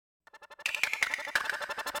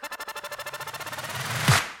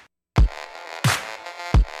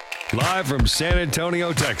Live from San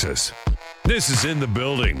Antonio, Texas. This is In the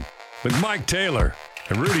Building with Mike Taylor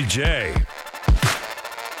and Rudy J.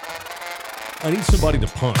 I need somebody to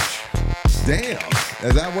punch. Damn.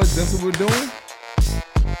 That's what we're doing?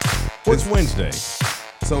 What's Wednesday?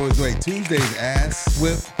 So it's like Tuesday's ass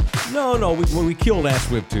whip? No, we killed Ass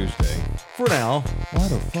Whip Tuesday. For now. Why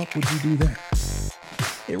the fuck would you do that?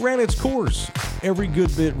 It ran its course. Every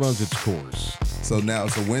good bit runs its course. So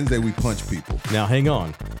Wednesday we punch people. Now, hang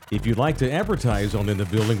on. If you'd like to advertise on In the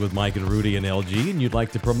Building with Mike and Rudy and LG, and you'd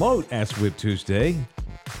like to promote Ass Whip Tuesday,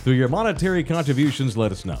 through your monetary contributions,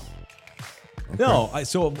 let us know. Okay. No,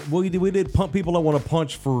 we did pump people I want to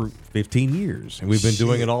punch for 15 years, and we've been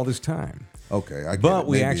doing it all this time. Okay, I get But it.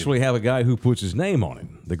 we actually have a guy who puts his name on it,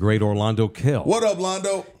 the great Orlando Kell. What up,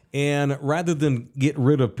 Londo? And rather than get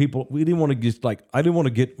rid of people, I didn't want to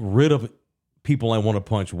get rid of people I want to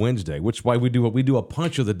punch Wednesday, which is why we do a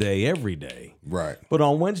punch of the day every day. Right. But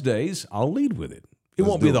on Wednesdays, I'll lead with it. It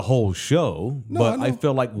won't be the whole show, but I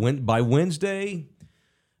feel like by Wednesday,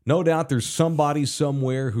 no doubt there's somebody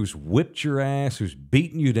somewhere who's whipped your ass, who's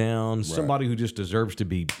beaten you down, somebody who just deserves to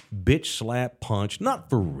be bitch slap punched.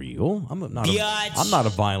 Not for real. I'm not a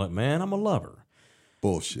violent man. I'm a lover.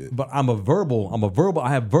 Bullshit. But I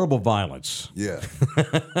have verbal violence. Yeah.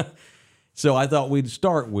 So I thought we'd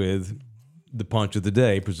start with the punch of the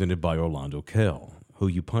day presented by Orlando Kell. Who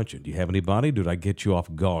you punching? Do you have anybody? Did I get you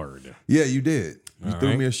off guard? Yeah, you did. You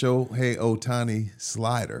threw me a show, hey, Otani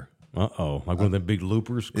slider. Uh-oh. Like one of them big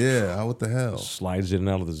loopers? Yeah, what the hell? Slides in and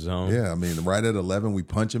out of the zone. Yeah, I mean, right at 11, we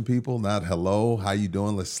punching people. Not hello, how you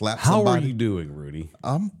doing? Let's slap How somebody. are you doing, Rudy?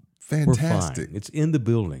 I'm We're fantastic. fine. It's In the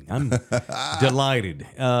Building. I'm delighted.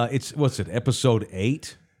 What's it, episode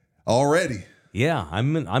 8? Already. Yeah,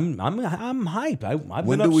 I'm hype. I've When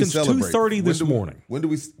been do up we since celebrate? 2:30 this morning. When do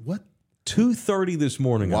we, what? 2:30 this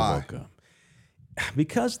morning. Why? I woke up.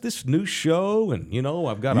 Because this new show, and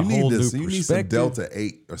I've got You a whole new perspective. You need some Delta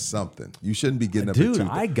 8 or something. You shouldn't be getting up Dude, at 2.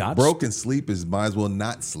 I got broken sleep might as well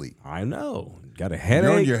not sleep. I know. Got a You're headache.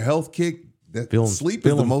 on your health kick. Sleep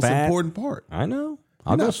is the most important part. I know.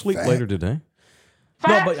 I'll go sleep later today.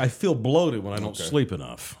 No, but I feel bloated when I don't sleep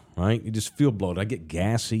enough. Right? You just feel bloated. I get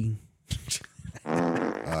gassy.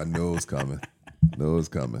 I know it's coming. No,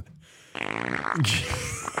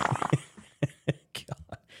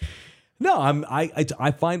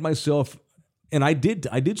 I find myself, and I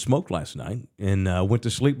did smoke last night and went to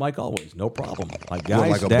sleep like always, no problem. Like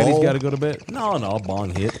guys, daddy's got to go to bed. No, bong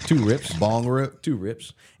hit, 2 rips, bong rip, 2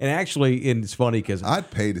 rips, and actually, it's funny because I'd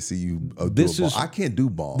pay to see you do a bong. I can't do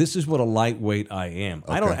bong. This is what a lightweight I am.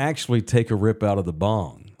 Okay. I don't actually take a rip out of the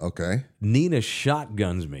bong. Okay. Nina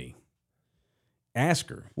shotguns me. Ask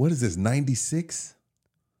her. What is this? 96.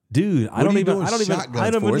 Dude, I don't even know how to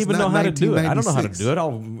do it. I don't know how to do it.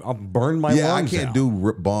 I'll burn my lungs out. I can't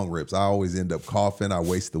do bong rips. I always end up coughing. I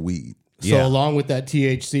waste the weed. So along with that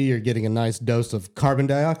THC, you're getting a nice dose of carbon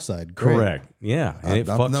dioxide. Great. Correct. Yeah, and it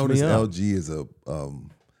fucks noticed me up. LG is a.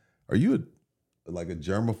 Are you like a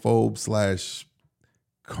germaphobe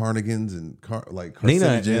 / Carnigans and like Nina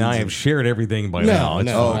carcinogens? and I have shared everything by now.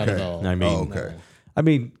 Not at all. I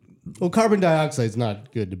mean. Well, carbon dioxide is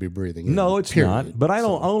not good to be breathing in. No, it's not. But I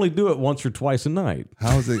only do it once or twice a night.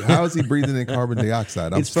 How is he breathing in carbon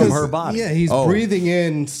dioxide? It's from her body. Yeah, he's breathing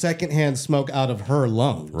in secondhand smoke out of her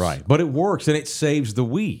lungs. Right. But it works, and it saves the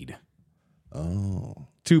weed. Oh.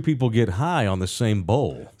 2 people get high on the same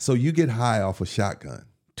bowl. So you get high off a shotgun.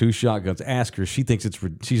 2 shotguns. Ask her. She thinks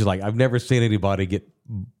she's like, I've never seen anybody get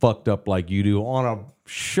fucked up like you do on a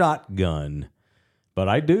shotgun. But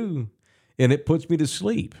I do. And it puts me to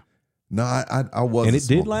sleep. No, I wasn't. And it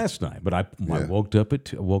smoking. did last night, but I woke up at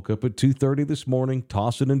 2:30 this morning,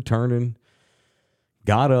 tossing and turning.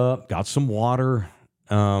 Got up, got some water,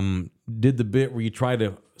 did the bit where you try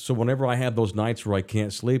to. So whenever I have those nights where I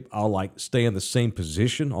can't sleep, I'll like stay in the same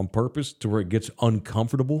position on purpose to where it gets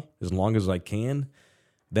uncomfortable as long as I can.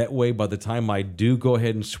 That way, by the time I do go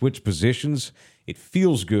ahead and switch positions, it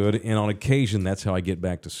feels good, and on occasion, that's how I get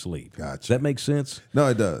back to sleep. Gotcha. Does that make sense? No,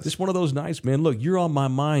 it does. It's one of those nights, man. Look, you're on my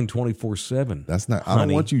mind 24/7. That's not. Honey. I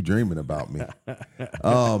don't want you dreaming about me.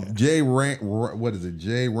 What is it?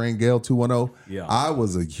 Jay Rangel 210. Yeah. I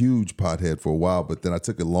was a huge pothead for a while, but then I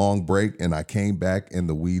took a long break, and I came back, and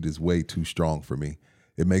the weed is way too strong for me.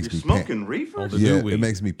 It makes me smoking reefer. Yeah, it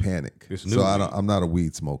makes me panic. So I'm not a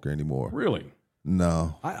weed smoker anymore. Really?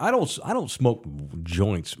 No, I don't smoke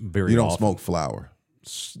joints very often. You don't smoke flower.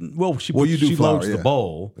 Well, she you do flower, loads the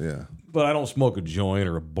bowl. Yeah. But I don't smoke a joint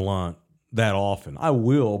or a blunt that often. I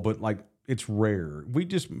will, but like it's rare.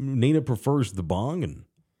 Nina prefers the bong, and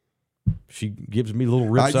she gives me little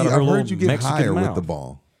rips out of her little I heard you get Mexican higher mouth. with the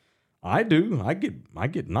bong. I do. I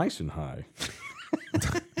get nice and high.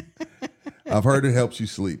 I've heard it helps you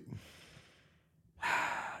sleep.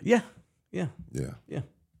 Yeah. Yeah. Yeah,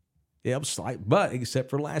 it was like, but except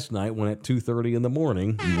for last night when at 2:30 in the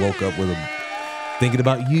morning, You woke up with a thinking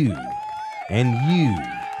about you and you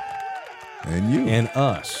and you. and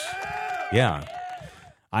us. Yeah.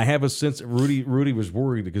 I have a sense that Rudy was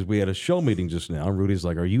worried because we had a show meeting just now. And Rudy's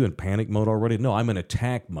like, "Are you in panic mode already?" No, I'm in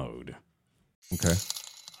attack mode. Okay.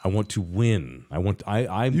 I want to win.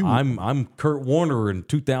 I'm Kurt Warner in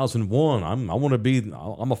 2001. I'm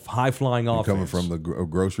a high flying offense. Coming from the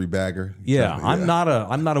grocery bagger. Yeah, I'm not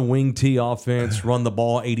a wing T offense. Run the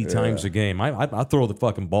ball 80 times a game. I throw the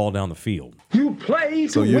fucking ball down the field. You play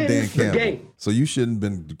to win the game. So you shouldn't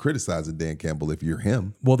have been criticizing Dan Campbell if you're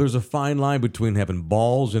him. Well, there's a fine line between having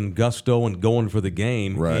balls and gusto and going for the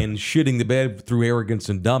game and shitting the bed through arrogance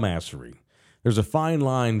and dumbassery. There's a fine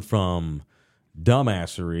line from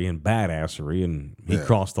dumbassery and badassery, and he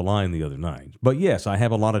crossed the line the other night. But yes, I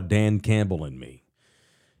have a lot of Dan Campbell in me.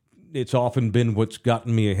 It's often been what's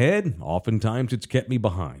gotten me ahead. Oftentimes, it's kept me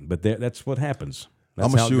behind. But that's what happens. That's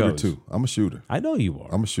I'm a how it shooter goes. too. I'm a shooter. I know you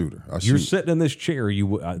are. I'm a shooter. You're shoot. sitting in this chair.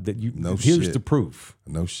 No here's shit. the proof.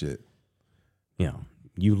 No shit. Yeah,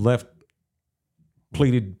 you left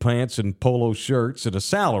pleated pants and polo shirts and a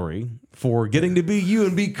salary for getting to be you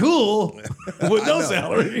and be cool with no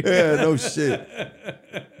salary. Yeah, no shit.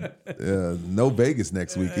 No Vegas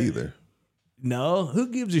next week either. No, who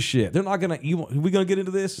gives a shit? They're not gonna. We gonna get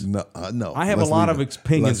into this? No. I have a lot of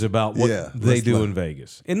opinions about what they do in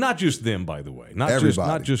Vegas, and not just them, by the way.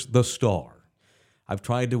 Not just the Star. I've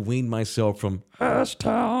tried to wean myself from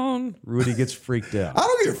Town. Rudy gets freaked out. I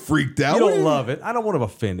don't get freaked out. You don't love it. I don't want to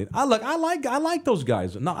offend it. I like those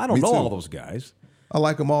guys. No, I don't know all those guys. I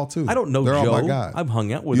like them all too. I don't know They're Joe. all my guys. I've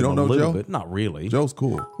hung out with You him don't a know little Joe? bit. Not really. Joe's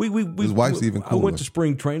cool. His wife's even cooler. I went to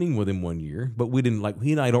spring training with him one year, but we didn't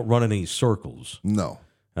he and I don't run in any circles. No.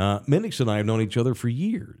 Minix and I have known each other for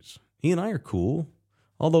years. He and I are cool.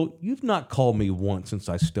 Although you've not called me once since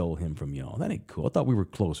I stole him from y'all. That ain't cool. I thought we were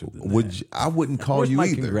closer than that. I wouldn't call Where's you my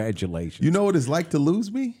either. Congratulations. You know what it's like to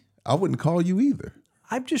lose me? I wouldn't call you either.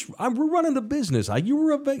 We're running the business. You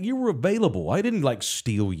were available. I didn't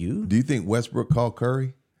steal you. Do you think Westbrook called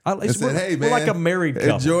Curry? And said, "Hey man, we're like a married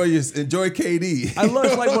couple. Enjoy KD." I love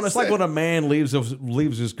it's like when a man leaves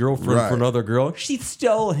his girlfriend for another girl. She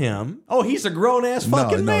stole him. Oh, he's a grown ass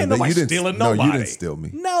fucking man. Nobody's stealing nobody. No, you didn't steal me.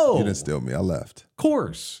 No, you didn't steal me. I left. Of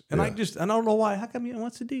course, and I don't know why. How come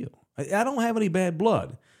what's the deal? I don't have any bad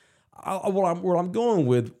blood. What I'm going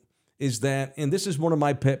with is that, and this is one of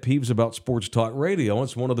my pet peeves about sports talk radio.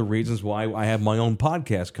 It's one of the reasons why I have my own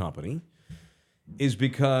podcast company, is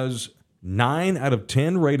because 9 out of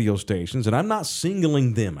 10 radio stations, and I'm not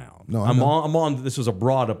singling them out. No, I'm on. This is a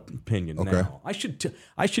broad opinion now. I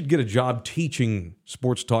should get a job teaching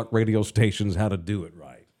sports talk radio stations how to do it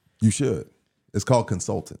right. You should. It's called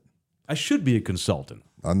consultant. I should be a consultant.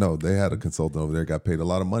 I know they had a consultant over there. Got paid a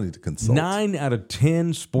lot of money to consult. 9 out of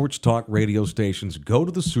 10 sports talk radio stations go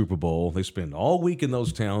to the Super Bowl. They spend all week in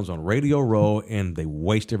those towns on Radio Row, and they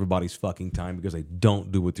waste everybody's fucking time because they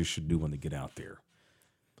don't do what they should do when they get out there.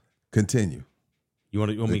 Continue. You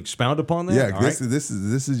want me to expound upon that? Yeah, this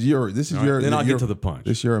is your. Then I'll get to the punch.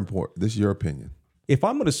 This is your opinion. If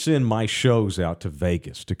I'm going to send my shows out to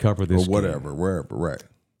Vegas to cover this, or whatever, wherever, right?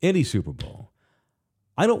 Any Super Bowl,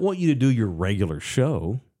 I don't want you to do your regular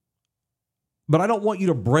show, but I don't want you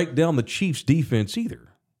to break down the Chiefs' defense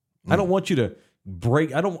either. I don't want you to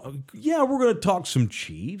break. Yeah, we're going to talk some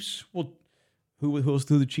Chiefs. Well, who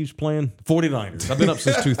the Chiefs playing? 49ers. I've been up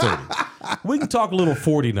since 2:30. We can talk a little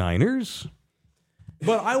 49ers,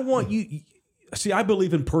 but I want you. See, I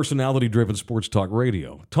believe in personality-driven sports talk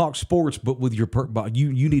radio. Talk sports, but with your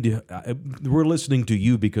you need to. We're listening to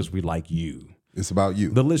you because we like you. It's about you.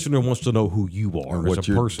 The listener wants to know who you are and as what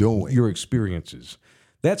a you're person, doing. Your experiences.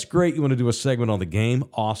 That's great. You want to do a segment on the game?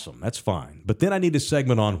 Awesome. That's fine. But then I need a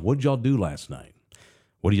segment on what did y'all do last night?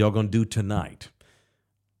 What are y'all going to do tonight?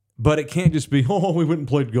 But it can't just be, we went and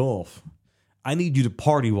played golf. I need you to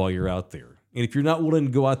party while you're out there. And if you're not willing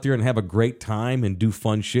to go out there and have a great time and do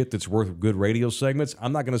fun shit that's worth good radio segments,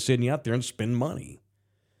 I'm not going to send you out there and spend money.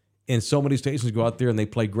 And so many stations go out there and they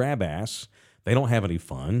play grab ass. They don't have any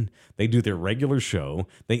fun. They do their regular show.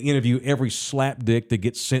 They interview every slapdick that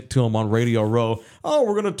gets sent to them on Radio Row. Oh,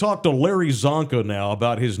 we're going to talk to Larry Zonka now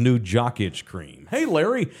about his new jock itch cream. Hey,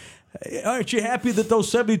 Larry, aren't you happy that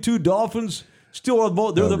those 72 Dolphins Still on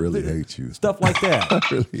both. I really hate you. Stuff like that. I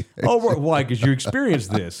really hate why? Because you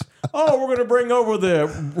experienced this. Oh, we're going to bring over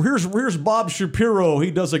here's Bob Shapiro.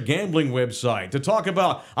 He does a gambling website to talk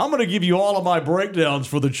about, I'm going to give you all of my breakdowns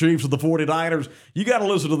for the Chiefs and the 49ers. You got to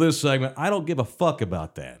listen to this segment. I don't give a fuck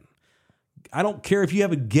about that. I don't care if you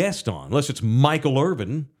have a guest on, unless it's Michael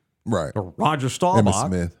Irvin. Right. Or Roger Staubach. Emmitt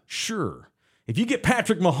Smith. Sure. If you get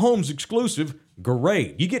Patrick Mahomes exclusive,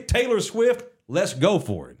 great. You get Taylor Swift, let's go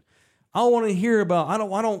for it. I want to hear about. I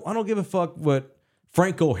don't give a fuck what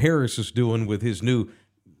Franco Harris is doing with his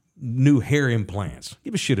new hair implants.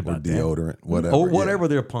 Give a shit about deodorant, that. whatever. Or whatever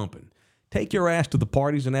they're pumping. Take your ass to the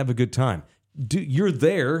parties and have a good time. You're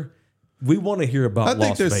there. We want to hear about. I think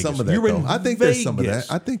Las there's Vegas. some of that. You're though. I think there's some of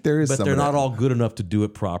that. I think there is some of that. But they're not all good enough to do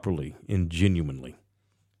it properly and genuinely.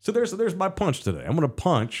 So there's my punch today. I'm going to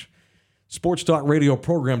punch sports talk radio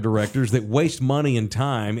program directors that waste money and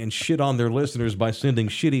time and shit on their listeners by sending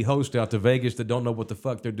shitty hosts out to Vegas that don't know what the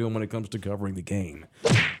fuck they're doing when it comes to covering the game.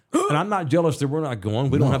 And I'm not jealous that we're not going.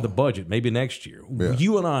 We don't have the budget. Maybe next year. Yeah.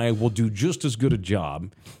 You and I will do just as good a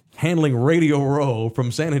job handling Radio Row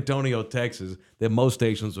from San Antonio, Texas, that most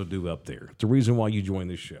stations will do up there. It's the reason why you join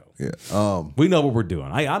this show. Yeah. We know what we're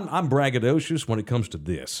doing. I'm braggadocious when it comes to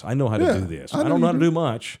this. I know how to do this. I don't know how to do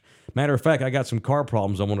much. Matter of fact, I got some car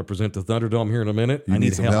problems I want to present to Thunderdome here in a minute. I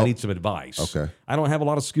need help. I need some advice. Okay. I don't have a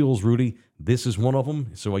lot of skills, Rudy. This is one of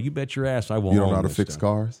them. So you bet your ass I won't. You don't know how to fix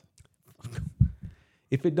cars?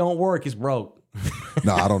 If it don't work, it's broke.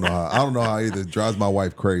 No, I don't know how. I don't know how either. It drives my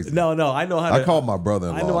wife crazy. No, I know how to. I call my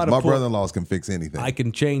brother-in-law. My brother-in-laws can fix anything. I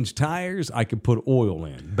can change tires. I can put oil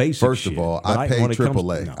in. Basic First of all, I pay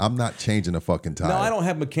AAA. No. I'm not changing a fucking tire. No, I don't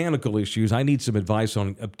have mechanical issues. I need some advice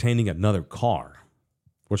on obtaining another car,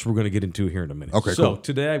 which we're going to get into here in a minute. Okay, so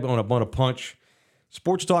today I'm going to punch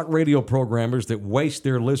sports talk radio programmers that waste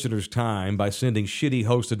their listeners' time by sending shitty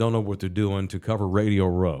hosts that don't know what they're doing to cover Radio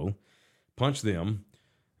Row. Punch them.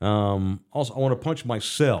 Also, I want to punch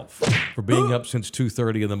myself for being up since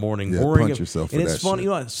 2:30 in the morning. Yeah, punch yourself for that. And it's funny, shit. You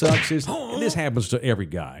know what sucks is, and this happens to every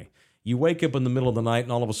guy. You wake up in the middle of the night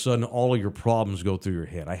and all of a sudden all of your problems go through your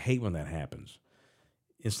head. I hate when that happens.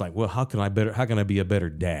 It's like, well, how can I be a better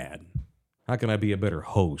dad? How can I be a better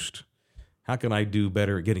host? How can I do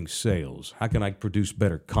better at getting sales? How can I produce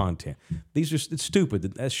better content? It's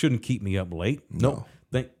stupid. That shouldn't keep me up late. No.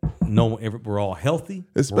 We're all healthy.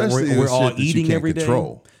 Especially we're all eating you every day.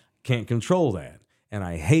 Control. Can't control that. And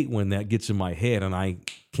I hate when that gets in my head and I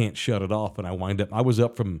can't shut it off. And I wind up, I was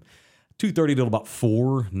up from 2:30 till about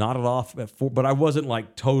 4, nodded off at 4, but I wasn't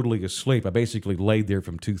like totally asleep. I basically laid there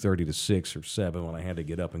from 2:30 to 6 or 7 when I had to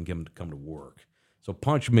get up and come to work. So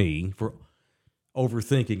punch me for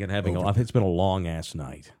overthinking and having it's been a long ass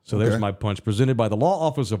night. So there's my punch, presented by the law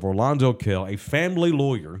office of Orlando Kell, a family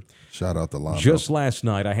lawyer. Shout out to Orlando. Just last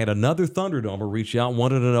night, I had another Thunderdomer reach out,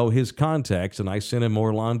 wanted to know his contacts, and I sent him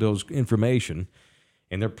Orlando's information.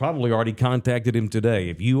 And they're probably already contacted him today.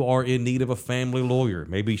 If you are in need of a family lawyer,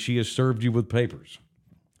 maybe she has served you with papers.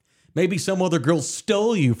 Maybe some other girl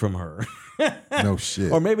stole you from her. No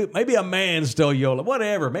shit. Or maybe a man stole you.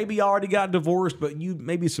 Whatever. Maybe you already got divorced, but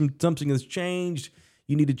maybe something has changed.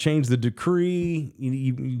 You need to change the decree.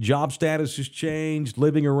 Job status has changed.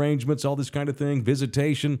 Living arrangements, all this kind of thing.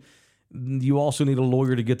 Visitation. You also need a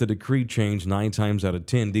lawyer to get the decree changed 9 times out of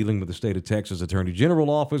 10, dealing with the state of Texas Attorney General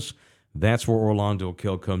Office. That's where Orlando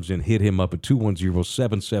Kell comes in. Hit him up at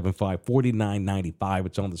 210-775-4995.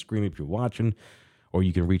 It's on the screen if you're watching. Or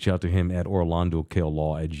you can reach out to him at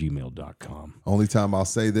orlandokell@gmail.com. Only time I'll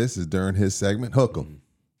say this is during his segment. Hook him.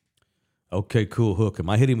 Okay, cool, hook him.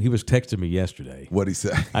 I hit him. He was texting me yesterday. What'd he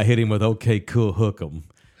say? I hit him with, okay, cool, hook him.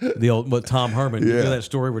 The old Tom Herman. You know that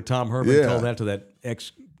story where Tom Herman told that to that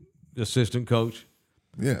ex-assistant coach?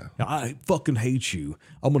 Yeah. I fucking hate you.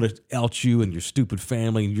 I'm going to out you and your stupid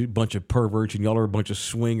family and you a bunch of perverts and y'all are a bunch of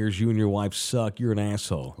swingers. You and your wife suck. You're an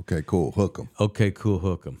asshole. Okay, cool. Hook them. Okay, cool.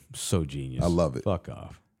 Hook them. So genius. I love it. Fuck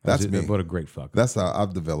off. That's me. What a great fuck. That's how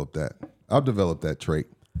I've developed that. I've developed that trait.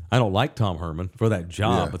 I don't like Tom Herman for that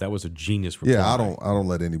job, but that was a genius reply. Yeah, I don't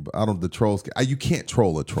let anybody. The trolls. You can't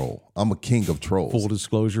troll a troll. I'm a king of trolls. Full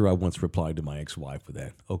disclosure, I once replied to my ex-wife with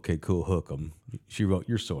that. Okay, cool. Hook them. She wrote,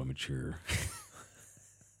 "You're so immature."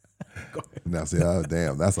 Now see,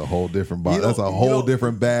 damn, that's a whole different bag. That's a whole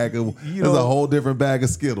different bag of. That's a whole different bag of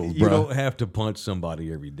Skittles, bro. You don't have to punch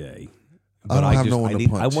somebody every day. But I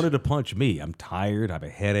wanted to punch me. I'm tired. I have a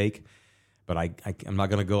headache, but I'm not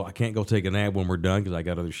gonna go. I can't go take a nap when we're done because I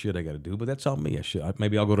got other shit I got to do. But that's on me.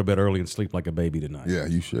 Maybe I'll go to bed early and sleep like a baby tonight. Yeah,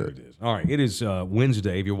 you should. It is. All right, it is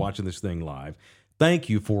Wednesday. If you're watching this thing live, thank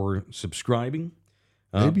you for subscribing.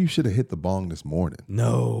 Maybe you should have hit the bong this morning.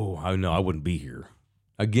 No, I wouldn't be here.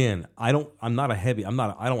 Again, I don't have a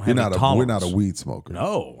We're tolerance. not a weed smoker.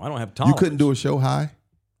 No, I don't have tolerance. You couldn't do a show high?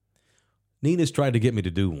 Nina's tried to get me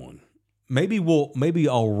to do one. Maybe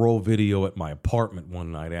I'll roll video at my apartment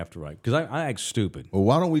one night after because I act stupid. Well,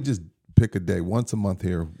 why don't we just pick a day once a month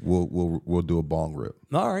here? We'll do a bong rip.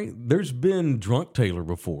 All right. There's been Drunk Taylor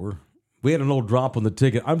before. We had an old drop on the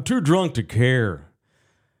ticket. I'm too drunk to care.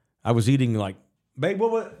 I was eating babe,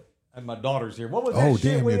 what was? And my daughter's here. What was that? Oh, shit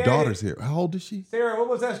damn, we your ate? daughter's here. How old is she? Sarah, what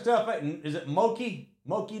was that stuff? Is it mochi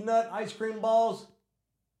nut ice cream balls?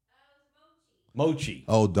 Mochi.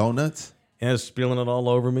 Oh, donuts? And it's spilling it all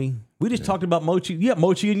over me. We just talked about mochi. You got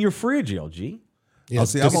mochi in your fridge, LG. Yeah,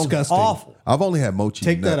 see, disgusting. Awful. I've only had mochi.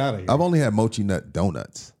 Take nut. that out of here. I've only had mochi nut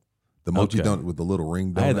donuts. The mochi Okay. donut with the little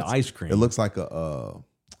ring I donuts. had the ice cream. It looks like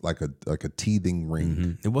a teething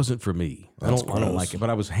ring. It wasn't for me. I don't like it. But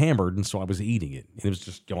I was hammered, and so I was eating it. And it was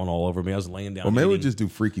just going all over me. I was laying down. Well, maybe eating. we'll just do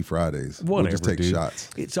Freaky Fridays. Whatever, we'll just take dude. shots.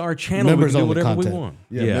 It's our channel. Members we can do only whatever we content. want.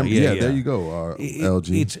 Yeah, there you go,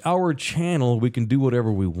 LG. It's our channel. We can do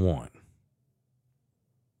whatever we want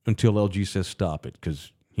until LG says stop it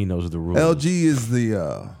because he knows the rules. LG is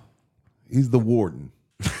he's the warden.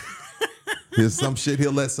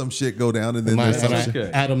 He'll let some shit go down, and then there's some shit.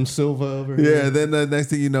 Okay. Adam Silva over here. Yeah, then the next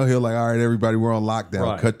thing you know, he'll all right, everybody, we're on lockdown.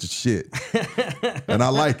 Right. Cut your shit. And I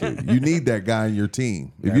like it. You need that guy on your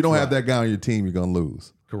team. If you don't have that guy on your team, you're gonna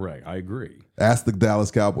lose. Correct. I agree. Ask the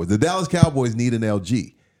Dallas Cowboys. The Dallas Cowboys need an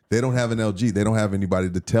LG. They don't have an LG. They don't have anybody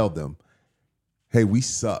to tell them, hey, we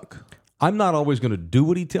suck. I'm not always going to do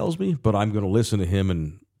what he tells me, but I'm going to listen to him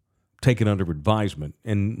and take it under advisement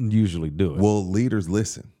and usually do it. Well, leaders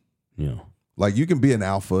listen. Yeah. Like you can be an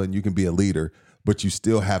alpha and you can be a leader, but you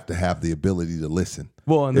still have to have the ability to listen.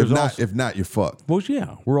 Well, and if not, you're fucked. Well,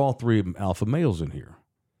 yeah, we're all three alpha males in here.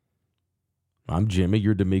 I'm Jimmy.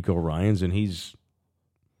 You're D'Amico Ryans, and he's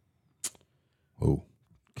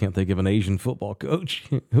can't think of an Asian football coach.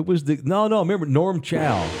 Who was the? No. Remember Norm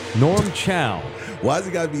Chow. Norm Chow. Why has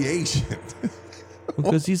he got to be Asian?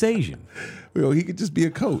 Because he's Asian. Well, he could just be a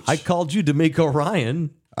coach. I called you D'Amico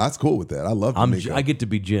Ryan. That's cool with that. I love D'Amico. I get to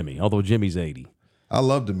be Jimmy, although Jimmy's 80. I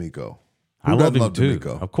love D'Amico. I Who love doesn't him too.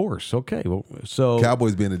 D'Amico? Of course. Okay. Well, so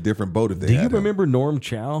Cowboys be in a different boat if they do had you him. remember Norm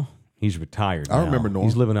Chow? He's retired. I now. remember Norm.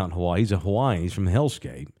 He's living out in Hawaii. He's a Hawaiian. He's from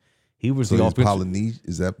Hellscape. He was So the he's offensive. Polynesian?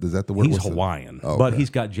 Is that the word? He's What's the- Hawaiian, Oh, but okay. he's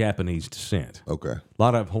got Japanese descent. Okay. A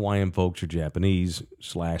lot of Hawaiian folks are Japanese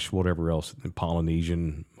 / whatever else,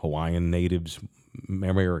 Polynesian, Hawaiian natives,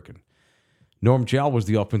 American. Norm Chow was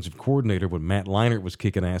the offensive coordinator when Matt Leinart was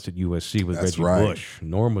kicking ass at USC with That's Reggie right. Bush.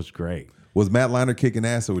 Norm was great. Was Matt Leinart kicking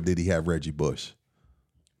ass or did he have Reggie Bush?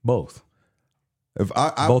 Both. If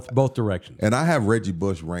I Both directions. And I have Reggie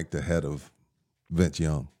Bush ranked ahead of Vince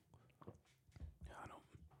Young.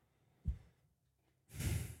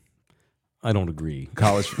 I don't agree.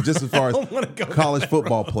 College, just as far as college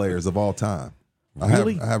football road. players of all time.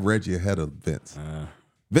 Really? I have Reggie ahead of Vince.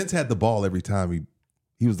 Vince had the ball every time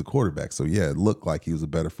he was the quarterback. So, yeah, it looked like he was a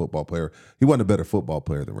better football player. He wasn't a better football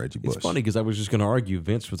player than Reggie Bush. It's funny because I was just going to argue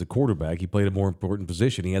Vince was a quarterback. He played a more important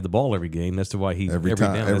position. He had the ball every game. That's why he Every every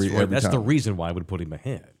time, down. every That's the time. reason why I would put him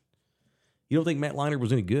ahead. You don't think Matt Leinart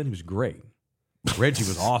was any good? He was great. Reggie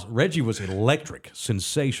was awesome. Reggie was electric,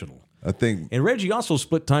 sensational. I think And Reggie also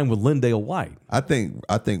split time with Lindale White. I think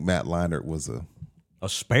Matt Leinart was A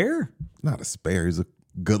spare? not a spare. He's a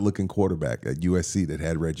good-looking quarterback at USC that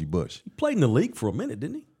had Reggie Bush. He played in the league for a minute,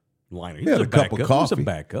 didn't he? Leinart. He had a cup of He was coffee. a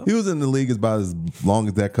backup. He was in the league about as long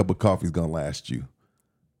as that cup of coffee is going to last you.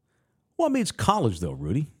 Well, I mean, it's college, though,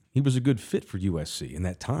 Rudy. He was a good fit for USC in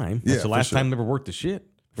that time. That's Yeah, the for last sure. time he ever worked the shit.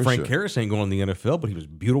 For Frank sure. Harris ain't going to the NFL, but he was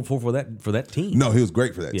beautiful for that team. No, he was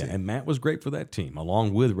great for that Yeah, team. and Matt was great for that team,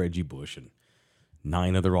 along with Reggie Bush and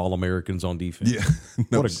 9 other All-Americans on defense. Yeah.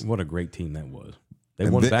 No, What a great team that was. They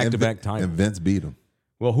and won Vin- back-to-back and titles. Vince beat him.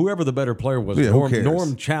 Well, whoever the better player was, Yeah, who cares?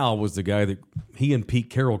 Norm Chow was the guy that he and Pete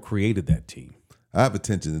Carroll created that team. I have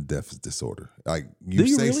attention and deficit disorder. Like Do you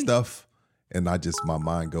you say really? stuff, and my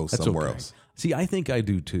mind goes That's somewhere okay. else. See, I think I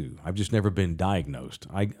do too. I've just never been diagnosed.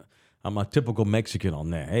 I'm a typical Mexican on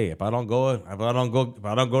that. Hey, if I don't go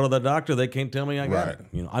to the doctor, they can't tell me I got Right. it.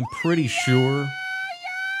 You know, I'm pretty sure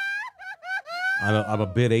I'm a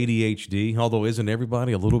bit ADHD. Although isn't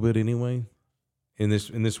everybody a little bit anyway? In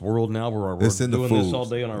this world now, where we're It's in the doing food. this all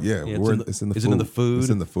day on our Yeah, it's in the is food. it in the food? It's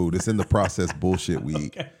in the food. It's in the processed bullshit we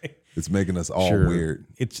eat. It's making us all Sure. weird.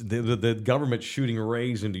 It's the government shooting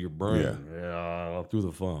rays into your brain through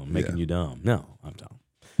the phone, making you dumb. No, I'm dumb.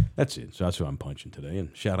 That's it. So that's who I'm punching today. And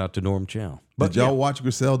shout out to Norm Chow. Did y'all watch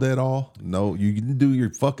Griselda at all? No, you didn't do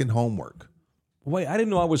your fucking homework. Wait, I didn't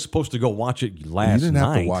know I was supposed to go watch it last night. You didn't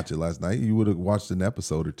have to watch it last night. You would have watched an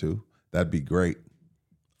episode or two. That'd be great.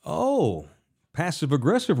 Oh, passive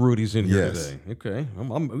aggressive Rudy's in here Yes. today. Okay,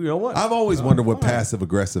 you know what? I've always wondered what passive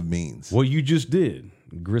aggressive means. Well, you just did,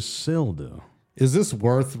 Griselda. Is this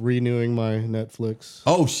worth renewing my Netflix?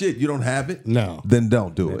 Oh shit, you don't have it? No. Then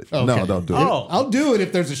don't do it. Okay. No, don't do it. Oh. I'll do it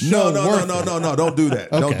if there's a show. No, don't do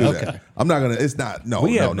that. Don't do okay. that. I'm not gonna. It's not. No,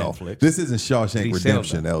 We no, have no. Netflix. This isn't Shawshank Griselda.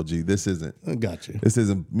 Redemption, LG. This isn't. I got you. This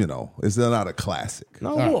isn't. It's not a classic.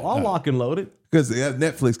 No, I'll lock and load it. Because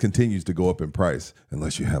Netflix continues to go up in price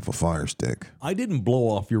unless you have a Fire Stick. I didn't blow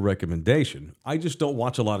off your recommendation. I just don't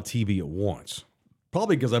watch a lot of TV at once.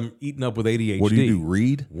 Probably because I'm eaten up with ADHD. What do you do?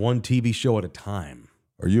 Read? One TV show at a time.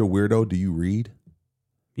 Are you a weirdo? Do you read?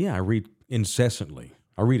 Yeah, I read incessantly.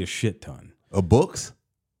 I read a shit ton. Books?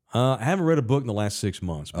 I haven't read a book in the last 6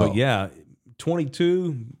 months, but yeah,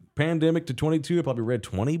 22, pandemic to 22, I probably read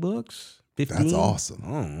 20 books. 15? That's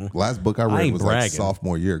awesome. Last book I read ain't was bragging. like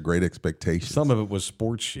sophomore year, Great Expectations. Some of it was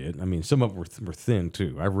sports shit. I mean, some of it were thin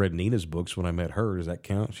too. I read Nina's books when I met her. Does that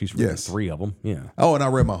count? She's written 3 of them. Yeah. Oh, and I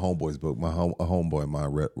read my homeboy's book. A homeboy of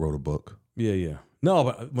mine wrote a book. Yeah. No,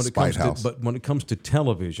 but when it comes to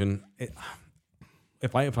television,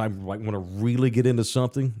 if I want to really get into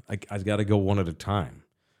something, I got to go one at a time.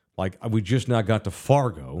 Like we just now got to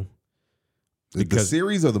Fargo. The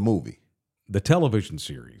series or the movie? The television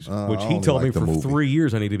series, which he told me for 3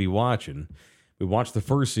 years I need to be watching. We watched the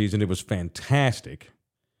first season; it was fantastic,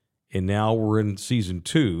 and now we're in season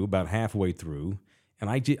 2, about halfway through. And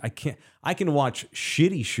I can watch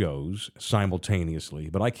shitty shows simultaneously,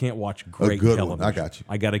 but I can't watch great television. One. I got you.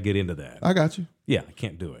 I got to get into that. I got you. Yeah, I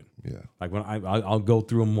can't do it. Yeah, like when I'll go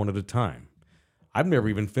through them one at a time. I've never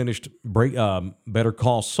even finished Better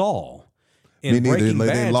Call Saul. And Breaking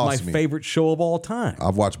Bad is my favorite show of all time.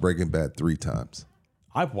 I've watched Breaking Bad 3 times.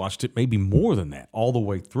 I've watched it maybe more than that, all the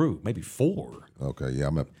way through, maybe 4. Okay, yeah,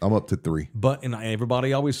 I'm up to 3. But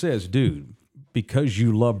everybody always says, dude, because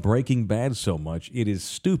you love Breaking Bad so much, it is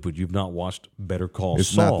stupid you've not watched Better Call Saul.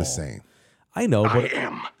 It's not the same. I know, but I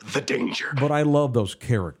am the danger. But I love those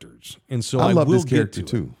characters, and so I love will this character get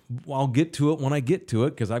to too. I'll get to it when I get to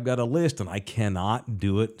it because I've got a list, and I cannot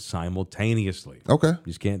do it simultaneously. Okay,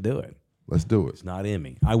 just can't do it. Let's do it. It's not in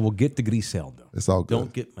me. I will get to Griselda. It's all good.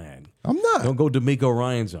 Don't get mad. I'm not. Don't go D'Amico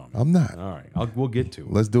Ryans on me. I'm not. All right, we'll get to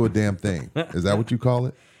it. Let's do a damn thing. Is that what you call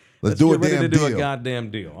it? Let's do a get ready damn to do deal. a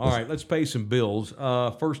goddamn deal. All right, let's pay some bills.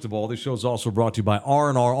 First of all, this show is also brought to you by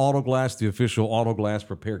R&R Auto Glass, the official auto glass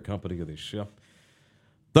repair company of this show.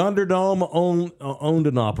 Thunderdome owned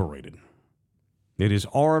and operated. It is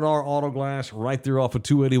R&R Auto Glass right there off of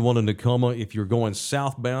 281 in Tacoma. If you're going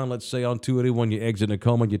southbound, let's say on 281, you exit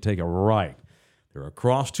Tacoma, you take a right. They're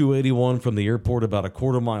across 281 from the airport about a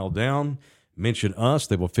quarter mile down. Mention us.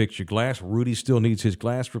 They will fix your glass. Rudy still needs his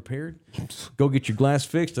glass repaired. Go get your glass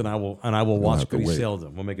fixed, and I will watch Griselda.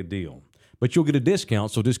 We'll make a deal. But you'll get a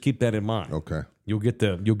discount, so just keep that in mind. Okay. You'll get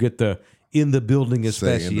the in the building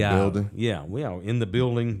especial. In the building? Yeah, well, in the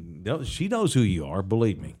building. She knows who you are,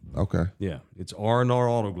 believe me. Okay. Yeah, it's R&R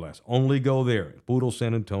Auto Glass. Only go there. Poodle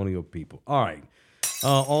San Antonio people. All right.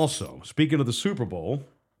 Also, speaking of the Super Bowl,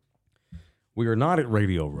 we are not at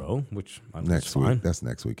Radio Row, which next fine. week. That's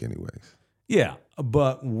next week anyways. Yeah,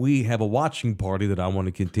 but we have a watching party that I want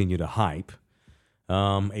to continue to hype.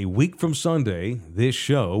 A week from Sunday, this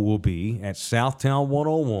show will be at Southtown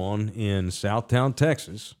 101 in Southtown,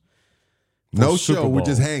 Texas. No show, we're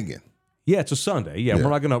just hanging. Yeah, it's a Sunday. Yeah, we're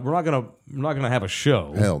not gonna have a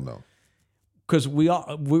show. Hell no. Because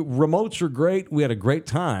remotes are great. We had a great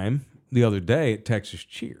time the other day at Texas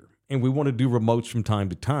Cheer, and we want to do remotes from time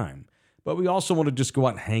to time. But we also want to just go out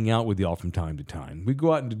and hang out with y'all from time to time. We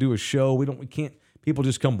go out and do a show. We can't. People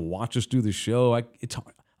just come watch us do the show. I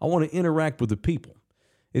want to interact with the people,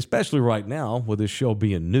 especially right now with this show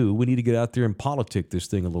being new. We need to get out there and politic this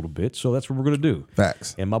thing a little bit. So that's what we're going to do.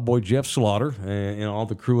 Facts. And my boy Jeff Slaughter and all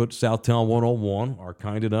the crew at Southtown 101 are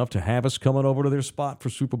kind enough to have us coming over to their spot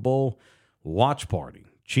for Super Bowl watch party.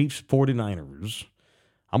 Chiefs 49ers.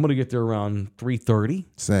 I'm going to get there around 3:30.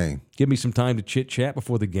 Same. Give me some time to chit chat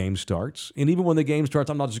before the game starts. And even when the game starts,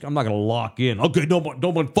 I'm not going to lock in. Okay,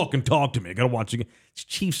 don't fucking talk to me. I got to watch the game. It's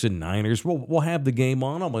Chiefs and Niners. We'll have the game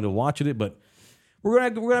on. I'm going to watch it, but we're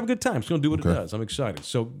going to have a good time. It's going to do what it does. I'm excited.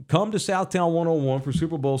 So come to Southtown 101 for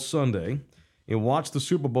Super Bowl Sunday and watch the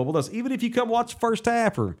Super Bowl with us. Even if you come watch the first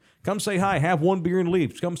half or come say hi, have one beer and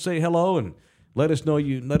leave. Just come say hello and let us know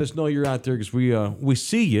you're out there because we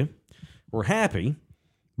see you. We're happy.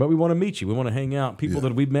 But we want to meet you. We want to hang out. People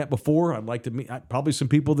that we've met before. I'd like to meet probably some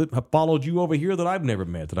people that have followed you over here that I've never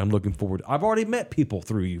met that I'm looking forward to. I've already met people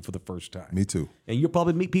through you for the first time. Me too. And you'll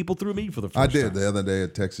probably meet people through me for the first time. I did the other day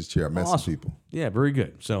at Texas Chair. I met some people. Yeah, very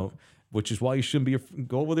good. So which is why you shouldn't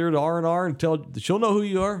go over there to R&R and tell. She'll know who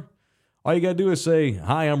you are. All you got to do is say,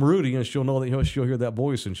 "Hi, I'm Rudy," and she'll know that she'll hear that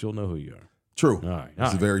voice and she'll know who you are. True. All right.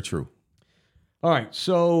 This is very true. All right.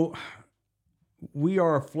 So we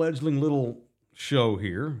are a fledgling little show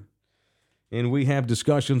here, and we have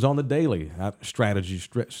discussions on the daily, strategy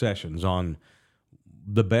sessions on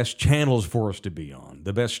the best channels for us to be on,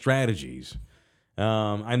 the best strategies.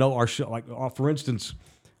 I know our show, like for instance,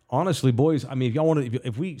 honestly, boys, I mean, if y'all want to,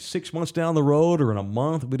 if we 6 months down the road or in a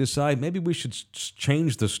month, we decide maybe we should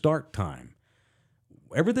change the start time.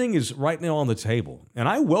 Everything is right now on the table, and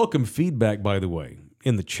I welcome feedback. By the way,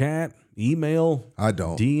 in the chat, email, I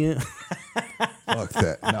don't. DM. Fuck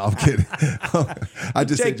that. No, I'm kidding. I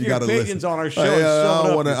just said you got to listen. Opinions on our show.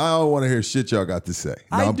 I don't want to hear shit y'all got to say.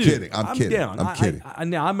 No, I'm kidding. I'm kidding. Down. I'm kidding.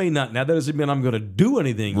 Now, I may not. Now, that doesn't mean I'm going to do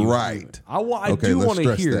anything. Right. I do want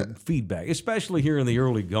to hear feedback, especially here in the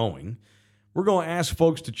early going. We're going to ask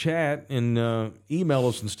folks to chat and email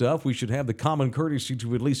us and stuff. We should have the common courtesy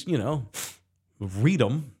to at least, read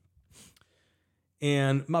them.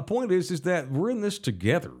 And my point is that we're in this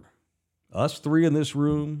together. Us three in this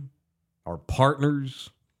room, our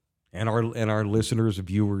partners, and our listeners,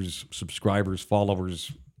 viewers, subscribers,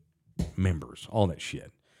 followers, members, all that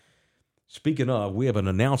shit. Speaking of, we have an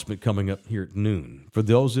announcement coming up here at noon. For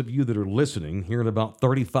those of you that are listening, here in about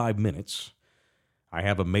 35 minutes, I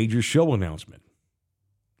have a major show announcement.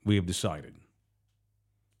 We have decided.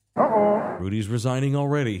 Rudy's resigning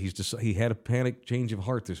already. He had a panic change of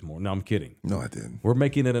heart this morning. No, I'm kidding. No, I didn't. We're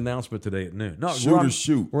making an announcement today at noon. No,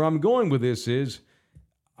 shoot. Where I'm going with this is,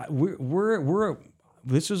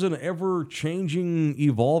 this is an ever-changing,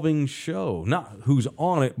 evolving show. Not who's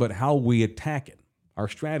on it, but how we attack it, our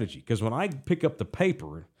strategy. Because when I pick up the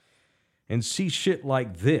paper and see shit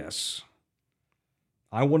like this,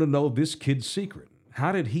 I want to know this kid's secret.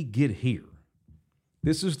 How did he get here?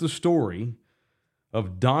 This is the story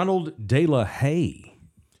of Donald De La Haye.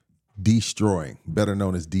 Destroying, better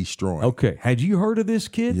known as Destroying. Okay. Had you heard of this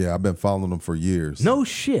kid? Yeah, I've been following him for years. No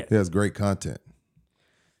shit. He has great content.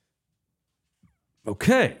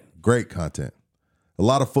 Okay. Great content. A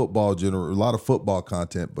lot of football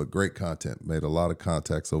content, but great content. Made a lot of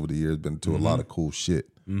contacts over the years, been to a lot of cool shit.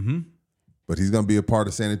 Mm-hmm. But he's going to be a part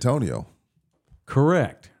of San Antonio.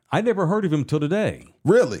 Correct. I never heard of him till today.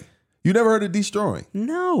 Really? You never heard of Destroying?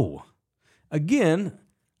 No. Again,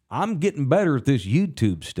 I'm getting better at this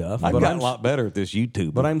YouTube stuff. I've gotten a lot better at this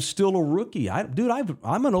YouTube. But I'm still a rookie.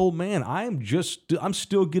 I'm an old man. I'm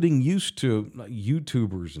still getting used to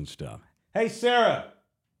YouTubers and stuff. Hey, Sarah.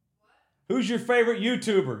 Who's your favorite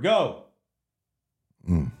YouTuber? Go.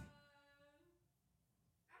 Give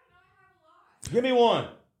me one.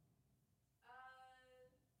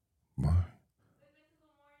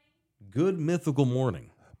 Good Mythical Morning.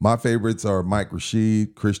 My favorites are Mike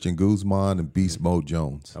Rashid, Christian Guzman, and Beast Mode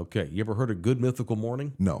Jones. Okay. You ever heard of Good Mythical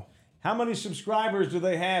Morning? No. How many subscribers do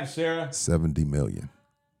they have, Sarah? 70 million.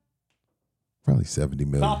 Probably 70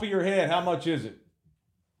 million. Top of your head, how much is it?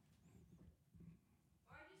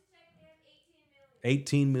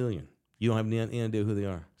 18 million. You don't have any idea who they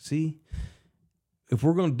are. See? If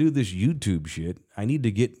we're going to do this YouTube shit, I need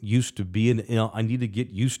to get used to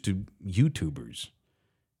YouTubers.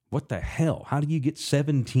 What the hell? How do you get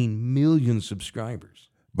 17 million subscribers?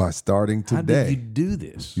 By starting today. How did you do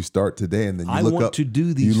this? You start today, and then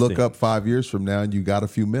you look up 5 years from now, and you got a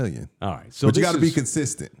few million. All right. But you got to be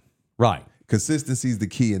consistent. Right. Consistency is the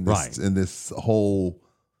key in this whole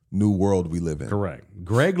new world we live in. Correct.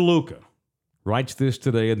 Greg Luca writes this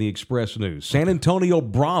today in the Express News. San Antonio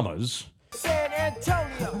Brahmas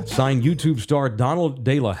signed YouTube star Donald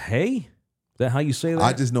De La Haye. Is that how you say that?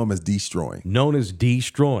 I just know him as Destroying. Known as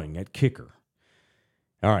Destroying at kicker.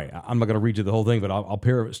 All right, I'm not going to read you the whole thing, but I'll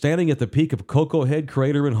paraphrase. Standing at the peak of Coco Head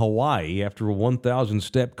Crater in Hawaii after a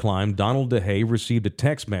 1,000-step climb, Donald De Haye received a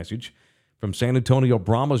text message from San Antonio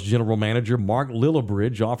Brahmas general manager Mark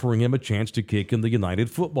Lillibridge offering him a chance to kick in the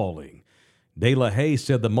United Football League. De La Haye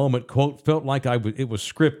said the moment, quote, felt like it was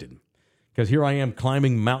scripted because here I am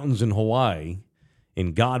climbing mountains in Hawaii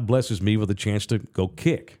and God blesses me with a chance to go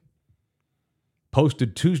kick.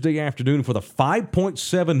 Posted Tuesday afternoon for the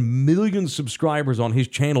 5.7 million subscribers on his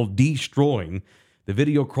channel, Destroying. The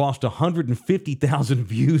video crossed 150,000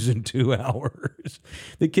 views in 2 hours.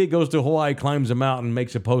 The kid goes to Hawaii, climbs a mountain,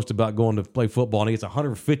 makes a post about going to play football, and he gets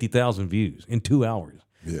 150,000 views in 2 hours.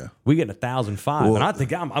 Yeah. We get 1,005, and I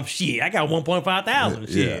think I'm shit. I got 1.5 thousand.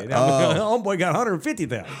 Shit. Homeboy got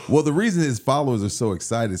 150,000. Well, the reason his followers are so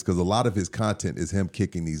excited is because a lot of his content is him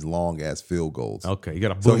kicking these long ass field goals. Okay, you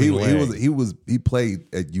got a so he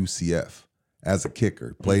played at UCF as a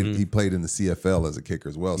kicker. He played in the CFL as a kicker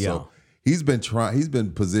as well. Yeah. So he's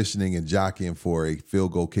been positioning and jockeying for a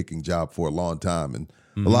field goal kicking job for a long time. And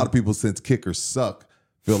a lot of people, since kickers suck,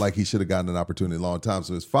 feel like he should have gotten an opportunity a long time.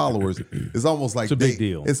 So his followers, it's almost like it's a big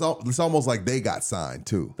deal. It's almost like they got signed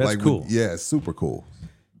too. That's like, cool. Yeah, it's super cool.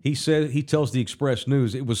 He tells the Express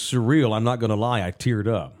News, it was surreal. I'm not going to lie. I teared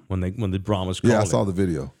up when the Brahmas called. Yeah, I saw the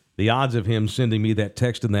video. The odds of him sending me that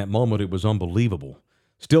text in that moment, it was unbelievable.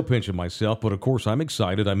 Still pinching myself, but of course I'm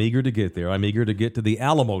excited. I'm eager to get there. I'm eager to get to the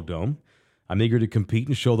Alamo Dome. I'm eager to compete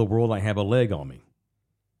and show the world I have a leg on me.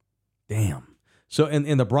 Damn. So,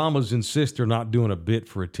 and the Brahmas insist they're not doing a bit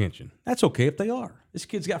for attention. That's okay if they are. This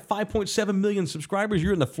kid's got 5.7 million subscribers.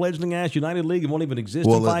 You're in the fledgling-ass United League and won't even exist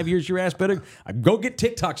in 5 years. Your ass better go get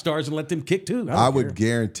TikTok stars and let them kick too. I would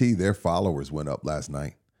guarantee their followers went up last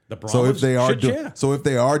night. The Brahmas? So if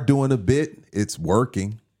they are doing a bit, it's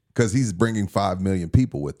working because he's bringing 5 million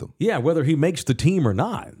people with him. Yeah, whether he makes the team or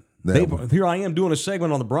not. Here I am doing a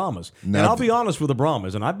segment on the Brahmas. And I'll be honest with the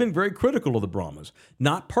Brahmas, and I've been very critical of the Brahmas.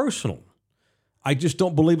 Not personal. I just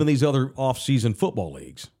don't believe in these other off-season football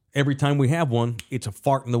leagues. Every time we have one, it's a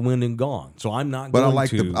fart in the wind and gone. So I'm not going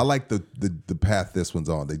to. I like the path this one's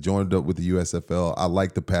on. They joined up with the USFL. I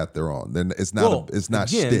like the path they're on. Then it's not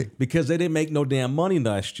shtick. Because they didn't make no damn money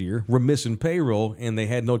last year. We're missing payroll, and they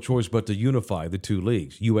had no choice but to unify the two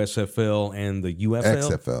leagues, USFL and the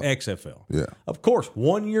UFL? XFL. Yeah. Of course,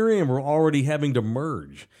 1 year in, we're already having to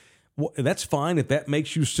merge. Well, that's fine if that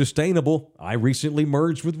makes you sustainable. I recently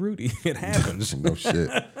merged with Rudy. It happens. No shit.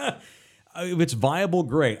 If it's viable,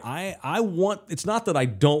 great. It's not that I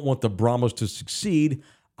don't want the Brahmas to succeed.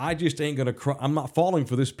 I just ain't going to cry. I'm not falling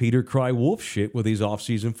for this Peter Cry Wolf shit with these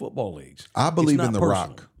off-season football leagues. I believe in The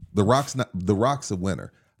Rock. The Rock's a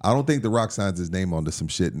winner. I don't think The Rock signs his name onto some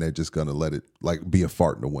shit and they're just going to let it be a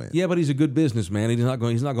fart in the wind. Yeah, but he's a good businessman. He's not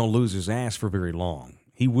going to lose his ass for very long.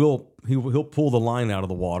 He'll pull the line out of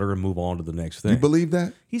the water and move on to the next thing. You believe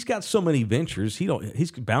that? He's got so many ventures.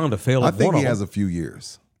 He's bound to fail. I think he has a few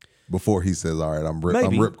years before he says, "All right, I'm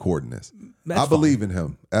ripcording this." I believe in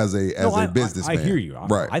him as a businessman. I hear you.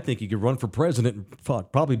 Right. I think he could run for president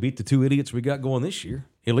and probably beat the two idiots we got going this year.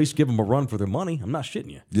 At least give them a run for their money. I'm not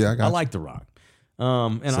shitting you. Yeah, I like The Rock.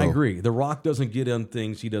 I agree. The Rock doesn't get on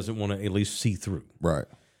things he doesn't want to at least see through. Right.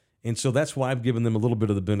 And so that's why I've given them a little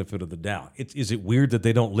bit of the benefit of the doubt. Is it weird that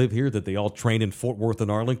they don't live here, that they all train in Fort Worth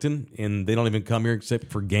and Arlington, and they don't even come here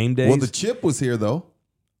except for game days? Well, the chip was here, though.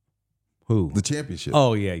 Who? The championship.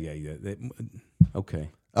 Oh, yeah.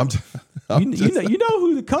 Okay. You know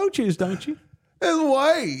who the coach is, don't you? It's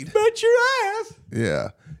Wade. Bet your ass. Yeah.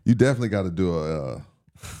 You definitely got to do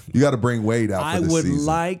you got to bring Wade out for this season. I would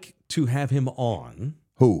like to have him on.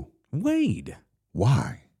 Who? Wade.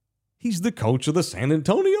 Why? He's the coach of the San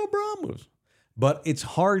Antonio Brahmas. But it's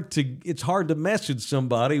hard to message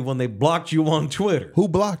somebody when they blocked you on Twitter. Who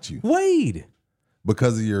blocked you? Wade.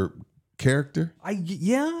 Because of your character?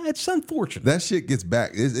 Yeah, it's unfortunate. That shit gets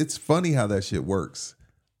back. It's funny how that shit works.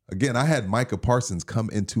 Again, I had Micah Parsons come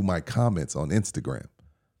into my comments on Instagram.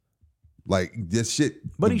 Like this shit.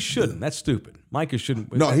 But he shouldn't. That's stupid. Micah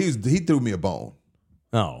shouldn't. No, he threw me a bone.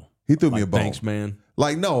 Oh. He threw me a bone. Thanks, man.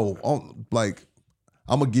 Like, no, I'm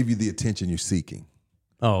going to give you the attention you're seeking.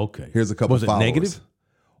 Oh, okay. Here's a couple Was it followers. Negative?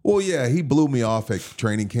 Well, yeah, he blew me off at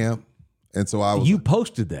training camp. And so I was. You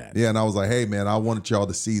posted that. Yeah, and I was like, hey, man, I wanted y'all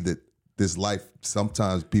to see that this life,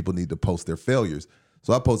 sometimes people need to post their failures.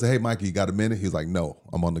 So I posted, hey, Micah, you got a minute? He was like, no,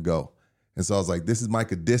 I'm on the go. And so I was like, this is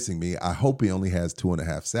Micah dissing me. I hope he only has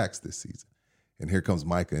 2.5 sacks this season. And here comes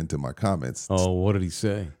Micah into my comments. Oh, what did he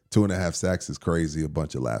say? 2.5 sacks is crazy. A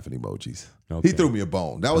bunch of laughing emojis. Okay. He threw me a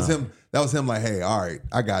bone. That was him. That was him like, hey, all right,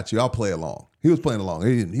 I got you. I'll play along. He was playing along.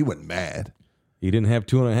 He wasn't mad. He didn't have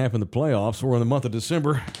 2.5 in the playoffs. We're in the month of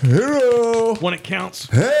December. Hero. When it counts.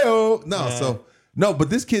 Hell. No, but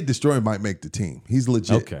this kid Destroyer might make the team. He's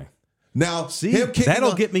legit. Okay. Now, see,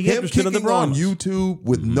 that'll get me interested in the on Brahmas. YouTube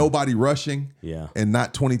with nobody rushing and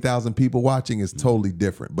not 20,000 people watching is totally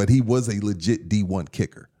different. But he was a legit D1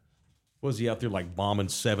 kicker. Was he out there like bombing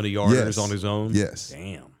 70-yarders on his own? Yes.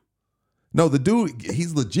 Damn. No, the dude,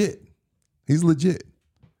 he's legit.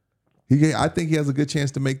 I think he has a good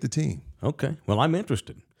chance to make the team. Okay. Well, I'm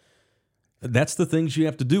interested. That's the things you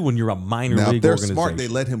have to do when you're a minor league organization. Now, if they're smart, they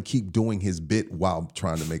let him keep doing his bit while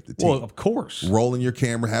trying to make the team. Well, of course. Rolling your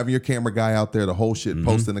camera, having your camera guy out there, the whole shit,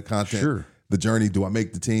 posting the content. Sure. The journey, do I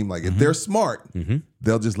make the team? Like, if they're smart,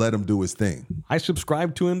 they'll just let him do his thing. I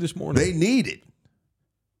subscribed to him this morning. They need it.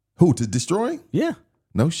 Who, to Destroy? Yeah.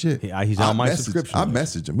 No shit. He's on my subscription. I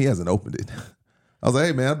messaged him. He hasn't opened it. I was like,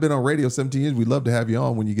 hey, man, I've been on radio 17 years. We'd love to have you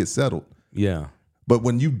on when you get settled. Yeah. But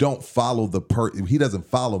when you don't follow he doesn't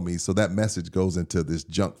follow me, so that message goes into this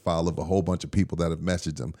junk file of a whole bunch of people that have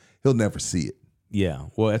messaged him. He'll never see it. Yeah,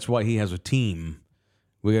 well, that's why he has a team.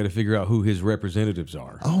 We got to figure out who his representatives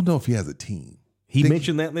are. I don't know if he has a team. He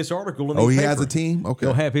mentioned that in this article. He has a team? Okay.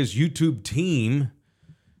 He'll have his YouTube team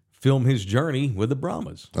film his journey with the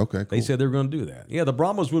Brahmas. Okay, cool. They said they're going to do that. Yeah, the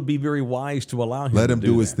Brahmas would be very wise to allow him Let to him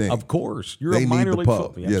do his that. thing. Of course. You're They a minor need the league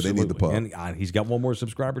pub. football. Yeah, they need the pub. And he's got one more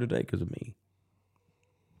subscriber today because of me.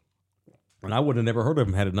 And I would have never heard of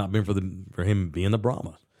him had it not been for him being the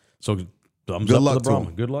Brahma. So thumbs Good up luck to the to Brahma.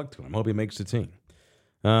 him. Good luck to him. Hope he makes the team.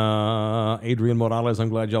 Adrian Morales, I'm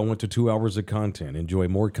glad y'all went to 2 hours of content. Enjoy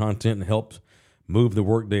more content and help move the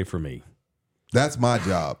workday for me. That's my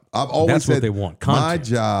job. I've always That's said what they want. Content. My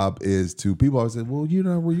job is to, people always say, well, you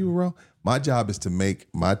know, were you around? My job is to make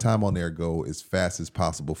my time on air go as fast as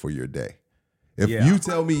possible for your day. If you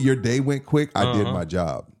tell me your day went quick, I did my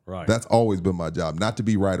job. Right. That's always been my job, not to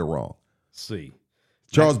be right or wrong. See.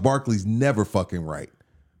 Charles Barkley's never fucking right,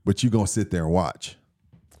 but you going to sit there and watch.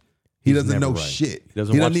 He doesn't know shit. He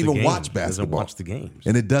doesn't even watch basketball. Doesn't watch the games.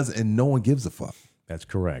 And no one gives a fuck. That's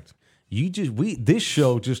correct. This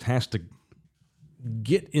show just has to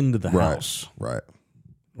get into the house. Right.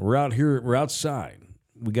 We're out here. We're outside.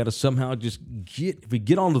 We got to somehow just if we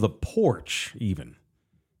get onto the porch even.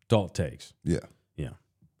 That's all it takes. Yeah. Yeah.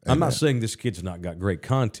 I'm not saying this kid's not got great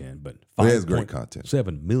content, but he has great content.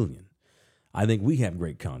 7 million. I think we have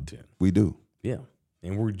great content. We do. Yeah.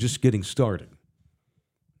 And we're just getting started.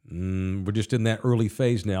 We're just in that early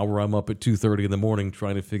phase now where I'm up at 2:30 in the morning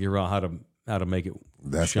trying to figure out how to make it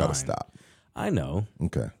That's got to stop. I know.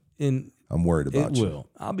 Okay. And I'm worried about you. It will.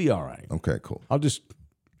 I'll be all right. Okay, cool. I'll just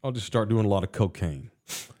start doing a lot of cocaine.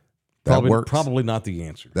 That works. Probably not the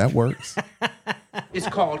answer. That works. It's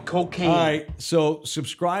called cocaine. All right. So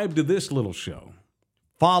subscribe to this little show.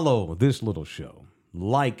 Follow this little show.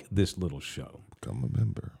 Like this little show. Become a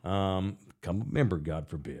member. Become a member, God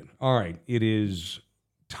forbid. All right. It is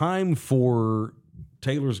time for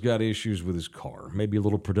Taylor's got issues with his car. Maybe a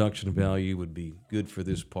little production value would be good for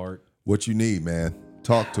this part. What you need, man?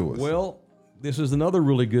 Talk to us. Well, this is another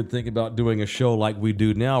really good thing about doing a show like we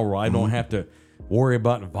do now where I don't have to worry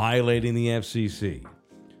about violating the FCC.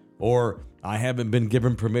 Or I haven't been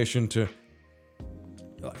given permission to,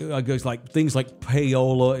 I guess, like things like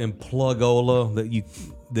payola and plugola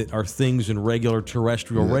that are things in regular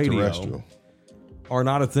terrestrial radio. Are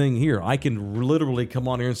not a thing here. I can literally come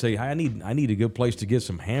on here and say, I need a good place to get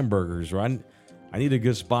some hamburgers, or I need a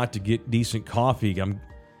good spot to get decent coffee.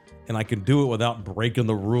 And I can do it without breaking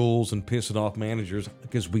the rules and pissing off managers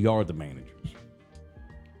because we are the managers.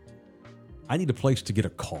 I need a place to get a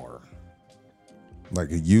car.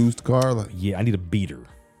 Like a used car? Yeah, I need a beater.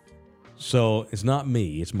 So it's not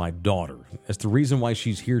me, it's my daughter. That's the reason why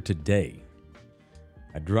she's here today.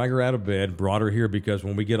 I drag her out of bed, brought her here because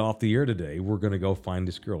when we get off the air today, we're going to go find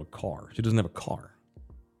this girl a car. She doesn't have a car.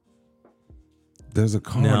 There's a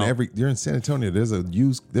car you're in San Antonio. There's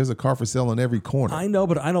a car for sale in every corner. I know,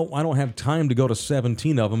 but I don't have time to go to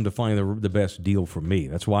 17 of them to find the best deal for me.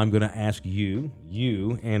 That's why I'm going to ask you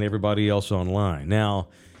and everybody else online. Now,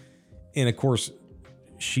 and of course,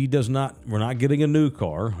 we're not getting a new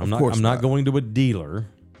car. I'm not going to a dealer.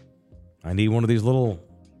 I need one of these little,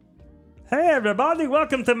 hey everybody,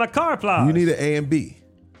 welcome to my car plus. You need an A and B.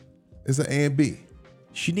 It's an A and B.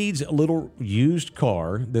 She needs a little used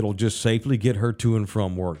car that'll just safely get her to and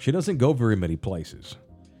from work. She doesn't go very many places.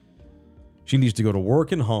 She needs to go to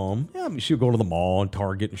work and home. Yeah, I mean, she'll go to the mall and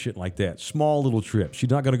Target and shit like that. Small little trips. She's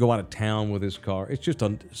not going to go out of town with this car. It's just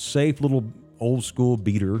a safe little old school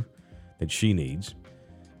beater that she needs.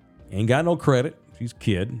 Ain't got no credit. She's a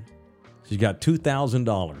kid. She's got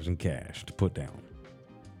 $2,000 in cash to put down.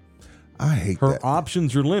 I hate her that.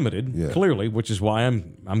 options are limited, clearly, which is why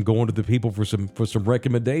I'm going to the people for some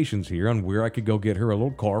recommendations here on where I could go get her a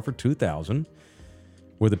little car for $2,000,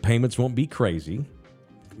 where the payments won't be crazy.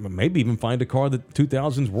 Maybe even find a car that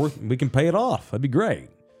 $2,000's worth. We can pay it off. That'd be great.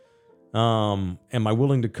 Am I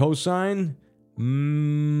willing to co-sign?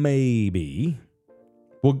 Maybe.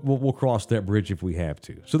 We'll cross that bridge if we have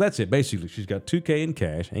to. So that's it. Basically, she's got $2,000 in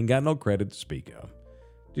cash, ain't got no credit to speak of.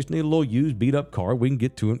 Just need a little used, beat-up car. We can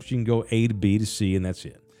get to it. She can go A to B to C, and that's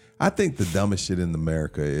it. I think the dumbest shit in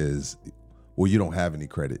America is, well, you don't have any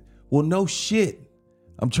credit. Well, no shit.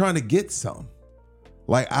 I'm trying to get some.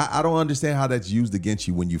 Like, I don't understand how that's used against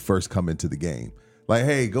you when you first come into the game. Like,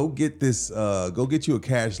 hey, go get this, go get you a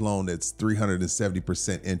cash loan that's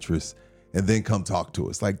 370% interest, and then come talk to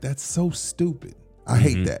us. Like, that's so stupid. I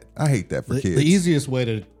hate that. I hate that for kids. The easiest way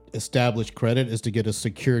to establish credit is to get a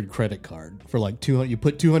secured credit card for like $200. You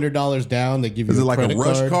put $200 down, they give you a credit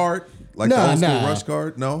card. Is it like a rush card? Like the old school rush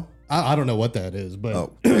card? No? I don't know what that is,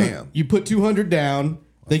 but damn. You put $200 down,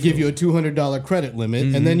 they give you a $200 credit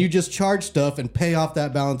limit, and then you just charge stuff and pay off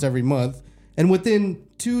that balance every month. And within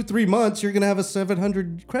 2-3 months, you're going to have a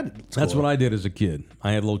 700 credit score. That's what I did as a kid.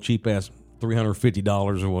 I had a little cheap ass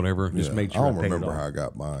 $350 or whatever. Just made sure I don't remember how I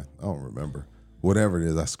got mine. I don't remember. Whatever it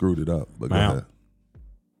is, I screwed it up. But go ahead.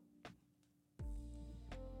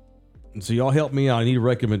 So y'all help me out. I need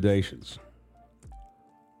recommendations.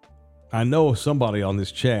 I know somebody on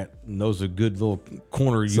this chat knows a good little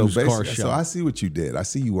corner used car shop. So I see what you did. I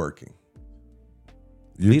see you working.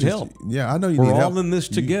 Need help. Yeah, I know you We're need help. all in this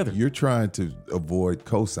together. You're trying to avoid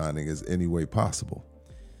co-signing as any way possible.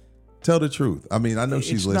 Tell the truth. I mean, I know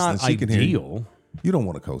she's listening. She can hear you. You don't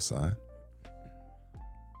want to co-sign.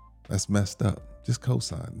 That's messed up. Just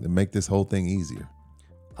co-sign and make this whole thing easier.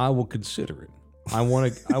 I will consider it. I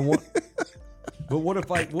want. But what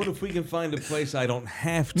if we can find a place I don't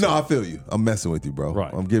have to? No, I feel you. I'm messing with you, bro.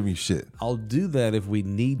 Right. I'm giving you shit. I'll do that if we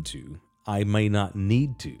need to. I may not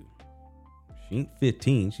need to. She ain't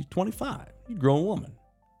 15. She's 25. She's a grown woman.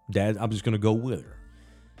 Dad, I'm just going to go with her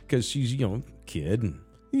because she's, a kid. And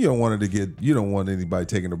you don't want her to you don't want anybody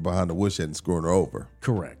taking her behind the woodshed and screwing her over.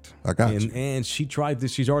 Correct. I got you. And she tried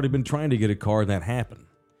this. She's already been trying to get a car, and that happened.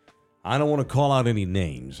 I don't want to call out any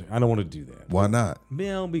names. I don't want to do that. Why not?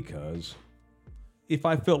 Well, because if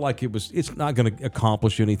I felt like it's not going to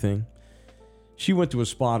accomplish anything. She went to a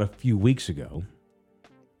spot a few weeks ago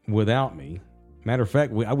without me. Matter of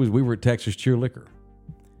fact, we were at Texas Cheer Liquor,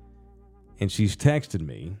 and she's texted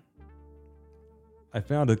me. I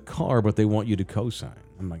found a car, but they want you to co-sign.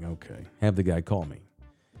 I'm like, okay, have the guy call me.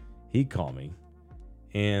 He called me,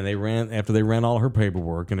 and after they ran all her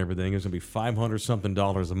paperwork and everything, it was gonna be $500 something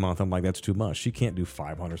a month. I'm like, that's too much. She can't do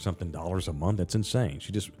 $500 something a month. That's insane.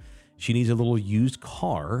 She needs a little used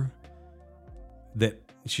car that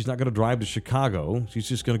she's not gonna drive to Chicago. She's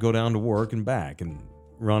just gonna go down to work and back and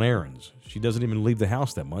run errands. She doesn't even leave the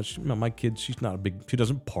house that much. My kid, she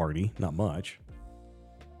doesn't party, not much.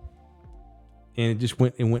 And it just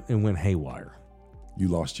went haywire. You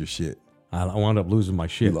lost your shit. I wound up losing my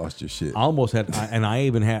shit. You lost your shit. I almost had,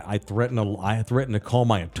 I threatened to call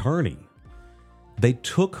my attorney. They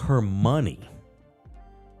took her money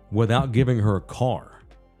without giving her a car.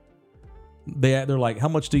 They're like, how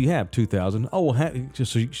much do you have? $2,000. Oh,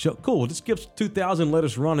 well, cool. Just give us $2,000. Let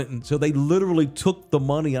us run it. And so they literally took the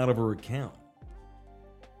money out of her account,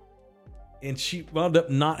 and she wound up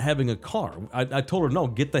not having a car. I told her, no,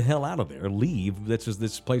 get the hell out of there. Leave.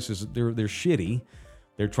 This place is they're shitty.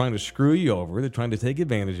 They're trying to screw you over. They're trying to take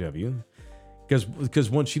advantage of you. Because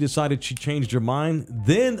when she decided she changed her mind,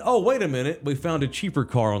 then wait a minute, we found a cheaper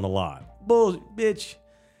car on the lot. Bull, bitch.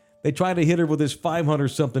 They tried to hit her with this $500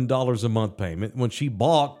 something a month payment. When she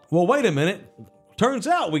balked, well, wait a minute. Turns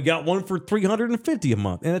out we got one for $350 a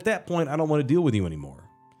month. And at that point, I don't want to deal with you anymore.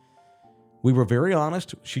 We were very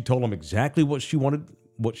honest. She told them exactly what she wanted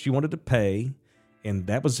to pay, and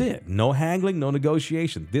that was it. No haggling, no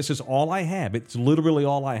negotiation. This is all I have. It's literally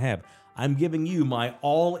all I have. I'm giving you my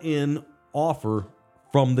all-in offer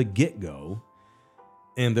from the get-go.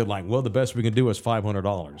 And they're like, well, the best we can do is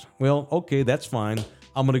 $500. Well, okay, that's fine.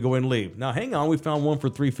 I'm going to go and leave. Now, hang on. We found one for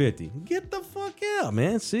 $350. Get the fuck out,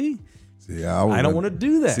 man. See I don't want to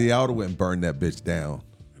do that. See, I would have went and burned that bitch down.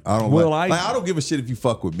 I don't give a shit if you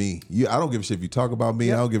fuck with me. I don't give a shit if you talk about me.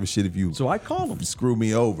 Yep. I don't give a shit if you. So I call them. Screw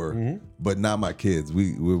me over, but not my kids.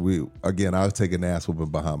 We again. I was taking ass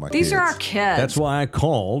whooping behind my kids. These are our kids. That's why I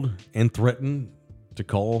called and threatened to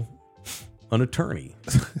call an attorney.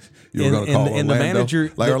 You were going to call Orlando? And the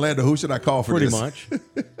manager, Orlando, who should I call for pretty this? much.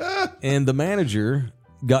 And the manager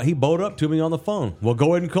he bowed up to me on the phone. Well,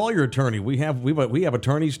 go ahead and call your attorney. We have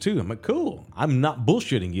attorneys too. I'm like, cool. I'm not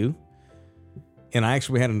bullshitting you. And I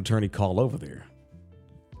actually had an attorney call over there.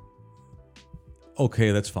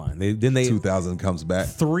 Okay, that's fine. Then $2,000 comes back.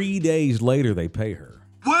 3 days later, they pay her.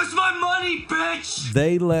 Where's my money, bitch?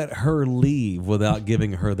 They let her leave without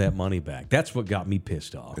giving her that money back. That's what got me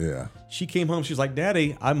pissed off. Yeah. She came home. She's like,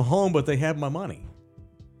 Daddy, I'm home, but they have my money.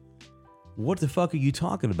 What the fuck are you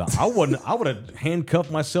talking about? I would have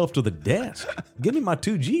handcuffed myself to the desk. Give me my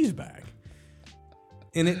 2 G's back.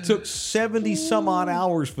 And it took 70 some odd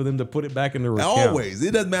hours for them to put it back in their account. Always.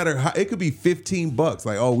 It doesn't matter how. It could be $15.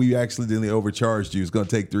 Like, we accidentally overcharged you. It's going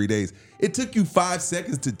to take 3 days. It took you 5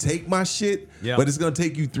 seconds to take my shit, but it's going to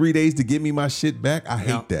take you 3 days to give me my shit back. I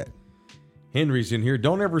hate that. Henry's in here.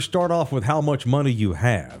 Don't ever start off with how much money you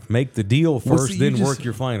have. Make the deal first, then work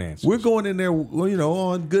your finances. We're going in there,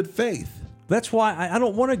 on good faith. That's why I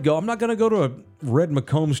don't want to go. I'm not going to go to a Red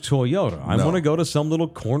McCombs Toyota. I want to go to some little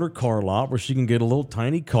corner car lot where she can get a little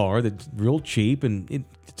tiny car that's real cheap, and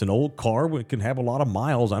it's an old car. It can have a lot of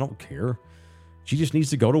miles. I don't care. She just needs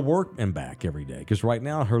to go to work and back every day. Because right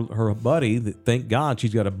now, her buddy, thank God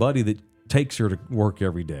she's got a buddy that takes her to work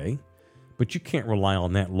every day. But you can't rely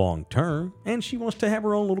on that long term. And she wants to have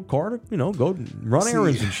her own little car to, go run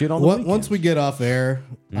errands and shit on the weekends. Once we get off air,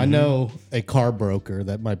 I know a car broker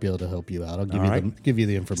that might be able to help you out. I'll give you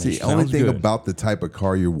the information. See, the only thing about the type of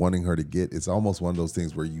car you're wanting her to get, it's almost one of those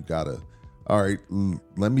things where you gotta, all right,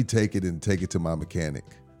 let me take it to my mechanic,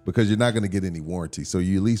 because you're not going to get any warranty. So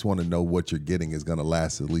you at least want to know what you're getting is going to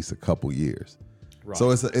last at least a couple years. Right. So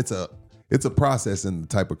it's a process in the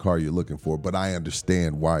type of car you're looking for. But I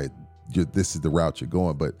understand why this is the route you're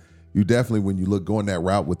going. But you definitely, when you going that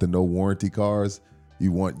route with the no warranty cars,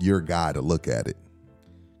 you want your guy to look at it.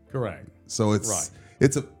 Correct. So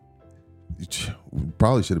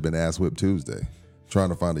probably should have been Ass Whip Tuesday. Trying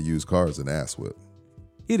to find a used car is an ass whip.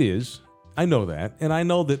 It is. I know that. And I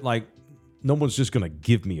know that, no one's just going to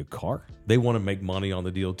give me a car. They want to make money on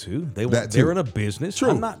the deal, too. They're in a business.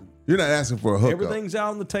 True. You're not asking for a hookup. Everything's out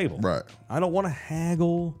on the table. Right. I don't want to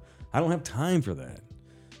haggle. I don't have time for that.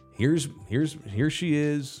 Here she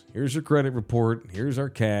is. Here's her credit report. Here's our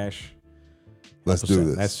cash. Let's do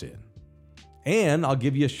this. That's it. And I'll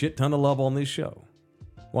give you a shit ton of love on this show.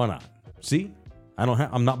 Why not? See?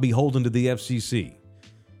 I'm not beholden to the FCC.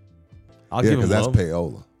 I'll give them because love. That's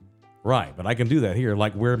payola. Right, but I can do that here,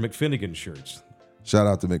 like wear McFinnigan shirts. Shout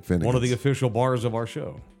out to McFinnigan's. One of the official bars of our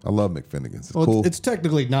show. I love McFinnigan's. It's well, cool. It's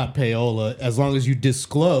technically not payola as long as you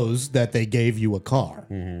disclose that they gave you a car.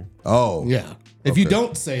 Mm-hmm. Oh. Yeah. If you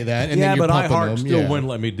don't say that, and then you're but pumping iHeart them, still wouldn't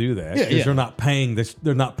let me do that. Yeah, because they're not paying this.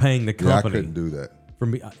 They're not paying the company. Yeah, I couldn't do that. For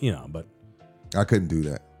me, but I couldn't do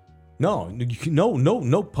that.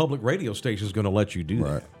 No public radio station is going to let you do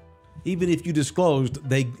that. Even if you disclosed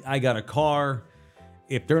I got a car.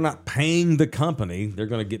 If they're not paying the company, they're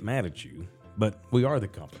going to get mad at you. But we are the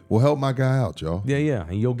company. Well, help my guy out, y'all. Yeah.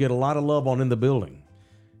 And you'll get a lot of love on In the Building.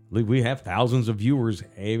 We have thousands of viewers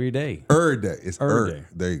every day. Day. It's day.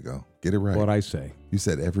 There you go. Get it right. What I say. You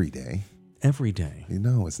said every day. Every day.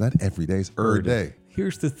 It's not every day. It's day.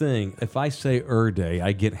 Here's the thing. If I say day,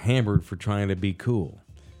 I get hammered for trying to be cool.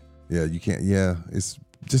 Yeah, you can't. Yeah, it's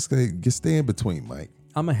just stay in between, Mike.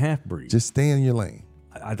 I'm a half-breed. Just stay in your lane.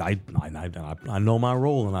 I know my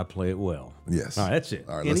role and I play it well. Yes. All right, that's it.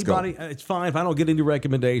 All right, Anybody, let's go. It's fine if I don't get any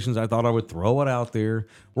recommendations. I thought I would throw it out there.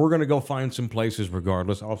 We're going to go find some places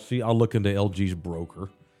regardless. I'll look into LG's broker,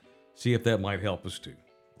 see if that might help us too.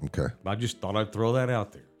 Okay. I just thought I'd throw that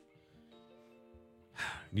out there.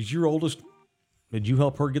 Did you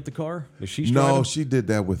help her get the car? Is she striving? No, she did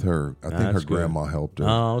that with her. I think her grandma helped her.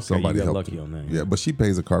 Oh, okay. Somebody you got helped lucky her. on that. Yeah, but she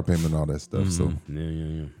pays a car payment and all that stuff. So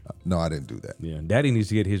Yeah. no, I didn't do that. Yeah, Daddy needs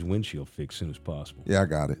to get his windshield fixed as soon as possible. Yeah, I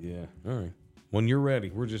got it. Yeah, all right. When you're ready,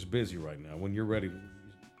 we're just busy right now. When you're ready,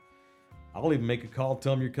 I'll even make a call,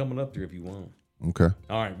 tell them you're coming up there if you want. Okay.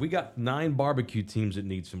 All right, we got 9 barbecue teams that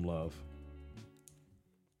need some love.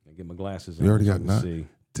 I get my glasses on. You already so got I can 9? see.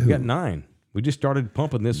 Dude. We got 9. We just started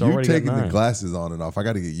pumping this You're already. taking got 9. the glasses on and off. I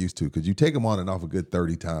got to get used to because you take them on and off a good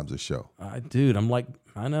 30 times a show. Dude, I'm like,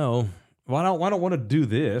 I know. Why don't want to do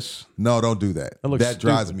this? No, don't do that. That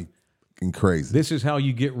drives me fucking crazy. This is how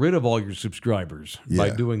you get rid of all your subscribers, by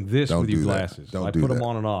doing this Don't with your do that. glasses. Don't I do put that. them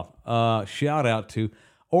on and off. Shout out to,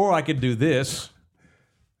 or I could do this.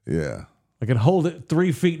 Yeah. I could hold it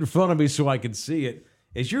 3 feet in front of me so I can see it.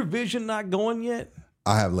 Is your vision not going yet?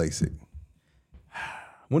 I have LASIK.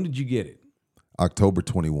 When did you get it? October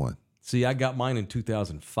 21. See, I got mine in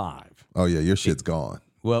 2005. Oh, yeah. Your shit's gone.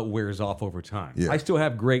 Well, it wears off over time. Yeah. I still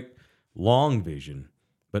have great long vision,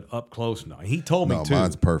 but up close now. He told me, too.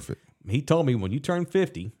 Mine's perfect. He told me when you turn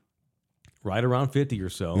 50, right around 50 or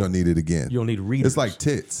so, You don't need it again. you'll need readers. It's like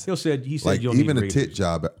tits. He said Like you'll even need a readers. tit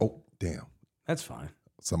job. Oh, damn. That's fine.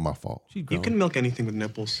 It's my fault. She's You grown. can milk anything with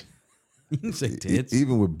nipples. You can say tits.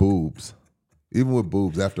 Even with boobs. Even with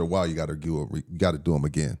boobs, after a while, you got to do them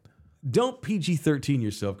again. Don't PG-13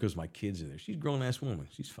 yourself because my kid's in there. She's a grown-ass woman.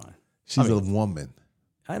 She's fine. She's a woman.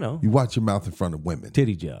 I know. You watch your mouth in front of women.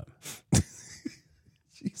 Titty job.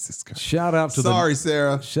 Jesus Christ. Shout out to Sorry,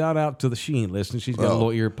 Sarah. Shout out to she ain't listening. She's got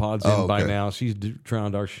little ear pods in by okay. now. She's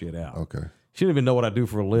drowned our shit out. Okay. She didn't even know what I do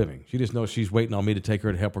for a living. She just knows she's waiting on me to take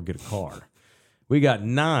her to help her get a car. We got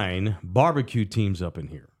 9 barbecue teams up in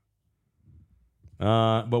here.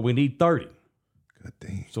 But we need 30. God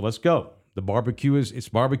damn. So let's go. The barbecue it's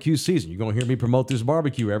barbecue season. You're going to hear me promote this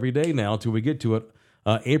barbecue every day now until we get to it.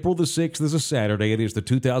 April the 6th is a Saturday. It is the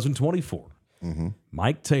 2024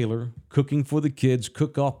 Mike Taylor, Cooking for the Kids,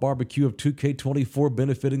 Cook-Off Barbecue of 2K24,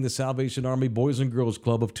 benefiting the Salvation Army Boys and Girls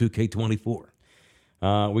Club of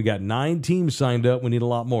 2K24. We got 9 teams signed up. We need a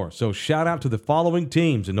lot more. So shout out to the following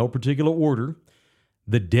teams in no particular order.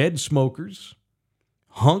 The Dead Smokers,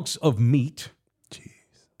 Hunks of Meat,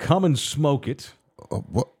 Come and Smoke It,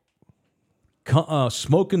 What?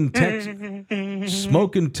 Smoking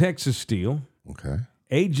Texas Steel, Okay.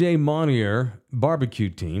 AJ Monier Barbecue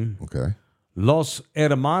Team, Okay. Los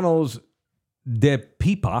Hermanos de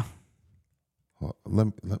Pipa,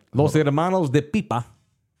 Los Hermanos de Pipa.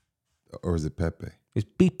 Or is it Pepe? It's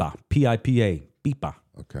Pipa, P-I-P-A, Pipa.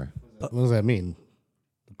 Okay. What does that mean?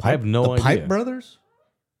 I have no the idea. Pipe Brothers?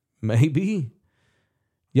 Maybe.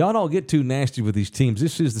 Y'all don't get too nasty with these teams.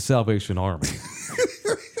 This is the Salvation Army.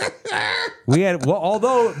 We had we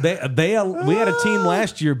had a team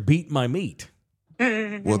last year beat my meat.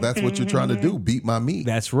 Well, that's what you're trying to do. Beat my meat.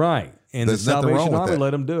 That's right. And There's the nothing wrong Salvation with Army that.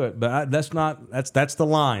 let them do it. But that's the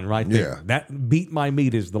line right there. Yeah. That beat my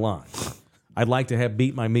meat is the line. I'd like to have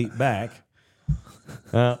beat my meat back.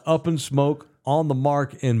 Up in Smoke, On the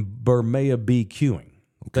Mark, and Bermea BQing.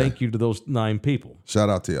 Thank you to those 9 people. Shout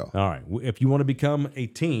out to y'all. All right. If you want to become a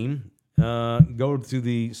team, go to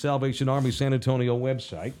the Salvation Army San Antonio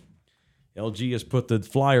website. LG has put the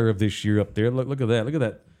flyer of this year up there. Look at that. Look at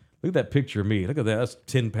that. Look at that picture of me. Look at that. That's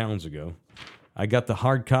 10 pounds ago. I got the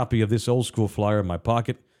hard copy of this old school flyer in my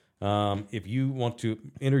pocket. If you want to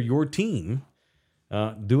enter your team,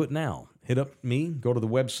 do it now. Hit up me. Go to the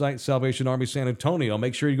website, Salvation Army San Antonio.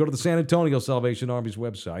 Make sure you go to the San Antonio Salvation Army's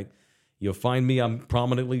website. You'll find me. I'm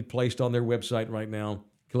prominently placed on their website right now.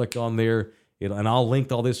 Click on there, and I'll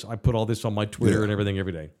link all this. I put all this on my Twitter and everything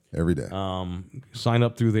every day. Every day. Sign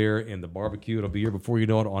up through there, and the barbecue, it'll be here before you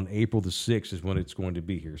know it. On April the 6th is when it's going to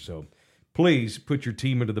be here. So please put your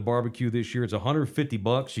team into the barbecue this year. It's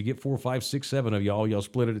 $150. You get 4, 5, 6, 7 of y'all. Y'all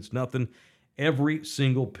split it. It's nothing. Every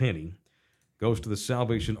single penny goes to the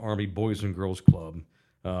Salvation Army Boys and Girls Club.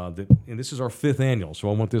 And this is our 5th annual,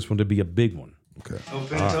 so I want this one to be a big one. Okay.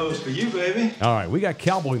 Open toes for you, baby. All right, we got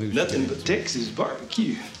Cowboy news. Nothing but Texas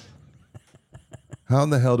barbecue. How in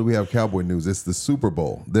the hell do we have Cowboy news? It's the Super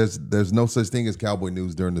Bowl. There's no such thing as Cowboy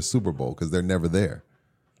news during the Super Bowl because they're never there.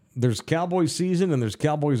 There's Cowboy season and there's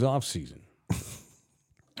Cowboys off season.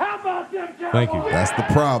 How about them Cowboys? Thank you. That's the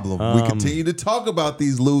problem. We continue to talk about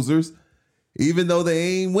these losers, even though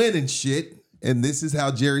they ain't winning shit. And this is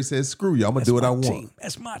how Jerry says, "Screw you, I'm gonna do what I want."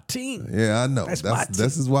 That's my team. Yeah, I know. That's my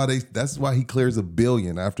team. That's why he clears $1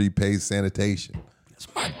 billion after he pays sanitation. That's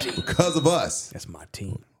my team. Because of us. That's my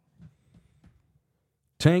team.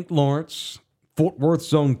 Tank Lawrence, Fort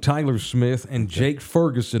Worth's own Tyler Smith, and Jake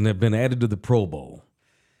Ferguson have been added to the Pro Bowl.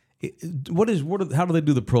 How do they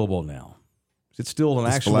do the Pro Bowl now? Is it still an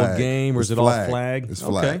actual flag. game, or It's is it flag. all flag? It's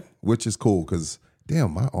flag, Okay. which is cool because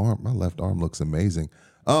damn, my left arm looks amazing.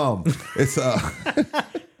 It's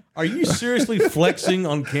Are you seriously flexing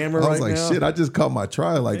on camera I was right like, now? shit, I just caught my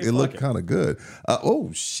try. Like, Hey, it looked fuck it. kind of good.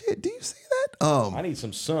 Oh, shit. Do you see that? I need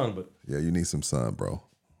some sun, but Yeah, you need some sun, bro.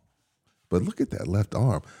 But look at that left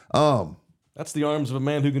arm. that's the arms of a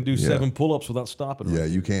man who can do 7 pull-ups without stopping. Yeah, right?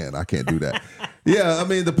 you can. I can't do that. Yeah, I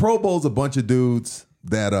mean, the Pro Bowl's a bunch of dudes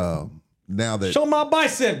that now that Show my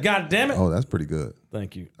bicep, goddammit. oh, that's pretty good.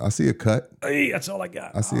 Thank you. I see a cut. Hey, that's all I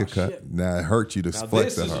got. I see a cut. Shit. Now it hurts you to Now flex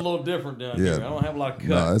this that is a hard. little different down Yeah. here. I don't have a lot of cut.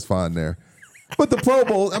 No, that's fine there. But the Pro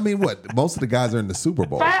Bowl, I mean, what? Most of the guys are in the Super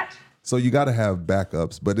Bowl. So you got to have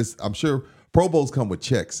backups. But I'm sure Pro Bowls come with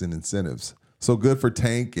checks and incentives. So good for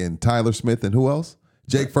Tank and Tyler Smith and who else?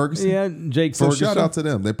 Jake Ferguson? Yeah, Jake So Ferguson. shout out to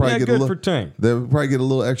them. They probably Yeah, get good a little for Tank. They'll probably get a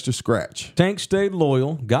little extra scratch. Tank stayed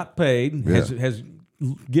loyal, got paid, Yeah. has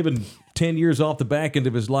given 10 years off the back end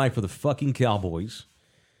of his life for the fucking Cowboys.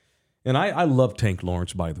 And I love Tank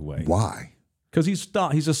Lawrence, by the way. Why? Because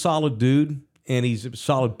he's a solid dude and he's a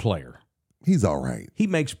solid player. He's all right. He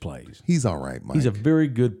makes plays. He's all right, Mike. He's a very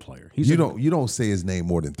good player. you don't say his name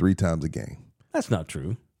more than 3 times a game. That's not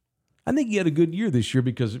true. I think he had a good year this year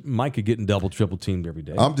because Mike could getting double, triple teamed every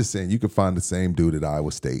day. I'm just saying you could find the same dude at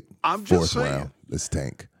Iowa State. I'm just 4th saying. round. This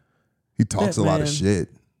Tank. He talks That a lot of man- shit.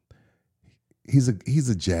 He's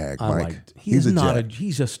a jag, Mike. He's a not jag.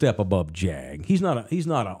 he's a step above Jag. He's not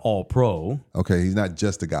an all pro. Okay, he's not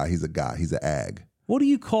just a guy. He's a guy. He's an ag. What do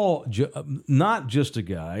you call not just a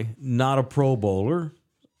guy, not a Pro Bowler?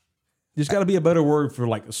 There's got to be a better word for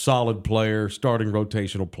like a solid player, starting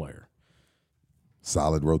rotational player.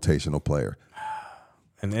 Solid rotational player.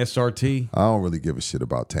 An SRT? I don't really give a shit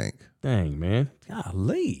about Tank. Dang, man.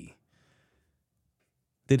 Golly.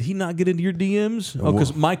 Did he not get into your DMs? Oh,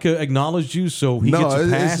 because Micah acknowledged you, so he gets a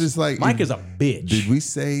pass? it's just like Micah's a bitch. Did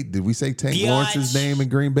we say Tank Lawrence's name in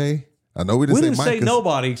Green Bay? I know we We didn't didn't say say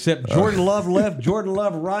nobody except Jordan Love left, Jordan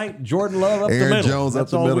Love right, Jordan Love up the Aaron middle. Jones up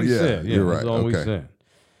That's the all middle. we Yeah, said. you're right. That's all we Okay. said.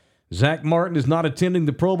 Zach Martin is not attending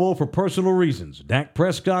the Pro Bowl for personal reasons. Dak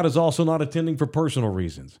Prescott is also not attending for personal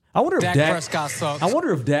reasons. I wonder if Dak Prescott sucks. I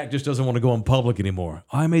wonder if Dak just doesn't want to go in public anymore.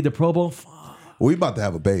 I made the Pro Bowl. We about to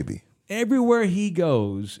have a baby. Everywhere he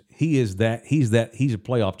goes, he's a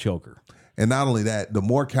playoff choker. And not only that, the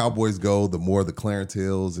more Cowboys go, the more the Clarence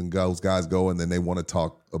Hills and those guys go, and then they want to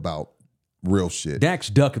talk about real shit. Dak's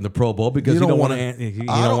ducking the Pro Bowl because he don't want to.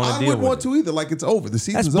 I wouldn't want to either. Like, it's over. The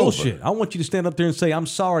season's That's bullshit. over. I want you to stand up there and say, "I'm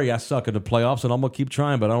sorry, I suck in the playoffs, and I'm gonna keep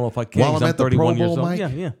trying, but I don't know if I can." While I'm at the 31 Pro years Bowl, old.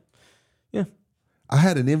 Mike? Yeah. I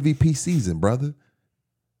had an MVP season, brother.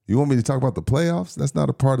 You want me to talk about the playoffs? That's not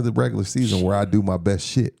a part of the regular season where I do my best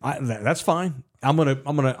shit. That's fine. I'm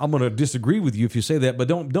gonna disagree with you if you say that, but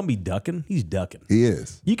don't be ducking. He's ducking. He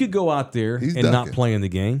is. You could go out there He's and not ducking. play in the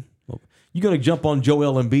game. You're gonna jump on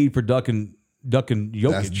Joel Embiid for ducking Jokic.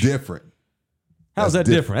 That's different. How's That's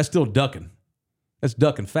that different? That's still ducking. That's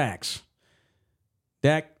ducking facts.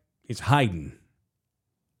 Dak is hiding.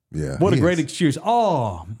 Yeah. What a he great is. excuse.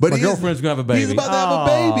 Oh, But my he is- girlfriend's going to have a baby. he's about to have a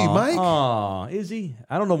baby, Mike. Oh, is he?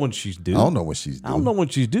 I don't know when she's due. I don't know when she's due. I don't know when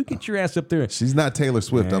she's due. Get your ass up there. She's not Taylor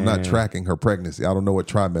Swift. I'm not Man. tracking her pregnancy. I don't know what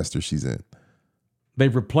trimester she's in.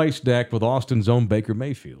 They've replaced Dak with Austin's own Baker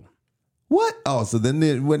Mayfield. What? Oh, so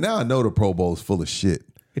then well, now I know the Pro Bowl is full of shit.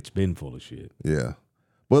 It's been full of shit. Yeah.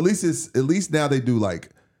 Well, at least now they do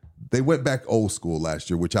they went back old school last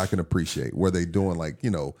year, which I can appreciate, where they doing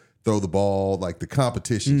throw the ball, like the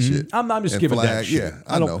competition shit. I'm just and giving flag. that shit. Yeah,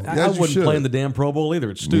 I know. I As you wouldn't should. play in the damn Pro Bowl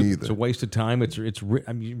either. It's Me stupid. either. It's a waste of time.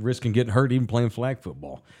 You're risking getting hurt even playing flag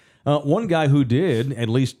football. One guy who did at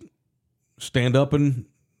least stand up and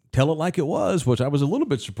tell it like it was, which I was a little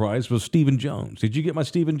bit surprised, was Stephen Jones. Did you get my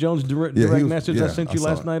Stephen Jones direct message I sent you I saw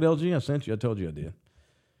last it. night, LG? I sent you. I told you I did.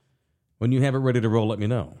 When you have it ready to roll, let me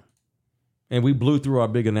know. And we blew through our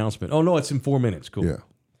big announcement. Oh, no, it's in 4 minutes. Cool. Yeah.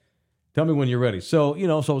 Tell me when you're ready. So,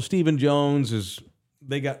 Stephen Jones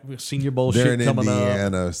they got Senior Bowl They're shit in coming up.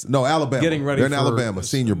 Indiana. No, Alabama. Getting ready They're in for Alabama.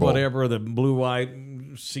 Senior Bowl. Whatever, the blue-white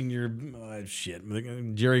senior shit.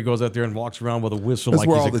 Jerry goes out there and walks around with a whistle That's like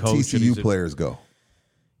where he's all a the coach. and TCU he's players go.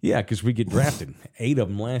 Yeah, because we get drafted. 8 of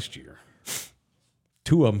them last year.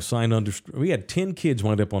 2 of them signed under. We had 10 kids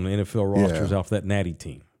wind up on the NFL rosters off that Natty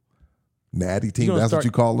team. Natty team? gonna That's start- what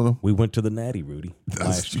you calling them? We went to the Natty, Rudy. That's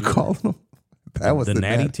last what you year. calling them? That was the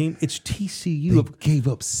Natty team. It's TCU. They gave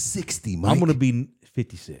up 60, Mike. I'm going to be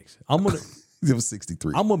 56. It was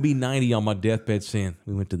 63. I'm going to be 90 on my deathbed saying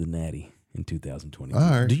we went to the Natty in 2020. All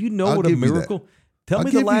right. Do you know I'll what a give you that. miracle? Tell I'll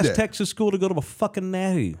me give the you last that. Texas school to go to a fucking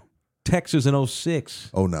Natty. Texas in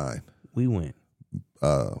 06. 09. We went.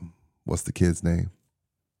 What's the kid's name?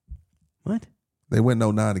 What? They went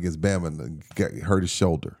in 09 against Bama and hurt his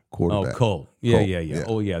shoulder. Quarterback. Oh, Cole. Yeah. Yeah.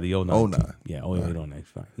 Oh, yeah, the 09. 09. team. Yeah, 08, 09.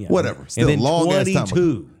 Fine. Yeah. Whatever. Still and then long ass time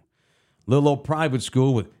 22. Little old private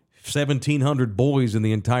school with 1,700 boys in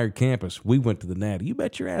the entire campus. We went to the Natty. You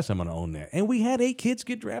bet your ass I'm going to own that. And we had 8 kids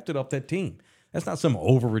get drafted off that team. That's not some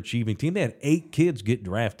overachieving team. They had 8 kids get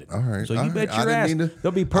drafted. All right. So all you bet right. I your didn't ass mean to-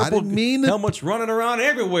 there'll be I purple didn't mean to- helmets running around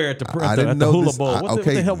everywhere at the didn't know Hula this. Bowl. What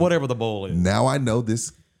the hell, whatever the bowl is. Now I know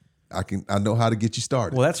this. I know how to get you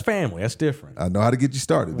started. Well, that's family. That's different. I know how to get you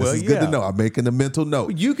started. This Well, is good yeah. to know. I'm making a mental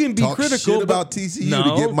note. You can be Talk critical shit about but- TCU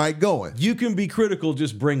No. to get Mike going. You can be critical,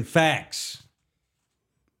 just bring facts.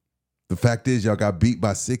 The fact is, y'all got beat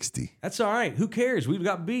by 60. That's all right. Who cares? We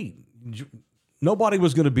got beat. Nobody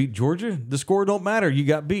was going to beat Georgia. The score don't matter. You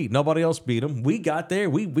got beat. Nobody else beat them. We got there.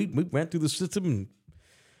 We went through the system. And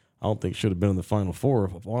I don't think it should have been in the Final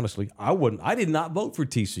Four. Honestly, I wouldn't. I did not vote for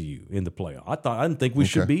TCU in the playoff. I didn't think we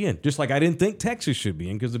should be in. Just like I didn't think Texas should be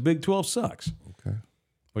in because the Big 12 sucks. Okay.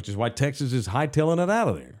 Which is why Texas is hightailing it out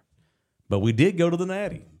of there. But we did go to the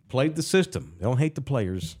Natty. Played the system. They don't hate the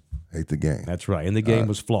players. Hate the game. That's right. And the game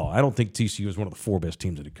was flawed. I don't think TCU is one of the 4 best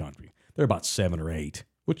teams in the country. They're about 7 or 8,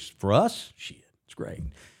 which for us, shit, it's great.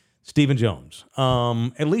 Stephen Jones,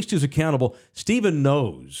 at least he's accountable. Stephen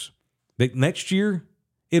knows that next year,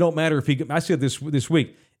 it don't matter if he. I said this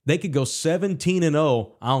week, they could go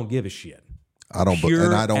 17-0. I don't give a shit. I don't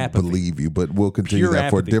Pure apathy. believe you, but we'll continue Pure that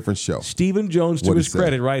for a apathy. different show. Stephen Jones, to What'd his he say?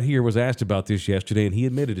 credit, right here, was asked about this yesterday, and he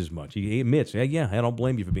admitted as much. He admits, yeah, I don't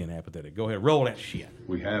blame you for being apathetic. Go ahead, roll that shit.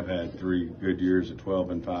 We have had 3 good years at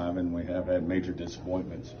 12-5, and we have had major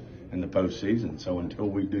disappointments in the postseason. So until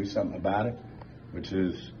we do something about it, which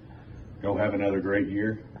is go have another great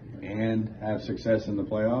year and have success in the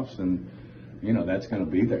playoffs, and that's going to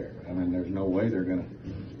be there. I mean, there's no way they're going to,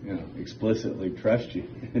 explicitly trust you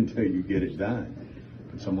until you get it done.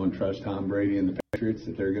 Can someone trust Tom Brady and the Patriots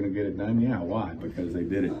that they're going to get it done? Yeah. Why? Because they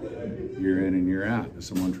did it year in and year out. Does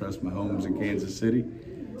someone trust Mahomes in Kansas City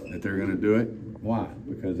that they're going to do it? Why?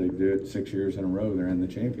 Because they do it 6 years in a row. They're in the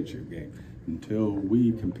championship game. Until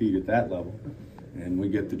we compete at that level and we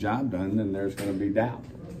get the job done, then there's going to be doubt,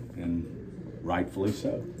 and rightfully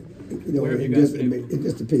so. You know, just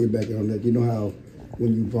to piggyback on that, you know how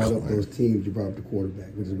when you brought up those teams, you brought up the quarterback,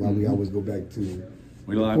 which is why we always go back to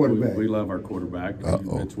we love our quarterback.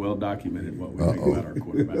 It's well documented what we think about our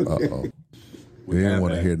quarterback. He didn't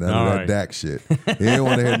want to hear none of that Dak shit. He didn't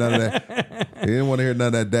want to hear none of that. He didn't want to hear none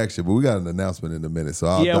of that Dak shit. But we got an announcement in a minute, so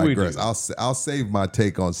I'll digress. I'll save my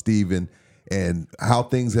take on Stephen and how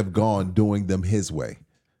things have gone doing them his way.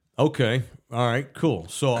 Okay. All right. Cool.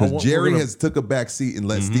 So because Jerry has took a back seat and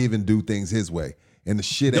let Stephen do things his way, and the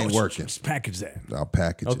shit ain't working. Just package that. I'll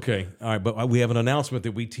package it. Okay. All right. But we have an announcement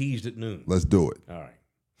that we teased at noon. Let's do it. All right.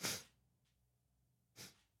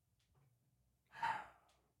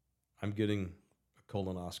 I'm getting a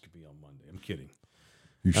colonoscopy on Monday. I'm kidding.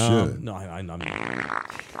 You should. No, I'm not.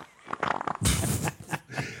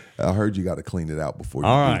 I heard you got to clean it out before you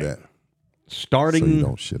do that. Starting so you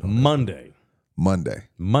don't shit on Monday.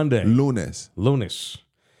 Lunes.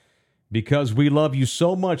 Because we love you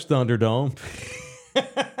so much, Thunderdome.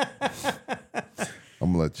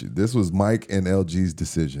 I'm going to let you. This was Mike and LG's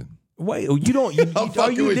decision. Wait, you don't.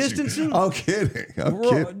 Are you distancing? You. I'm kidding. I'm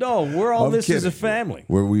kidding. No, we're all this as a family.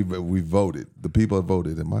 Where we voted. The people have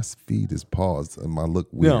voted, and my feed is paused, and my look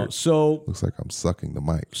weird. No, so looks like I'm sucking the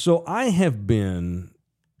mic. So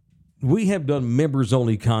we have done members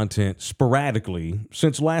only content sporadically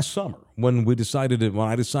since last summer when I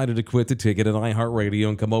decided to quit the ticket at iHeartRadio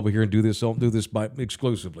and come over here and do this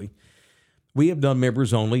exclusively. We have done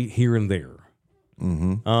members only here and there.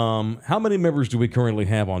 Mm-hmm. How many members do we currently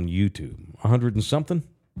have on YouTube? 100 and something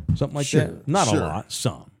like that. Not a lot.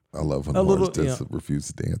 Some. I love when Lawrence just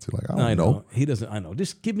refuses to answer. Like I don't know. He doesn't. I know.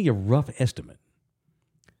 Just give me a rough estimate.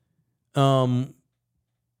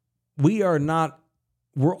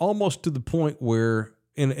 We're almost to the point where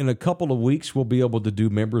in a couple of weeks we'll be able to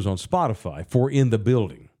do members on Spotify for In the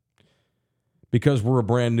Building. Because we're a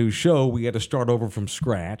brand new show, we had to start over from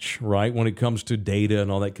scratch, right? When it comes to data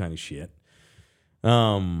and all that kind of shit.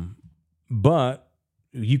 But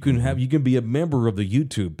you can be a member of the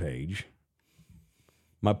YouTube page.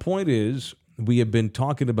 My point is, we have been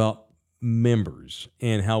talking about members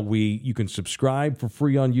and how you can subscribe for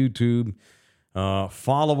free on YouTube,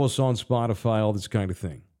 follow us on Spotify, all this kind of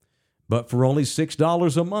thing. But for only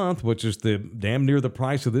 $6 a month, which is the damn near the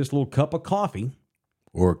price of this little cup of coffee,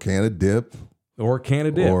 or a can of dip, or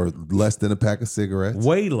less than a pack of cigarettes,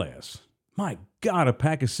 way less. My God, a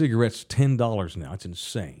pack of cigarettes $10 now. It's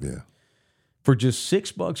insane. Yeah. For just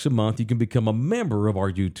 $6 a month, you can become a member of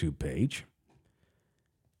our YouTube page.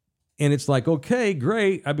 And it's like, okay,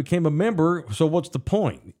 great. I became a member. So what's the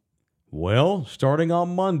point? Well, starting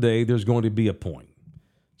on Monday, there's going to be a point.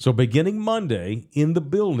 So beginning Monday, In the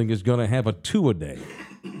Building is going to have a 2-a-day.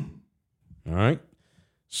 All right.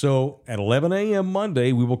 So at 11 a.m.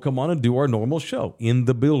 Monday, we will come on and do our normal show, In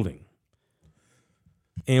the Building.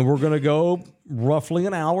 And we're going to go roughly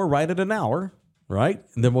an hour, right at an hour, right?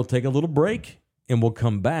 And then we'll take a little break, and we'll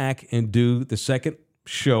come back and do the second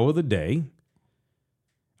show of the day.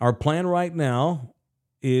 Our plan right now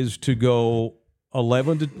is to go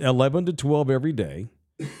 11 to 12 every day,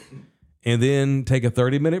 and then take a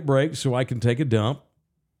 30-minute break so I can take a dump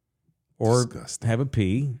or have a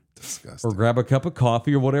pee or grab a cup of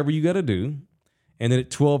coffee or whatever you got to do. And then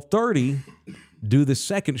at 12:30, do the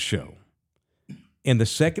second show. And the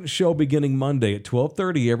second show beginning Monday at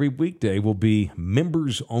 12:30 every weekday will be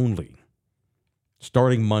members only,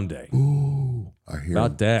 starting Monday. Ooh, I hear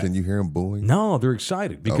about that. Can you hear them booing? No, they're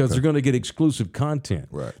excited because they're going to get exclusive content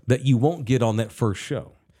that you won't get on that first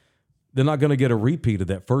show. They're not going to get a repeat of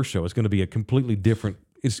that first show. It's going to be a completely different.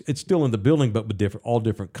 It's still In the Building, but with all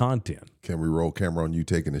different content. Can we roll camera on you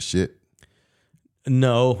taking a shit?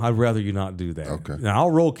 No, I'd rather you not do that. Okay. Now,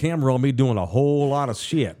 I'll roll camera on me doing a whole lot of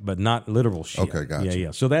shit, but not literal shit. Okay, gotcha.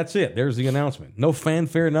 Yeah. So that's it. There's the announcement. No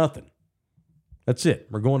fanfare, nothing. That's it.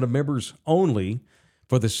 We're going to members only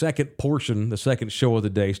for the second portion, the second show of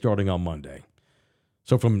the day, starting on Monday.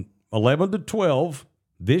 So from 11 to 12,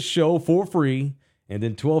 this show for free, and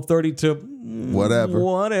then 12:30 to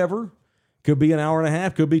whatever. Could be an hour and a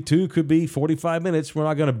half, could be 2, could be 45 minutes. We're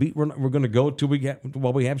not going to beat. We're going to go till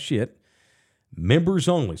we have shit. Members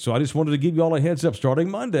only. So I just wanted to give you all a heads up. Starting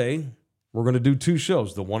Monday, we're going to do 2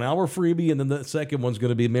 shows. The 1-hour freebie, and then the second one's going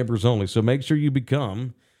to be members only. So make sure you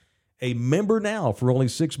become a member now for only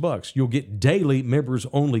 $6. You'll get daily members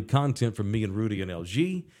only content from me and Rudy and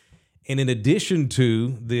LG. And in addition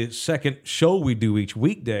to the second show we do each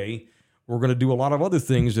weekday, we're going to do a lot of other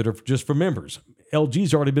things that are just for members.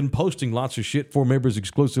 LG's already been posting lots of shit for members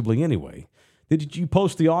exclusively anyway. Did you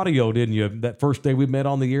post the audio, didn't you, that first day we met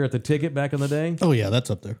on the air at the Ticket back in the day? Oh, yeah, that's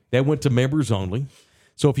up there. That went to members only.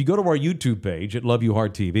 So if you go to our YouTube page at Love You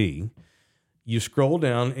Hard TV, you scroll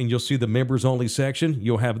down and you'll see the members only section.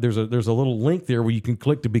 You'll have there's a little link there where you can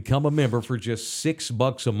click to become a member for just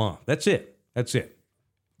 $6 a month. That's it.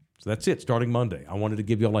 So that's it, starting Monday. I wanted to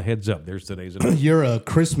give you all a heads up. There's today's announcement. You're a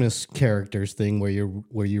Christmas characters thing where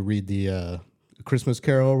you read the Christmas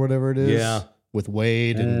Carol or whatever it is. Yeah. With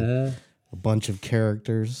Wade and a bunch of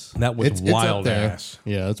characters. That was wild ass.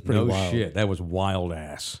 Yeah, it's pretty wild. No shit. That was wild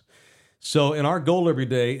ass. So in our goal every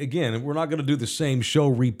day, again, we're not going to do the same show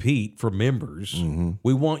repeat for members. Mm-hmm.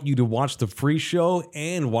 We want you to watch the free show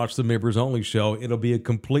and watch the members only show. It'll be a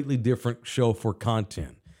completely different show for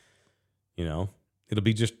content. You know, it'll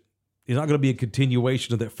be just, it's not going to be a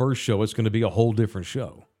continuation of that first show. It's going to be a whole different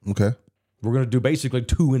show. Okay. We're going to do basically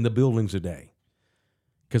 2 in the buildings a day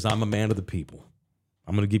because I'm a man of the people.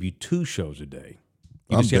 I'm going to give you 2 shows a day.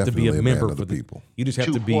 You just have to be a member for the people. You just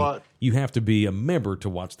have to be. You have to be a member to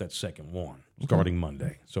watch that second one starting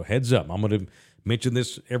Monday. So heads up, I'm going to mention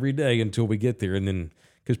this every day until we get there, and then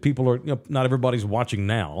because people are, not everybody's watching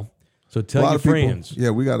now. So tell your friends. Yeah,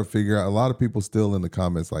 we got to figure out. A lot of people still in the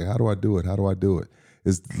comments like, "How do I do it? How do I do it?"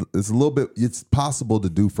 It's a little bit. It's possible to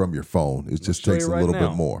do from your phone. It just takes a little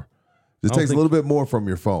bit more. It takes a little bit more from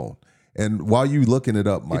your phone. And while you looking it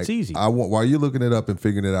up, Mike, it's easy. While you're looking it up and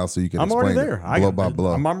figuring it out, so you can. I'm already there. Blow by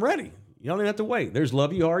blow. I'm ready. You don't even have to wait. There's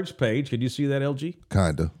Love You Hard's page. Can you see that, LG?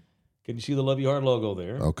 Kinda. Can you see the Love You Hard logo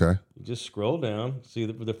there? Okay. You just scroll down. See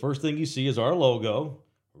the first thing you see is our logo.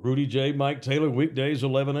 Rudy J. Mike Taylor, weekdays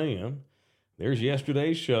 11 a.m. There's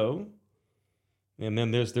yesterday's show, and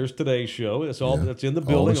then there's today's show. That's all that's in the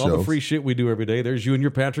building. All the free shit we do every day. There's you and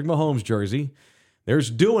your Patrick Mahomes jersey.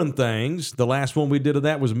 There's Doing Things. The last one we did of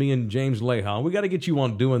that was me and James Leha. We got to get you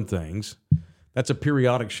on Doing Things. That's a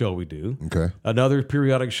periodic show we do. Okay. Another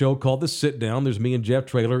periodic show called The Sit Down. There's me and Jeff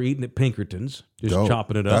Traylor eating at Pinkerton's, just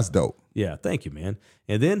chopping it up. That's dope. Yeah, thank you, man.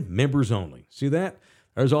 And then members only. See that?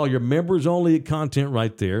 There's all your members only content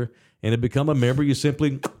right there. And to become a member, you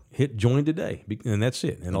simply hit join today, and that's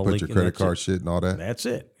it. And I'll put link your credit card shit and all that. That's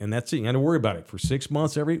it. And that's it. You got to worry about it. For 6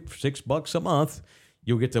 months, for $6 a month,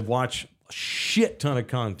 you'll get to watch a shit ton of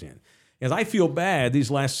content. And I feel bad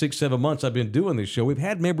these last 6-7 months I've been doing this show. We've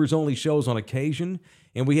had members only shows on occasion,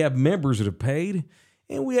 and we have members that have paid,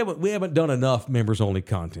 and we haven't done enough members only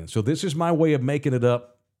content. So this is my way of making it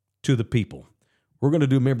up to the people. We're going to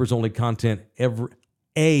do members only content a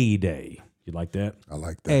day. You like that? I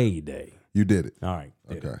like that. A day. You did it. All right.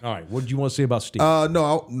 Okay. All right. What did you want to say about Steve?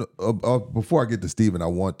 Before I get to Steven, I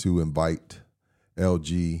want to invite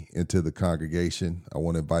LG into the congregation. I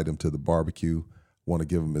want to invite him to the barbecue. I want to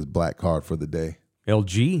give him his black card for the day.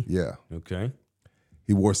 LG? Yeah. Okay.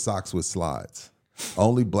 He wore socks with slides.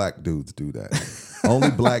 Only black dudes do that.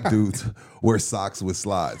 Only black dudes wear socks with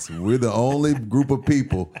slides. We're the only group of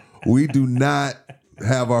people. We do not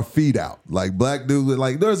have our feet out. Like black dudes,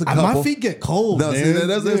 like there's a couple. My feet get cold, no, man.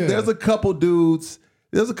 See, there's a couple dudes.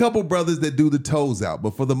 There's a couple brothers that do the toes out.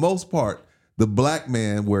 But for the most part, the black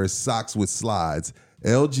man wears socks with slides.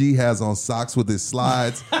 LG has on socks with his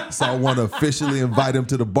slides. So I want to officially invite him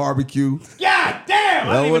to the barbecue. God damn!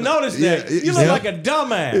 I didn't even notice that. Yeah, you look like a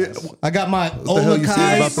dumbass. I got my hell you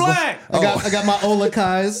say about Olakais. the- Black. I got my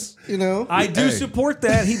Olakais, I do support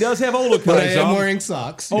that. He does have Olakais but I am on. wearing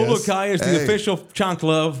socks. Olakai is the Hey. official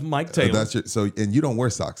chancla of Mike Taylor. And you don't wear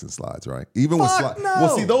socks and slides, right? Even with Fuck slides. no.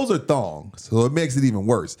 Well, see, those are thongs, so it makes it even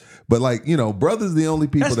worse. But like, brothers the only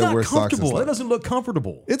people That's that not wear socks and comfortable. That slides. doesn't look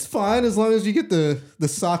comfortable. It's fine as long as you get the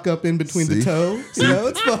sock up in between the See? toe.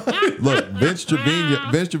 It's fine. Look, Vince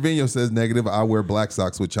Trevino says negative. I wear black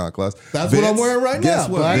socks with chanclas. That's what I'm wearing right guess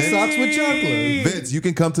now. what, Black Vince? socks with chocolate. Vince, you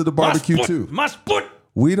can come to the barbecue too. My sport.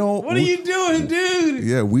 We don't. What are you doing, dude?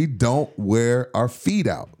 Yeah, we don't wear our feet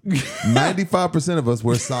out. 95% of us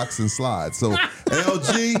wear socks and slides. So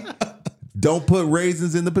LG, don't put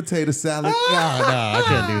raisins in the potato salad. No, I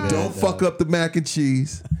can't do that. Don't fuck up the mac and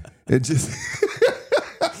cheese. And just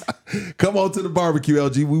come on to the barbecue,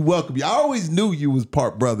 LG. We welcome you. I always knew you was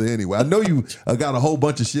part brother anyway. I know you got a whole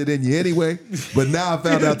bunch of shit in you anyway, but now I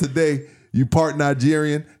found out today you part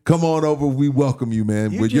Nigerian. Come on over. We welcome you,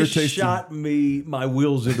 man. You With just your taste. shot my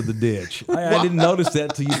wheels into the ditch. I didn't notice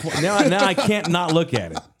that till you. Now I can't not look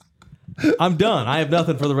at it. I'm done. I have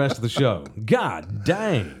nothing for the rest of the show. God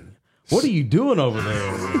dang. What are you doing over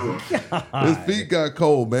there? His feet got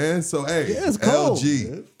cold, man. So, hey, it's cold, LG,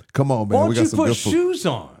 man. come on, man. Why We don't got you some put good food. shoes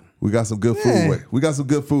on? We got some good food. We got some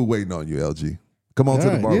good food waiting on you, LG. Come on to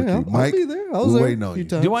the barbecue, yeah, Mike. I'll be there. I was we're there waiting a on few you.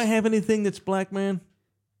 times. Do I have anything that's black, man?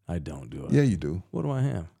 I don't do it. Yeah, you do. What do I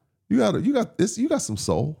have? You got this. You got some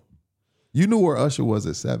soul. You knew where Usher was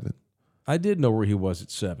at 7. I did know where he was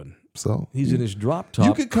at 7. So He's in his drop top.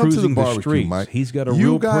 You can come to the cruising barbecue, streets. Mike. He's got a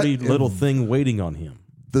real pretty little thing waiting on him.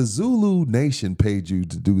 The Zulu Nation paid you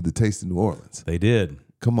to do the Taste of New Orleans. They did.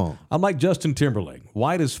 Come on. I'm like Justin Timberlake,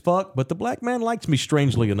 white as fuck, but the black man likes me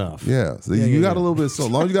strangely enough. Yeah. So you got a little bit of soul.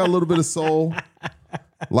 As long as you got a little bit of soul,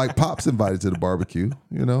 like Pop's invited to the barbecue,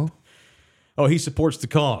 you know. Oh, he supports the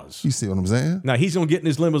cause. You see what I'm saying? Now, he's going to get in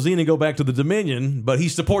his limousine and go back to the Dominion, but he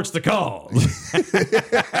supports the cause.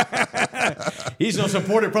 He's going to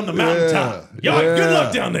support it from the mountaintop. Yo, good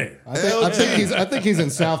luck down there. I think he's in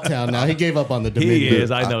Southtown now. He gave up on the Dominion. He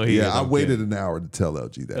is. I know he is. I waited an hour to tell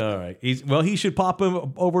LG that. All right. He should pop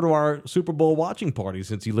him over to our Super Bowl watching party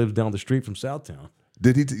since he lives down the street from Southtown.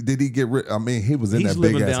 Did he get rid? I mean, he was in He's that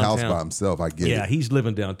big living ass house downtown. by himself. I get it. Yeah, he's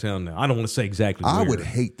living downtown now. I don't want to say exactly where. I would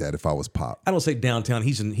hate that if I was Pop. I don't say downtown.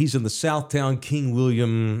 He's in the Southtown, King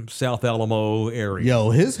William, South Alamo area. Yo,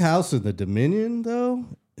 his house in the Dominion though,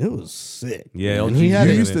 it was sick. Yeah, man. LG, he had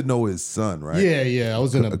You a- used to know his son, right? Yeah. I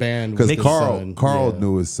was in a band Because with his son. Carl Yeah.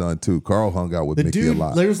 knew his son too. Carl hung out with The Mickey dude, a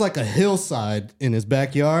lot. there was like a hillside in his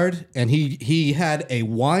backyard, and he had a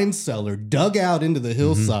wine cellar dug out into the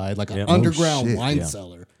hillside, like an Yeah. underground Oh, shit. wine Yeah.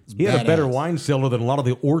 cellar. It's He had a better badass. wine cellar than a lot of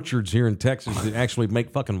the orchards here in Texas that actually make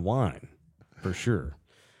fucking wine, for sure.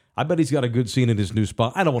 I bet he's got a good scene in his new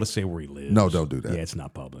spot. I don't want to say where he lives. No, don't do that. Yeah, it's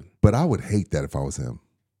not public. But I would hate that if I was him.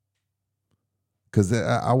 Because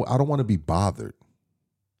I don't want to be bothered.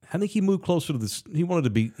 I think he moved closer to this. He wanted to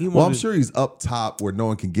be. Well, I'm sure he's up top where no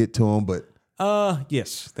one can get to him, but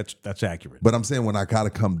Yes, that's accurate. I'm saying when I gotta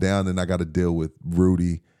come down and I gotta deal with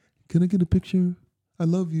Rudy, can I get a picture? I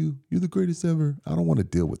love you. You're the greatest ever. I don't want to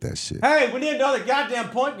deal with that shit. Hey, we need another goddamn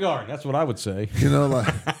point guard. That's what I would say. You know,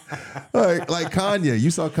 like Kanye.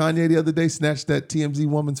 You saw Kanye the other day snatch that TMZ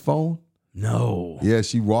woman's phone? No. Yeah,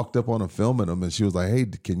 she walked up on him filming him and she was like, hey,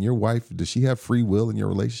 can your wife, does she have free will in your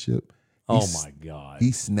relationship? Oh my God.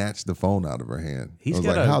 He snatched the phone out of her hand. He's I was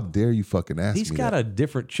got like, a- how dare you fucking ask me He's got that? a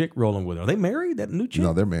different chick rolling with her. Are they married? That new chick?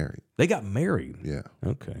 No, they're married. They got married. Yeah.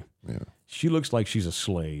 Okay. Yeah. She looks like she's a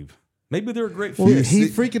slave. Maybe they're a great Well, fit. he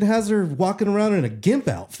freaking has her walking around in a gimp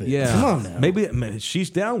outfit. Yeah. Come on now. Maybe she's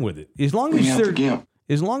down with it. As long Bring as out the they're gimp.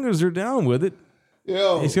 as long as they're down with it,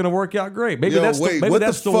 Yo, it's gonna work out great. Maybe Yo, that's wait, maybe what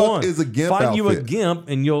that's the the fuck one. is a gimp Find you a outfit? gimp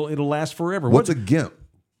and it'll last forever. what's a gimp?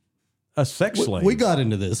 a sex slave? We got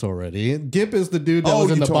into this already. Gimp is the dude that Oh,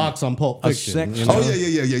 was in you the told box on Pulp A Fiction. sex- you know? Oh,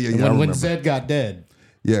 yeah. I When remember. Zed got dead.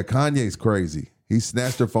 Yeah, Kanye's crazy. He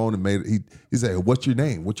snatched her phone and made it. He said, what's your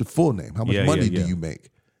name? What's your full name? How much Yeah, money yeah. do you make?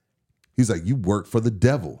 He's like, you work for the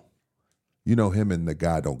devil. You know, him and the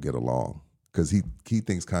guy don't get along because he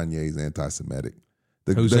thinks Kanye's anti-Semitic.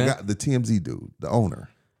 Who's the that? guy, the TMZ dude, the owner.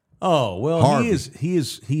 Oh well, Harvey. he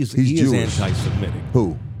is Jewish. anti-Semitic.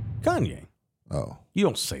 Who? Kanye. Oh. You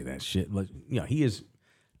don't say that shit. Like, yeah, he is.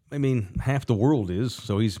 I mean, half the world is,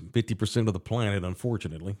 so he's 50% of the planet,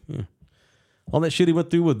 unfortunately. Yeah. All that shit he went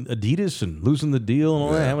through with Adidas and losing the deal and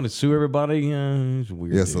all that, having to sue everybody. It's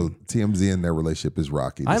weird. Yeah, dude. so TMZ and their relationship is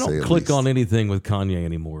rocky. To I say don't at click least. on anything with Kanye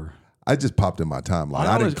anymore. I just popped in my timeline.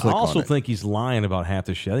 I didn't click also on it. think he's lying about half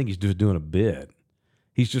the shit. I think he's just doing a bit.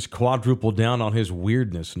 He's just quadrupled down on his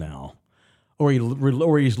weirdness now. Or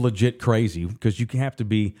he's legit crazy because you have to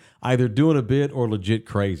be either doing a bit or legit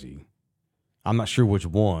crazy. I'm not sure which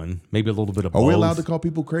one. Maybe a little bit of Are both. we allowed to call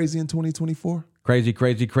people crazy in 2024?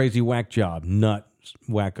 Crazy whack job. Nut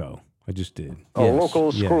wacko. I just did. A Yes,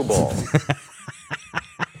 local yes. screwball.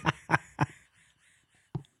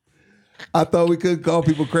 I thought we couldn't call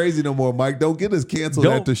people crazy no more, Mike. Don't get us canceled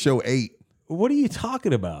Don't- after show 8. What are you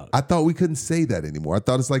talking about? I thought we couldn't say that anymore. I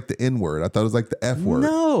thought it's like the N word. I thought it was like the F word.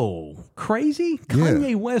 No. Crazy?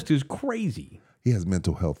 Kanye West is crazy. He has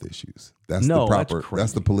mental health issues. That's No, the proper. that's crazy.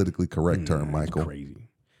 That's the politically correct term, That's Michael. crazy.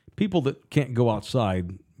 People that can't go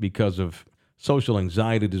outside because of social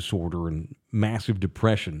anxiety disorder and massive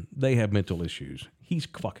depression, they have mental issues. He's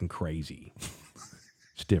fucking crazy.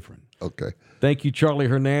 It's different. Okay. Thank you, Charlie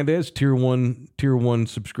Hernandez, tier one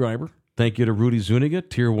subscriber. Thank you to Rudy Zuniga,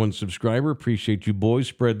 tier 1 subscriber. Appreciate you, boys.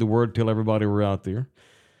 Spread the word. Tell everybody we're out there.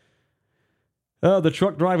 The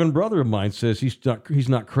truck driving brother of mine says he's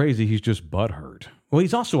not crazy. He's just butthurt. Well,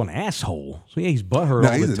 he's also an asshole. So yeah, he's butthurt No,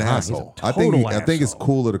 all he's the an time. asshole. He's a I think it's asshole.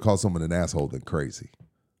 cooler to call someone an asshole than crazy.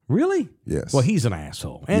 Really? Yes. Well, he's an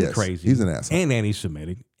asshole and Yes, crazy. he's an asshole. and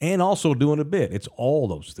anti-Semitic and also doing a bit. It's all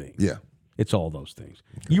those things. Yeah. It's all those things.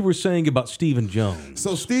 You were saying about Stephen Jones.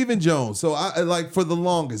 So Stephen Jones. So I like for the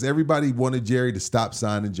longest, everybody wanted Jerry to stop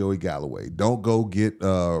signing Joey Galloway. Don't go get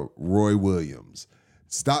Roy Williams.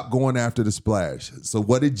 Stop going after the splash. So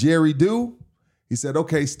what did Jerry do? He said,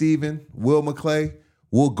 okay, Stephen, Will McClay,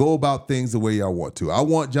 we'll go about things the way y'all want to. I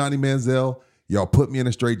want Johnny Manziel. Y'all put me in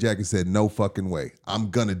a straitjacket and said, no fucking way. I'm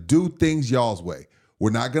going to do things y'all's way. We're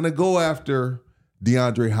not going to go after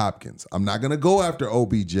DeAndre Hopkins. I'm not going to go after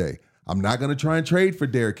OBJ. I'm not going to try and trade for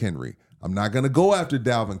Derrick Henry. I'm not going to go after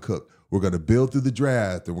Dalvin Cook. We're going to build through the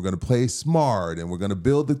draft, and we're going to play smart, and we're going to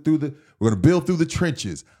build through the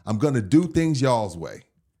trenches. I'm going to do things y'all's way.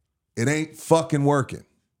 It ain't fucking working.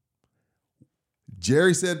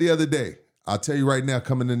 Jerry said the other day, I'll tell you right now,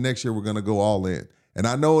 coming in next year, we're going to go all in. And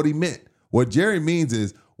I know what he meant. What Jerry means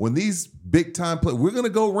is when these big time players, we're going to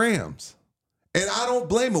go Rams. And I don't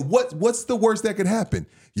blame him. What's the worst that could happen?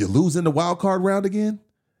 You lose in the wild card round again?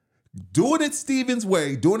 Doing it Steven's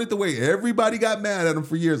way, doing it the way everybody got mad at him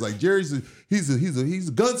for years. Like Jerry's he's a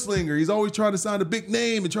gunslinger. He's always trying to sign a big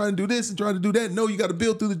name and trying to do this and trying to do that. No, you got to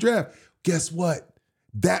build through the draft. Guess what?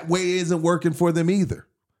 That way isn't working for them either.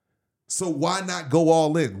 So why not go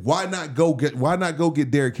all in? Why not go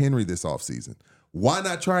get Derrick Henry this offseason? Why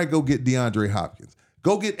not try and go get DeAndre Hopkins?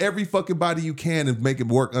 Go get every fucking body you can and make it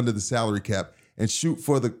work under the salary cap and shoot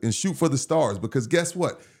for the stars. Because guess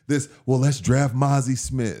what? Let's draft Mozzie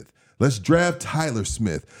Smith. Let's draft Tyler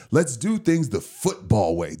Smith. Let's do things the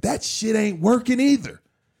football way. That shit ain't working either.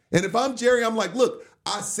 And if I'm Jerry, I'm like, look,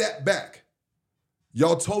 I sat back.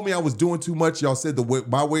 Y'all told me I was doing too much. Y'all said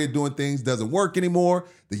my way of doing things doesn't work anymore.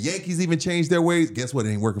 The Yankees even changed their ways. Guess what? It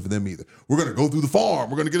ain't working for them either. We're going to go through the farm.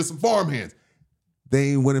 We're going to get us some farm hands.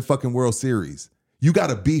 They ain't winning fucking World Series. You got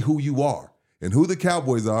to be who you are. And who the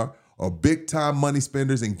Cowboys are big-time money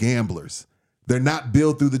spenders and gamblers. They're not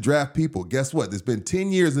built through the draft people. Guess what? There's been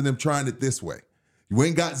 10 years of them trying it this way. You went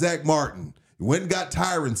and got Zach Martin. You went and got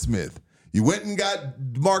Tyron Smith. You went and got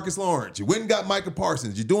Marcus Lawrence. You went and got Micah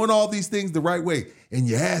Parsons. You're doing all these things the right way, and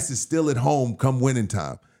your ass is still at home come winning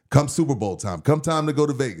time, come Super Bowl time, come time to go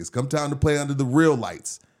to Vegas, come time to play under the real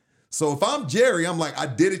lights. So if I'm Jerry, I'm like, I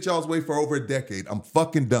did it y'all's way for over a decade. I'm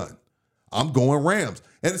fucking done. I'm going Rams.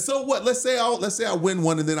 And so what? Let's say I win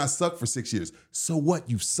one and then I suck for 6 years. So what?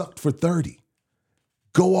 You sucked for 30.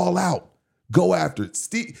 Go all out. Go after it.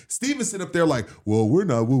 Steven's sitting up there like, well, we're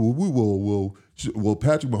not. Well,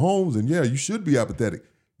 Patrick Mahomes, and yeah, you should be apathetic.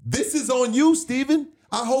 This is on you, Steven.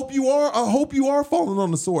 I hope you are. I hope you are falling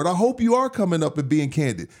on the sword. I hope you are coming up and being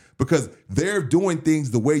candid because they're doing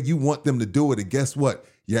things the way you want them to do it. And guess what?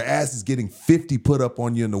 Your ass is getting 50 put up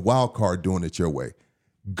on you in the wild card doing it your way.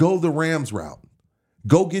 Go the Rams route.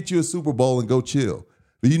 Go get you a Super Bowl and go chill.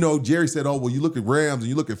 But Jerry said, oh, well, you look at Rams and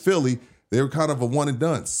you look at Philly, they were kind of a one and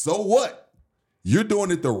done. So what? You're doing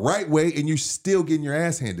it the right way and you're still getting your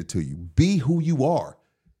ass handed to you. Be who you are.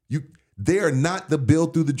 They are not the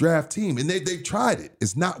build through the draft team. And they've tried it.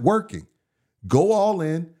 It's not working. Go all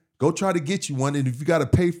in. Go try to get you one. And if you got to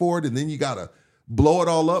pay for it and then you got to blow it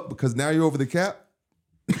all up because now you're over the cap,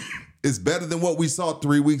 it's better than what we saw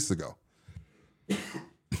 3 weeks ago.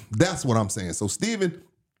 That's what I'm saying. So Steven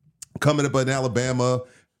coming up in Alabama,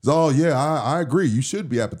 oh yeah, I agree. You should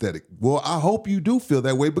be apathetic. Well, I hope you do feel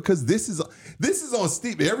that way because this is on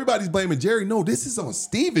Steve. Everybody's blaming Jerry. No, this is on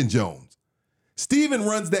Stephen Jones. Stephen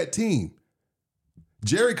runs that team.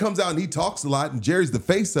 Jerry comes out and he talks a lot, and Jerry's the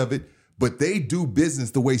face of it. But they do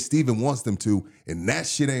business the way Stephen wants them to, and that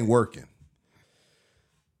shit ain't working.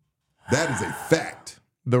 That is a fact.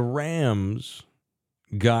 The Rams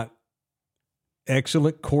got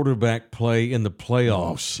excellent quarterback play in the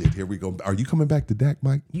playoffs. Oh, shit. Here we go. Are you coming back to Dak,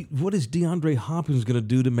 Mike? What is DeAndre Hopkins going to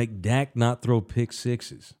do to make Dak not throw pick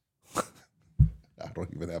sixes? I don't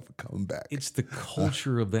even have to come back. It's the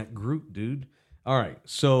culture of that group, dude. All right.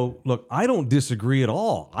 So, look, I don't disagree at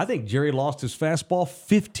all. I think Jerry lost his fastball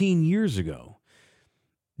 15 years ago.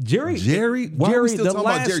 Jerry, why are we still talking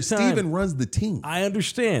about Jerry? Steven runs the team. I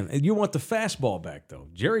understand. And you want the fastball back, though.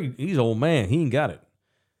 Jerry, he's an old man. He ain't got it.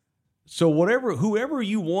 So whoever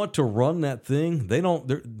you want to run that thing, they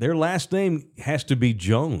don't. Their last name has to be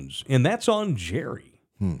Jones, and that's on Jerry.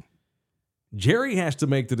 Jerry has to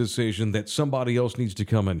make the decision that somebody else needs to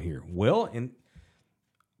come in here. Well, and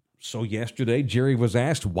so yesterday Jerry was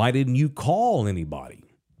asked, "Why didn't you call anybody?"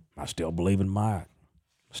 I still believe in Mike.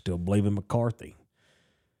 I still believe in McCarthy.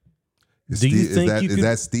 Do you think is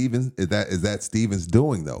that Stevens? Is that Stevens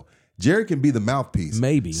doing though? Jerry can be the mouthpiece.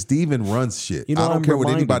 Maybe. Steven runs shit. I don't care what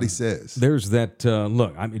anybody says. There's that,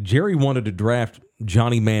 look, Jerry wanted to draft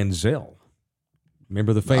Johnny Manziel.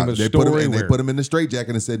 Remember the famous They story they where put him in the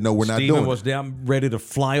straitjacket and said, "No, we're not Stephen doing was it." down ready to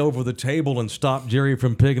fly over the table and stop Jerry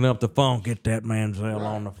from picking up the phone. Get that Manziel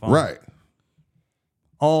on the phone. Right.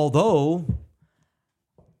 Although,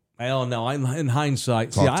 well, no, in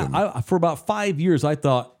hindsight, see, I for about 5 years, I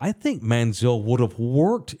think Manziel would have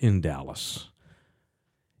worked in Dallas.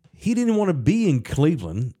 He didn't want to be in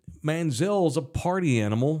Cleveland. Manziel's a party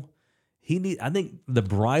animal. I think the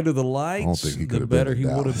brighter the lights, the better he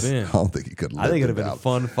would have been. I don't think he could. I think it would have been a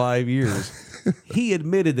fun 5 years. He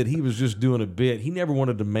admitted that he was just doing a bit. He never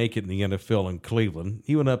wanted to make it in the NFL in Cleveland.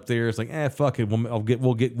 He went up there. It's like, fuck it. We'll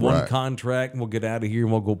get one contract and we'll get out of here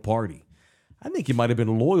and we'll go party. I think he might have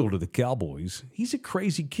been loyal to the Cowboys. He's a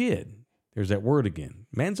crazy kid. There's that word again.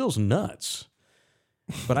 Manziel's nuts.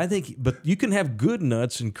 But you can have good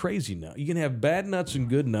nuts and crazy nuts. You can have bad nuts and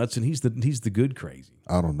good nuts, and he's the good crazy.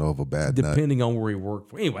 I don't know of a bad nut. Depending on where he worked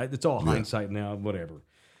for. Anyway, it's all hindsight now, whatever.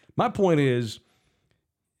 My point is,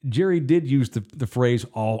 Jerry did use the phrase,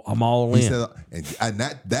 I'm all in. He said, and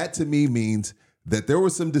that to me means that there were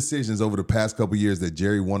some decisions over the past couple of years that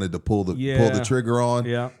Jerry wanted to pull the trigger on,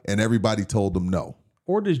 and everybody told him no.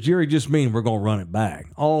 Or does Jerry just mean we're going to run it back?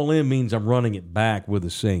 All in means I'm running it back with the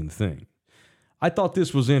same thing. I thought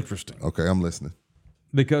this was interesting. Okay, I'm listening.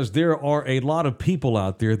 Because there are a lot of people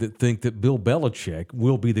out there that think that Bill Belichick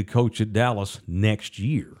will be the coach at Dallas next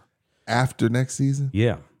year. After next season?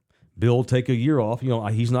 Yeah. Bill will take a year off.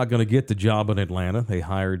 He's not going to get the job in Atlanta. They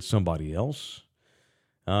hired somebody else.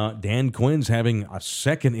 Dan Quinn's having a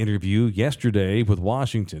second interview yesterday with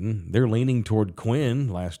Washington. They're leaning toward Quinn,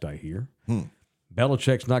 last I hear.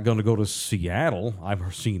 Belichick's not going to go to Seattle.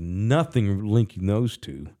 I've seen nothing linking those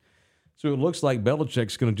two. So it looks like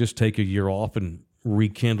Belichick's going to just take a year off and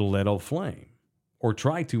rekindle that old flame, or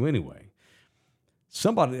try to anyway.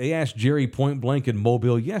 They asked Jerry point blank in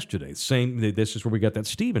Mobile yesterday. This is where we got that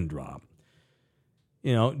Stephen drop.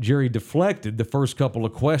 Jerry deflected the first couple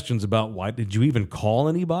of questions about why did you even call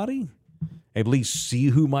anybody? At least see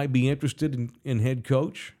who might be interested in head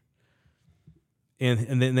coach.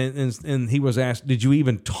 And then he was asked, did you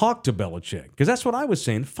even talk to Belichick? Because that's what I was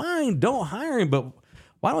saying. Fine, don't hire him, but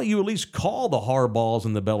why don't you at least call the Harbaughs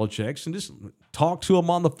and the Belichicks and just talk to them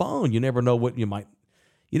on the phone? You never know what you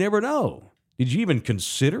never know. Did you even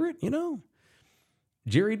consider it?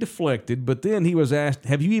 Jerry deflected, but then he was asked,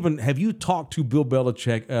 have you talked to Bill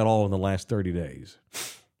Belichick at all in the last 30 days?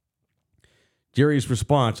 Jerry's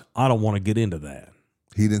response, I don't want to get into that.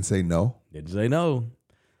 He didn't say no? Didn't say no.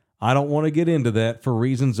 I don't want to get into that for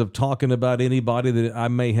reasons of talking about anybody that I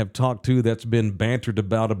may have talked to that's been bantered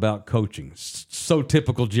about coaching. So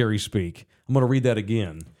typical Jerry speak. I'm going to read that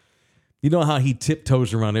again. You know how he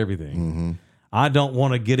tiptoes around everything. Mm-hmm. I don't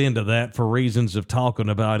want to get into that for reasons of talking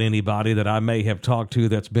about anybody that I may have talked to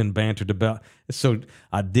that's been bantered about. So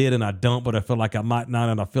I did and I don't, but I feel like I might not,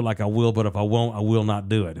 and I feel like I will, but if I won't, I will not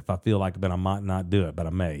do it. If I feel like it, then I might not do it, but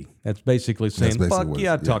I may. That's basically saying,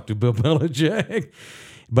 I talked to Bill Belichick.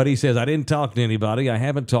 But he says, I didn't talk to anybody. I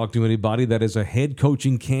haven't talked to anybody that is a head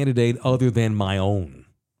coaching candidate other than my own.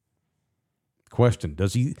 Question,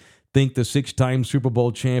 does he think the 6-time Super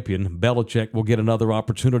Bowl champion, Belichick, will get another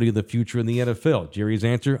opportunity in the future in the NFL? Jerry's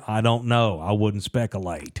answer, I don't know. I wouldn't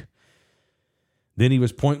speculate. Then he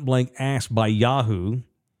was point blank asked by Yahoo,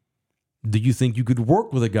 do you think you could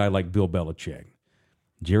work with a guy like Bill Belichick?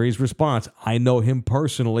 Jerry's response, I know him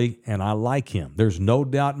personally, and I like him. There's no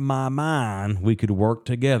doubt in my mind we could work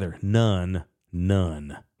together. None.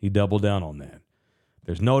 He doubled down on that.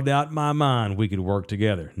 There's no doubt in my mind we could work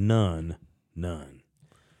together. None.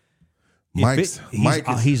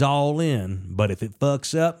 He's all in, but if it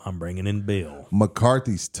fucks up, I'm bringing in Bill.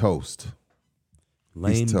 McCarthy's toast.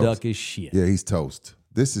 Lame duck is shit. Yeah, he's toast.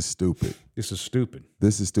 This is stupid.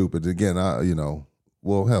 Again,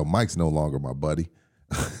 hell, Mike's no longer my buddy.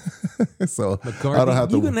 So McCarthy, I don't have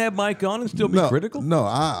to. You can have Mike on and still be critical. No,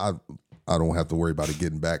 I don't have to worry about it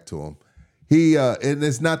getting back to him. And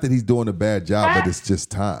it's not that he's doing a bad job, but it's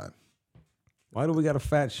just time. Why do we got to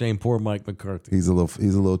fat shame poor Mike McCarthy? He's a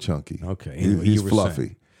little chunky. Okay, anyway, he's fluffy.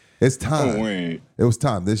 Saying. It's time. It was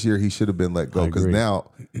time. This year he should have been let go because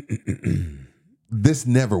now this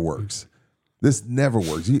never works.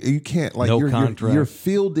 You can't you're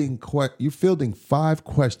fielding 5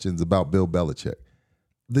 questions about Bill Belichick.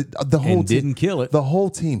 The whole team didn't kill it. The whole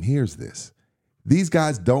team hears this. These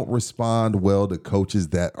guys don't respond well to coaches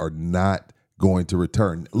that are not going to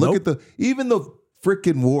return. Look at even the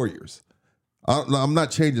freaking Warriors. I'm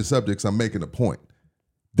not changing subjects. I'm making a point.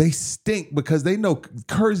 They stink because they know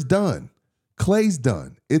Kerr's done. Clay's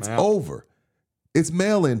done. It's over. It's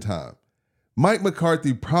mail-in time. Mike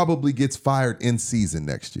McCarthy probably gets fired in season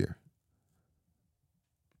next year.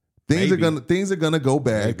 Things are gonna go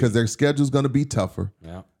bad because their schedule's gonna be tougher.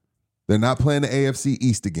 Yeah. They're not playing the AFC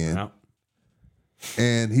East again. Yeah.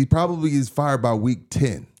 And he probably is fired by week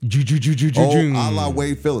 10. A la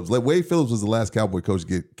Wade Phillips. Like Wade Phillips was the last Cowboy coach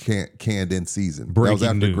to get canned in season. That was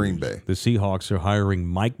after news. Green Bay. The Seahawks are hiring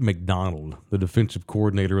Mike McDonald, the defensive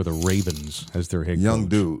coordinator of the Ravens, as their head coach.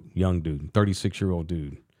 Young dude. 36-year-old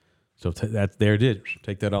dude. So there it is.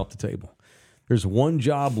 Take that off the table. There's one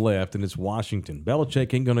job left, and it's Washington.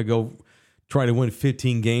 Belichick ain't going to go try to win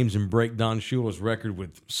 15 games and break Don Shula's record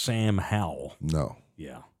with Sam Howell. No.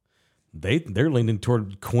 Yeah. They're leaning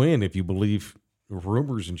toward Quinn, if you believe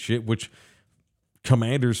rumors and shit, which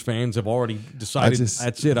Commanders fans have already decided.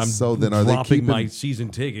 That's it. I'm dropping my season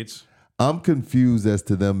tickets. I'm confused as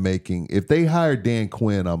to them making. If they hire Dan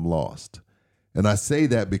Quinn, I'm lost. And I say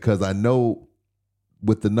that because I know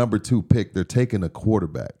with the number 2 pick, they're taking a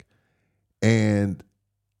quarterback. And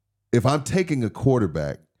if I'm taking a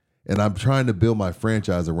quarterback and I'm trying to build my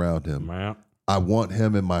franchise around him, I want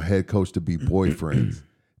him and my head coach to be boyfriends.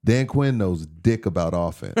 Dan Quinn knows dick about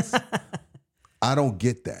offense. I don't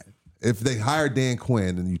get that. If they hire Dan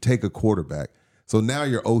Quinn and you take a quarterback, so now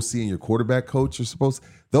your OC and your quarterback coach are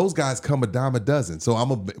those guys come a dime a dozen. So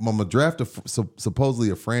I'm gonna draft supposedly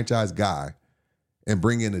a franchise guy and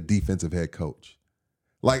bring in a defensive head coach.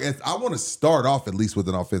 Like I want to start off at least with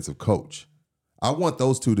an offensive coach. I want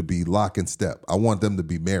those two to be lock and step. I want them to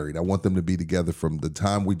be married. I want them to be together from the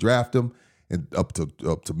time we draft them and up to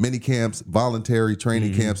mini camps, voluntary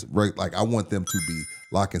training camps, right? Like I want them to be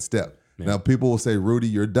lock and step. Yeah. Now people will say, Rudy,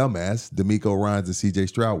 you're a dumbass. DeMeco Ryans and CJ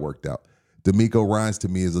Stroud worked out. DeMeco Ryans to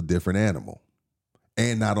me is a different animal.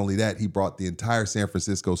 And not only that, he brought the entire San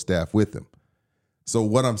Francisco staff with him. So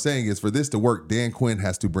what I'm saying is for this to work, Dan Quinn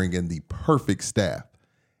has to bring in the perfect staff.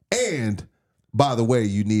 And by the way,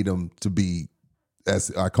 you need him to be,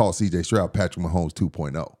 as I call CJ Stroud, Patrick Mahomes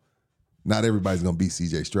 2.0. Not everybody's going to be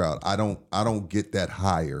CJ Stroud. I don't get that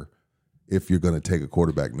higher if you're going to take a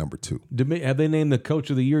quarterback number 2. Have they named the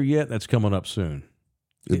coach of the year yet? That's coming up soon.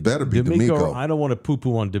 It better be DeMeco. I don't want to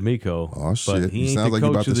poo-poo on DeMeco. Oh, shit. But he ain't sounds the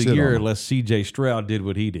like coach of the year unless CJ Stroud did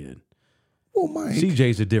what he did. Well, Mike.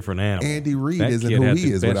 CJ's a different animal. Andy Reid that isn't kid who had he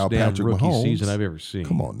the is best without damn Patrick rookie Mahomes. season I've ever seen.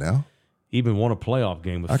 Come on now. Even won a playoff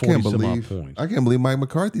game with I 40 can't some odd believe points. I can't believe Mike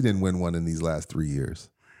McCarthy didn't win one in these last 3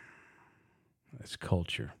 years. That's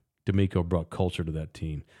culture. DeMeco brought culture to that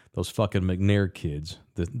team. Those fucking McNair kids,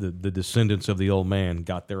 the descendants of the old man,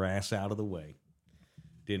 got their ass out of the way.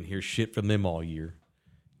 Didn't hear shit from them all year.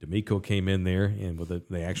 DeMeco came in there, and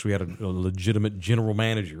they actually had a legitimate general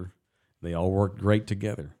manager. They all worked great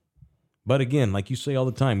together. But again, like you say all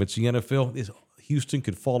the time, it's the NFL. Houston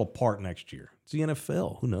could fall apart next year. It's the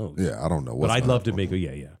NFL. Who knows? Yeah, I don't know. But I'd love DeMeco.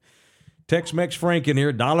 Yeah. Tex-Mex Frank in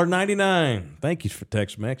here, $1.99. Thank you for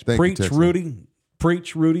Tex-Mex. Preach, Rudy.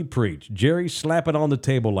 Preach, Rudy, preach. Jerry, slap it on the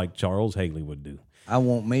table like Charles Haley would do. I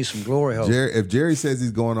want me some glory hole. If Jerry says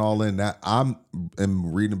he's going all in, that I'm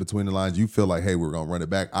reading between the lines. You feel like, hey, we're going to run it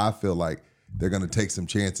back. I feel like they're going to take some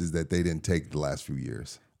chances that they didn't take the last few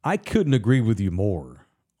years. I couldn't agree with you more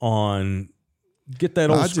on get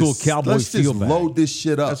that old school Cowboys feel back. Let's just load this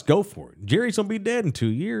shit up. Let's go for it. Jerry's going to be dead in 2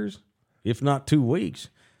 years, if not 2 weeks.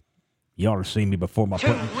 You ought to see me before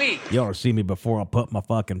You ought to see me before I put my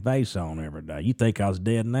fucking face on every day. You think I was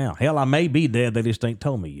dead now? Hell, I may be dead. They just ain't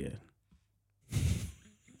told me yet.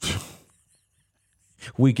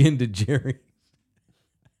 Weekend to Jerry.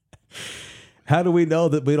 How do we know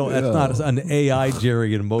that we don't? That's not an AI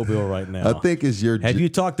Jerry in Mobile right now. I think it's your. Have you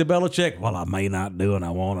talked to Belichick? Well, I may not do, and I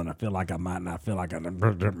won't, and I feel like I might not. Feel like I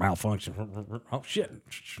malfunction. Oh shit!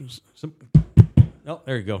 Oh,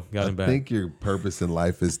 there you go. Got him back. I think your purpose in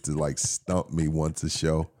life is to like stump me once a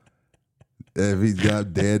show. If he's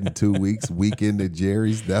got dead in 2 weeks, weekend at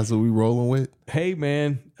Jerry's, that's what we rolling with. Hey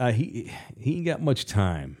man, he ain't got much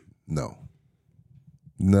time. No,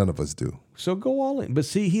 none of us do. So go all in. But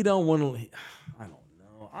see, he don't want to. I don't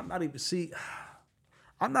know. I'm not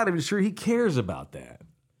even sure he cares about that.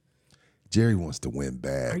 Jerry wants to win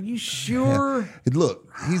bad. Are you sure? Look,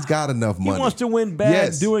 he's got enough money. He wants to win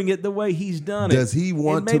bad doing it the way he's done it. Does he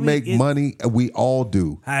want to make money? We all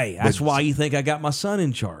do. Hey, that's why you think I got my son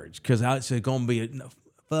in charge. Because it's going to be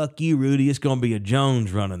fuck you, Rudy. It's going to be a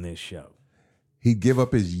Jones running this show. He'd give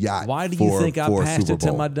up his yacht. Why do you think I passed it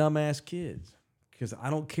to my dumbass kids? Because I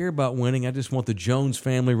don't care about winning. I just want the Jones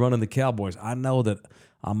family running the Cowboys. I know that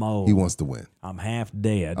I'm old. He wants to win. I'm half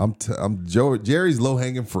dead. Jerry's low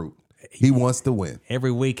hanging fruit. He wants to win.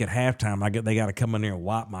 Every week at halftime, they got to come in there and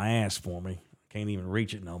wipe my ass for me. Can't even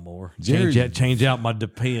reach it no more. Change out my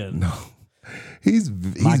Depend. No, he's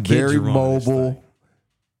very mobile.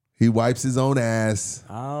 He wipes his own ass.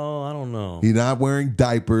 Oh, I don't know. He's not wearing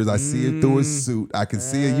diapers. I see it through his suit. I can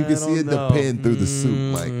see it. You can see it depend through the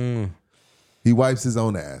suit. Like he wipes his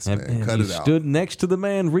own ass, man. Cut it out. Stood next to the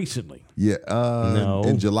man recently. Yeah. No,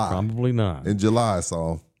 in July. Probably not. In July, I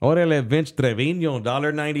saw him. Orale, Vince Trevino,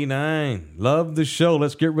 $1.99. Love the show.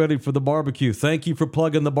 Let's get ready for the barbecue. Thank you for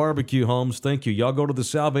plugging the barbecue, Holmes. Thank you. Y'all go to the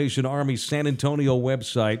Salvation Army San Antonio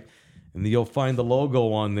website, and you'll find the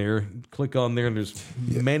logo on there. Click on there, and there's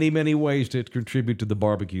many, many ways to contribute to the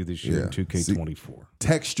barbecue this year in 2K24.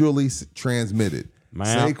 Textually transmitted.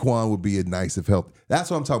 Saquon would be a nice if healthy. That's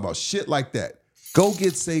what I'm talking about. Shit like that. Go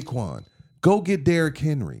get Saquon. Go get Derrick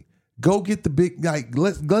Henry. Go get the big, like,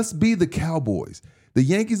 let's be the Cowboys. The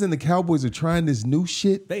Yankees and the Cowboys are trying this new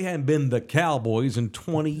shit. They hadn't been the Cowboys in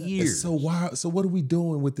 20 years. It's so wild. So what are we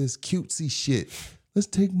doing with this cutesy shit? Let's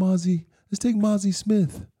take Mozzie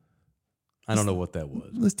Smith. I don't know what that was.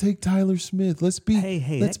 Let's take Tyler Smith. Let's be.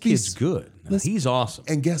 Hey, that kid's good. He's awesome.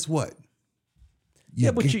 And guess what?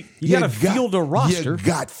 But you got to field a roster. You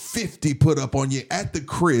got 50 put up on you at the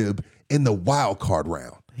crib in the wild card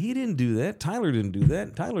round. He didn't do that. Tyler didn't do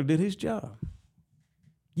that. Tyler did his job.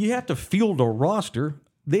 You have to field a roster.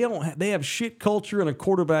 They have shit culture and a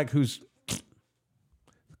quarterback who's.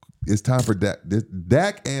 It's time for Dak.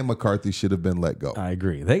 Dak and McCarthy should have been let go. I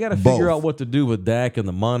agree. They got to figure out what to do with Dak and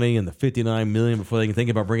the money and the $59 million before they can think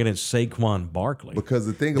about bringing in Saquon Barkley. Because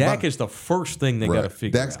the thing Dak is the first thing they got to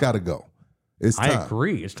figure out. Dak's got to go. It's time. I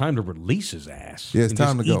agree. It's time to release his ass. Yeah, it's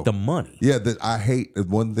time to go. Eat the money. Yeah, I hate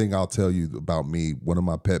one thing I'll tell you about me. One of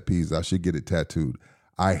my pet peeves. I should get it tattooed.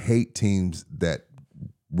 I hate teams that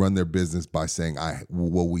run their business by saying,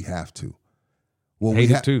 we have to. Well,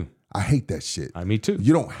 hate it too. I hate that shit. Me too.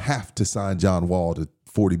 You don't have to sign John Wall to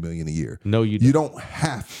 $40 million a year. No, you don't. You don't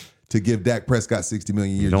have to give Dak Prescott $60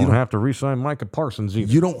 million a year. You don't have to re-sign Micah Parsons either.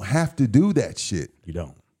 You don't have to do that shit. You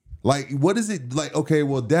don't. Like, what is it? Like, okay,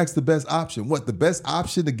 well, Dak's the best option. What, the best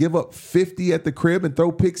option to give up 50 at the crib and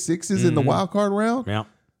throw pick sixes in the wild card round? Yeah.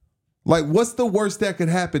 Like, what's the worst that could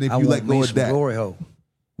happen if you let go of Dak? Glory hole.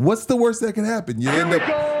 What's the worst that can happen? You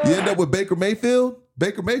end up with Baker Mayfield?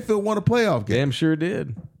 Baker Mayfield won a playoff game. Damn sure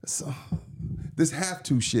did. So, this have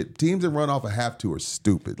to shit. Teams that run off a have to are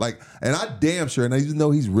stupid. Like, and I damn sure, and even though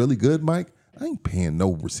he's really good, Mike, I ain't paying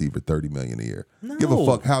no receiver $30 million a year. No. Give a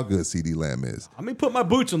fuck how good CD Lamb is. I mean, put my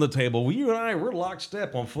boots on the table. Well, you and I, we're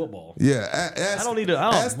lockstep on football. Yeah, I don't need to.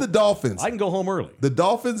 Ask the Dolphins. I can go home early. The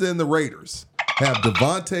Dolphins and the Raiders have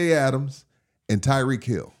Devontae Adams and Tyreek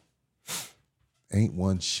Hill. Ain't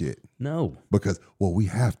one shit. No. Because, well, we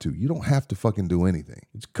have to. You don't have to fucking do anything.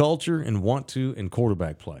 It's culture and want to and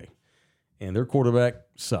quarterback play. And their quarterback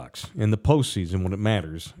sucks in the postseason when it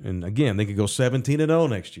matters. And again, they could go 17-0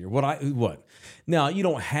 next year. What? Now, you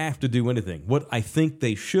don't have to do anything. What I think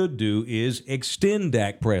they should do is extend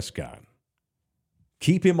Dak Prescott.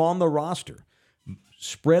 Keep him on the roster.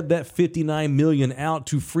 Spread that $59 million out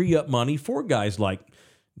to free up money for guys like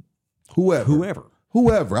whoever.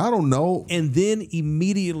 I don't know. And then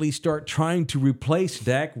immediately start trying to replace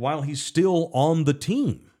Dak while he's still on the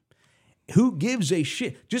team. Who gives a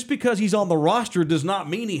shit? Just because he's on the roster does not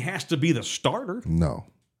mean he has to be the starter. No.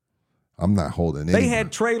 I'm not holding it. They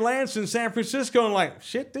had Trey Lance in San Francisco and like,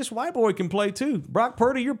 shit, this white boy can play too. Brock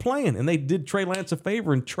Purdy, you're playing. And they did Trey Lance a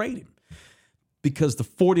favor and trade him. Because the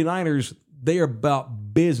 49ers, they are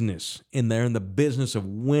about business, and they're in the business of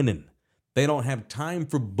winning. They don't have time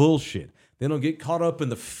for bullshit. They don't get caught up in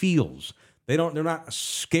the feels. They're not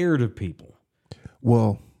scared of people.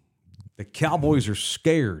 Well, the Cowboys are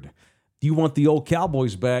scared. You want the old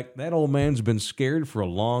Cowboys back? That old man's been scared for a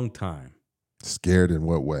long time. Scared in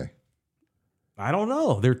what way? I don't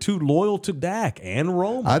know. They're too loyal to Dak and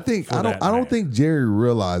Rome. I don't think Jerry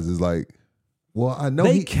realizes, like, well, I know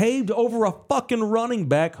they caved over a fucking running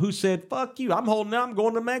back who said, "Fuck you, I'm holding out. I'm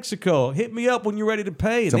going to Mexico. Hit me up when you're ready to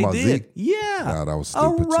pay." And they did. Zeke? Yeah, nah, that was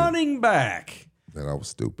stupid. A running back. That was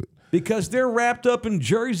stupid. Because they're wrapped up in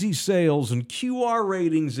jersey sales and QR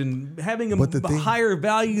ratings and having a higher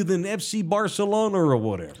value than FC Barcelona or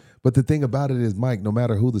whatever. But the thing about it is, Mike, no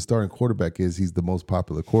matter who the starting quarterback is, he's the most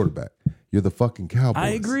popular quarterback. You're the fucking Cowboys. I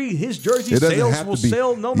agree. His jersey sales will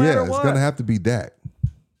sell no matter what. Yeah, it's going to have to be Dak.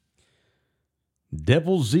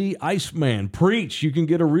 Devil Z Iceman, preach. You can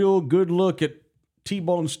get a real good look at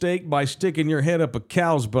T-bone steak by sticking your head up a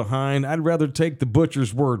cow's behind. I'd rather take the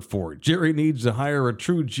butcher's word for it. Jerry needs to hire a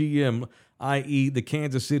true GM, i.e. the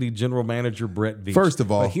Kansas City general manager, Brett Veach. First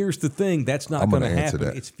of all, but here's the thing. That's not going to happen.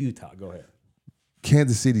 It's futile. Go ahead.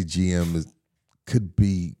 Kansas City GM could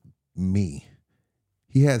be me.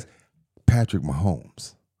 He has Patrick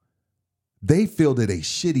Mahomes. They fielded a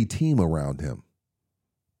shitty team around him.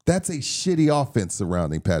 That's a shitty offense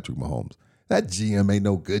surrounding Patrick Mahomes. That GM ain't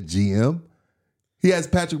no good GM. He has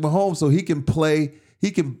Patrick Mahomes so he can play,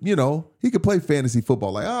 he can play fantasy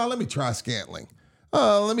football. Like, let me try Scantling.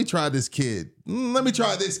 Let me try this kid. Let me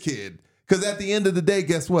try this kid. Because at the end of the day,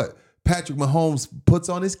 guess what? Patrick Mahomes puts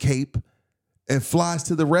on his cape and flies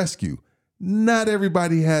to the rescue. Not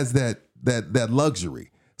everybody has that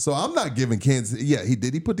luxury. So I'm not giving Kansas. Yeah, he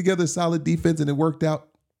put together a solid defense and it worked out?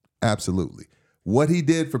 Absolutely. What he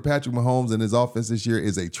did for Patrick Mahomes and his offense this year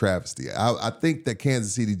is a travesty. I think that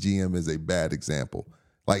Kansas City GM is a bad example.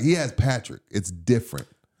 Like, he has Patrick. It's different.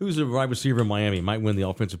 Who's the wide receiver in Miami? Might win the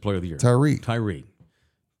Offensive Player of the Year. Tyreek.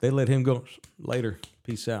 They let him go later.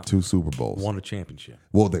 Peace out. 2 Super Bowls. Won a championship.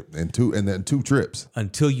 Well, and then 2 trips.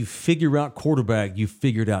 Until you figure out quarterback, you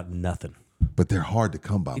figured out nothing. But they're hard to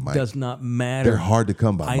come by, Mike. It does not matter. They're hard to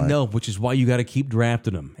come by, I Mike. know, which is why you got to keep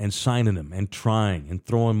drafting them and signing them and trying and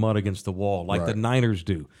throwing mud against the wall like the Niners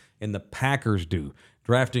do and the Packers do.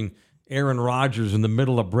 Drafting Aaron Rodgers in the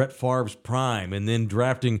middle of Brett Favre's prime and then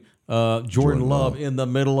drafting Jordan Love in the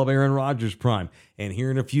middle of Aaron Rodgers' prime. And here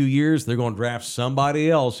in a few years, they're going to draft somebody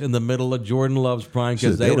else in the middle of Jordan Love's prime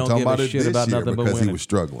because they don't give a shit about nothing but winning. Because he was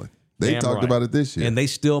struggling. They talked about it this year. And they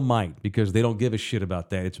still might because they don't give a shit about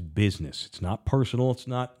that. It's business. It's not personal. It's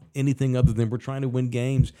not anything other than we're trying to win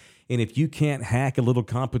games. And if you can't hack a little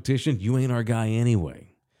competition, you ain't our guy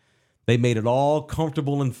anyway. They made it all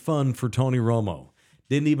comfortable and fun for Tony Romo.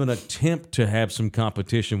 Didn't even attempt to have some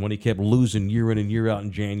competition when he kept losing year in and year out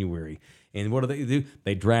in January. And what do?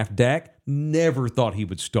 They draft Dak. Never thought he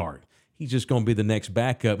would start. He's just going to be the next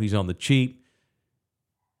backup. He's on the cheap.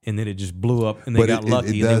 And then it just blew up, and they got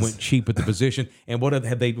lucky, and they went cheap at the position. And what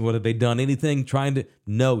have they done? Anything trying to?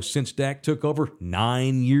 No. Since Dak took over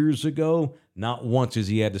 9 years ago, not once has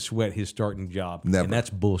he had to sweat his starting job. Never. And that's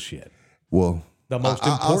bullshit. Well, the most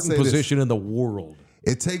important position in the world.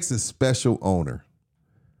 It takes a special owner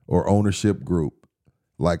or ownership group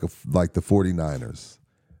like the 49ers.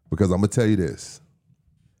 Because I'm going to tell you this.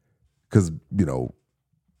 Because,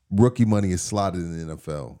 rookie money is slotted in the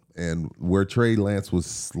NFL. And where Trey Lance was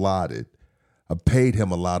slotted, I paid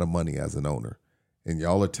him a lot of money as an owner. And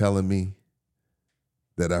y'all are telling me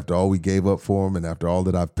that after all we gave up for him and after all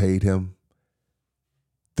that I've paid him,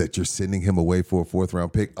 that you're sending him away for a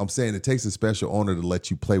 4th-round pick? I'm saying it takes a special owner to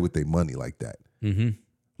let you play with their money like that. Mm-hmm.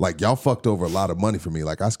 Like, y'all fucked over a lot of money for me.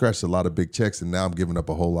 Like, I scratched a lot of big checks, and now I'm giving up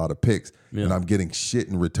a whole lot of picks, and I'm getting shit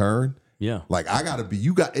in return. Yeah. Like,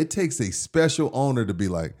 it takes a special owner to be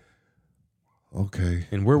like, okay.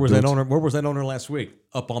 And where was that owner? Where was that owner last week?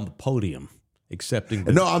 Up on the podium, accepting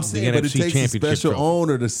the I'm saying, but it takes a special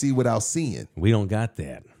owner to see without seeing. We don't got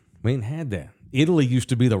that. We ain't had that. Italy used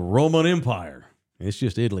to be the Roman Empire. It's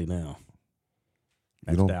just Italy now.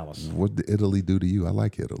 That's Dallas. What did Italy do to you? I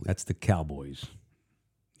like Italy. That's the Cowboys.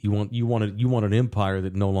 You want an empire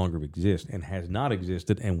that no longer exists and has not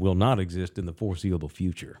existed and will not exist in the foreseeable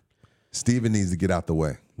future. Stephen needs to get out the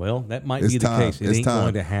way. Well, that might be the case. It ain't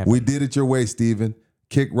going to happen. We did it your way, Stephen.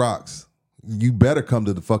 Kick rocks. You better come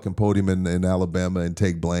to the fucking podium in Alabama and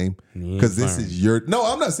take blame because this is your. No,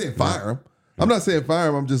 I'm not saying fire him. I'm not saying fire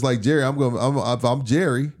him. I'm just like Jerry. If I'm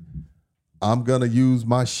Jerry, I'm gonna use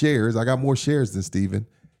my shares. I got more shares than Stephen,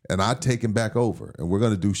 and I take him back over, and we're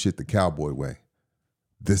gonna do shit the Cowboy way.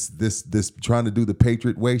 This trying to do the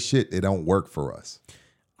Patriot way shit. It don't work for us.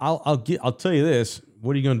 I'll tell you this.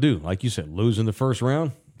 What are you going to do? Like you said, lose in the first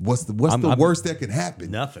round? What's the worst that can happen?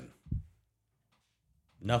 Nothing.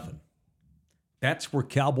 That's where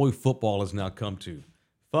Cowboy football has now come to.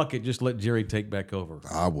 Fuck it, just let Jerry take back over.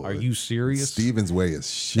 I would. Are you serious? Stephen's way is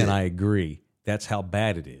shit. And I agree. That's how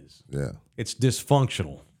bad it is. Yeah. It's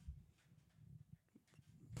dysfunctional.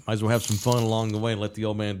 Might as well have some fun along the way and let the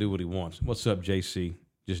old man do what he wants. What's up, JC?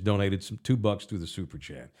 Just donated some $2 through the super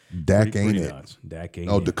chat. Dak ain't it. Dak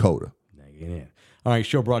ain't it. Dakota. Dak ain't it. All right,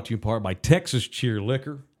 show brought to you in part by Texas Cheer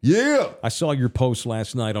Liquor. Yeah. I saw your post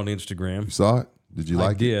last night on Instagram. You saw it? Did you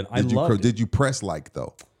like it? I loved it. Did you press like,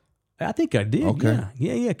 though? I think I did. Okay.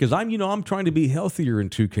 Yeah. Because I'm trying to be healthier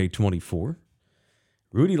in 2K24.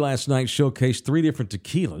 Rudy last night showcased 3 different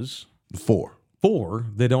tequilas. 4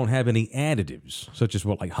 that don't have any additives, such as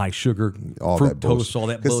like high sugar, all fructose, all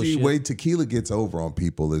that bullshit. See, the way tequila gets over on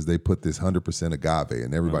people is they put this 100% agave,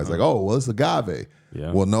 and everybody's like, "Oh, well, it's agave."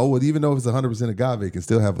 Yeah. Well, no, even though it's 100% agave, it can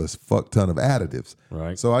still have a fuck ton of additives.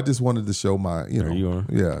 Right. So I just wanted to show my, There you are.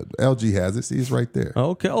 Yeah, LG has it. See, it's right there.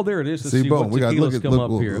 Okay. Oh, there it is. Let's see, boom. We got look what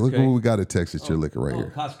we got at Texas Cheer Liquor right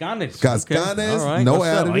here. Cascanes. Cascanes, okay. All right. no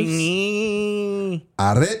What's additives.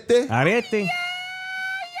 Arete.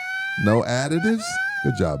 No additives.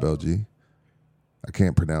 Good job, LG. I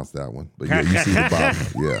can't pronounce that one, but yeah, you see the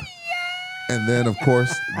bottom. Yeah. And then, of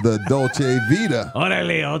course, the Dolce Vita.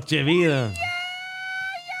 Orale, Dolce Vita.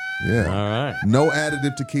 Yeah. All right. No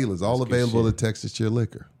additive tequilas. All available at Texas Cheer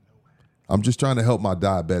Liquor. I'm just trying to help my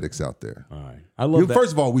diabetics out there. All right. I love that.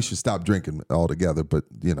 First of all, we should stop drinking altogether. But,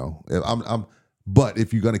 but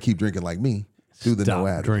if you're going to keep drinking like me, do the no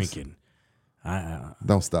additives. Stop drinking.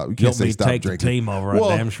 Don't stop. You can't say stop take drinking. The team over.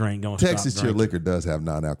 I damn sure ain't going to stop Texas Cheer drinking. Liquor does have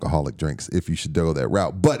non-alcoholic drinks if you should go that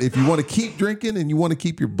route. But if you want to keep drinking and you want to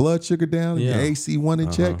keep your blood sugar down and your AC1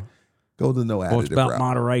 in check, go the no additive Well, it's about route.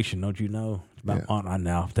 moderation, don't you know? It's about I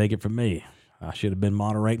now take it from me. I should have been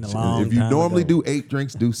moderating a long time If you normally ago. do 8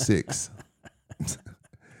 drinks, do 6.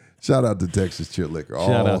 Shout out to Texas Cheer Liquor. Shout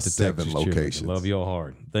all out to 7 Texas Cheer locations. Liquor. Love your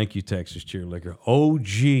heart. Thank you, Texas Cheer Liquor.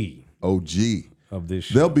 OG of this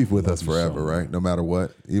show. They'll be with Love us you forever, so right? much. No matter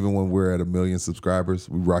what. Even when we're at 1 million subscribers,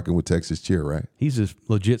 we rocking with Texas Cheer, right? He's a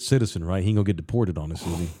legit citizen, right? He ain't going to get deported on us,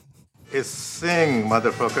 is he? It's sing,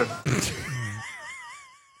 motherfucker.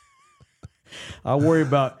 I worry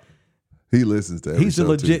about... He listens to every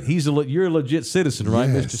show, too. You're a legit citizen, right,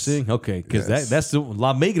 Yes. Mr. Singh? Okay, because Yes. that's the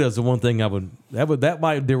La Migra's the one thing that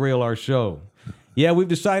might derail our show. Yeah, we've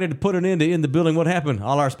decided to put an end to In the Building. What happened?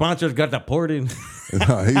 All our sponsors got deported.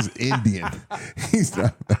 No, he's Indian. He's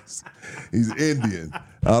not. He's Indian.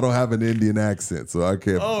 I don't have an Indian accent, so I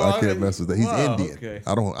can't mess with that. He's Indian. Okay.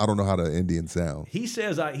 I don't know how the Indian sound. He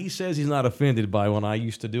says he's not offended by when I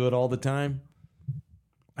used to do it all the time.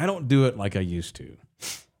 I don't do it like I used to.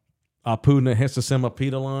 Apuna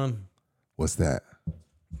Hesasema What's that?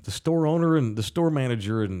 the store owner and the store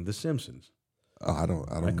manager in The Simpsons. Oh,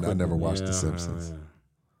 I never watched The Simpsons.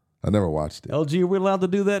 I never watched it. LG, are we allowed to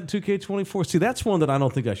do that in 2K24? See, that's one that I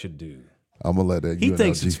don't think I should do. I'm gonna let that. He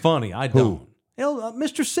thinks it's funny. I don't.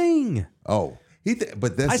 Mr. Singh. Oh,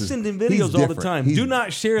 but I send him videos all the time. Do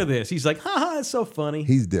not share this. He's like, haha, it's so funny.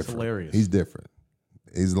 He's different. It's hilarious. He's different.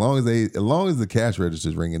 As long as the cash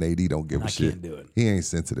register's ringing, AD don't give a shit. I can't do it. He ain't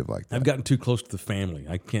sensitive like that. I've gotten too close to the family.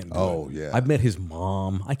 I can't do it. Oh, yeah. I've met his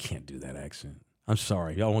mom. I can't do that accent. I'm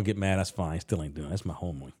sorry. Y'all want to get mad? That's fine. I still ain't doing it. That's my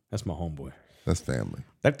homeboy. That's family.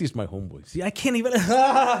 That is my homeboy. See, I can't even.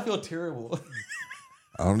 I feel terrible.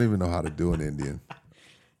 I don't even know how to do an Indian.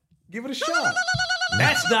 Give it a shot.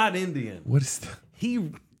 That's not Indian. What is that?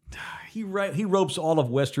 He ropes all of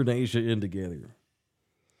Western Asia in together.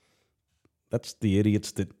 That's the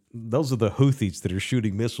idiots those are the Houthis that are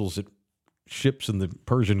shooting missiles at ships in the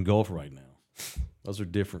Persian Gulf right now. Those are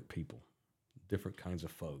different people, different kinds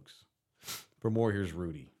of folks. For more, here's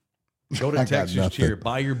Rudy. Go to Texas Cheer.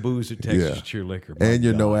 Buy your booze at Texas Cheer Liquor. And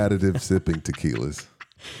your no additive sipping tequilas.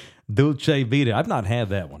 Dolce Vita. I've not had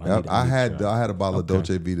that one. I had a bottle of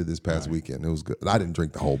Dolce Vita this past weekend. It was good. I didn't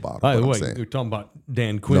drink the whole bottle. By the but way, I'm saying, you're talking about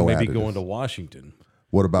Dan Quinn No maybe additives. going to Washington.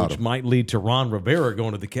 What about which him? might lead to Ron Rivera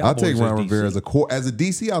going to the Cowboys. I'll take Ron as Rivera DC. as a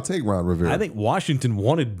DC. I'll take Ron Rivera. I think Washington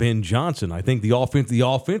wanted Ben Johnson. I think the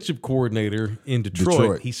offensive coordinator in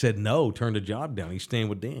Detroit, he said no, turned the job down. He's staying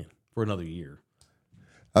with Dan for another year.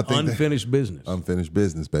 I think unfinished business. Unfinished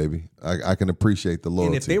business, baby. I can appreciate the loyalty.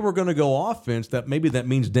 And if they were going to go offense, that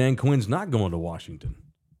means Dan Quinn's not going to Washington.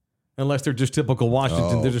 Unless they're just typical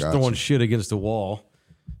Washington. They're just throwing shit against the wall,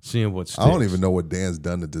 seeing what sticks. I don't even know what Dan's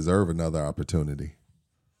done to deserve another opportunity.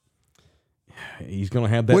 He's going to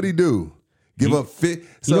have that. What'd he do? Give up fit?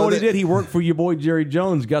 You know what he did? He worked for your boy Jerry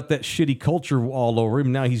Jones, got that shitty culture all over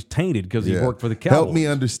him. Now he's tainted because he worked for the Cowboys. Help me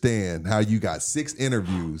understand how you got 6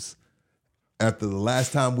 interviews after the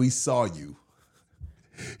last time we saw you.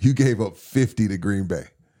 You gave up 50 to Green Bay.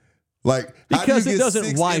 Like, because how do you it get doesn't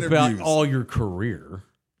 6 wipe interviews? out all your career.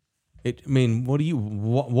 What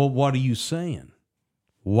are you saying?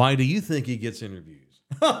 Why do you think he gets interviews?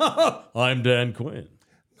 I'm Dan Quinn.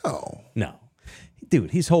 No,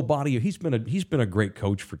 dude. His whole body. He's been a great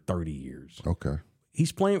coach for 30 years. Okay.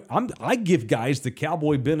 He's playing. I give guys the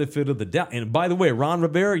Cowboy benefit of the doubt. And by the way, Ron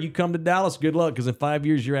Rivera, you come to Dallas, good luck, because in 5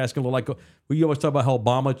 years you're asking like, you always talk about how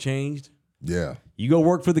Obama changed. Yeah. You go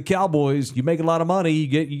work for the Cowboys, you make a lot of money, you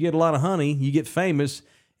get a lot of honey, you get famous,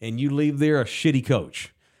 and you leave there a shitty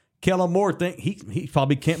coach. Kellen Moore he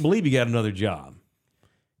probably can't believe he got another job.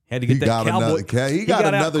 Had to get Cowboy. He got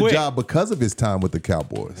another job because of his time with the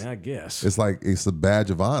Cowboys. I guess it's like it's a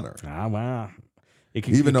badge of honor. Wow. It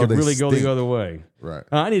can stink. really go the other way. Right.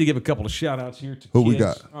 I need to give a couple of shout outs here to Who kids. we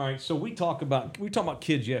got? All right. So we talked about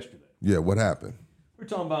kids yesterday. Yeah. What happened? We're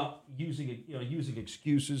talking about using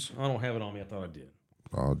excuses. I don't have it on me. I thought I did.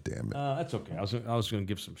 Oh, damn it. That's okay. I was going to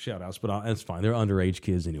give some shout outs, but that's fine. They're underage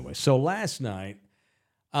kids anyway. So last night,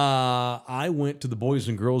 I went to the Boys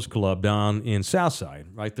and Girls Club down in Southside,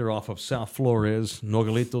 right there off of South Flores,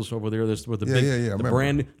 Nogalitos over there. That's where the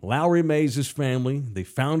brand Lowry Mays' family, the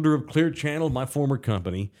founder of Clear Channel, my former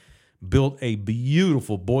company, built a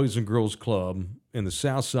beautiful Boys and Girls Club in the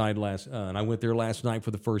South Side and I went there last night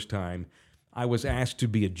for the first time. I was asked to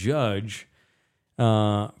be a judge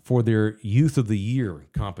for their Youth of the Year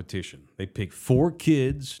competition. They picked 4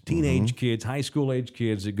 kids, teenage kids, high school age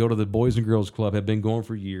kids that go to the Boys and Girls Club, have been going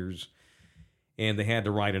for years, and they had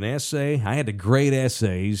to write an essay. I had to grade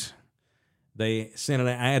essays. They sent it.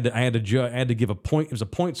 I had to give a point. It was a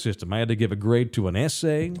point system. I had to give a grade to an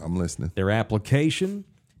essay. I'm listening. Their application,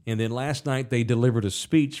 and then last night they delivered a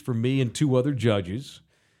speech for me and 2 other judges.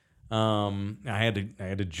 I had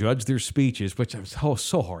to judge their speeches, which was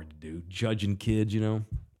so hard to do, judging kids, And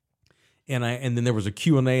then there was a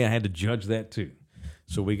Q&A. I had to judge that too.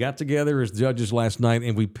 So we got together as judges last night,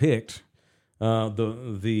 and we picked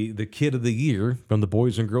the kid of the year from the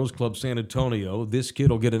Boys and Girls Club San Antonio. This kid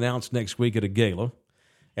will get announced next week at a gala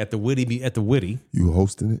at the Witty. You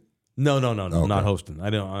hosting it? No. Okay. I'm not hosting.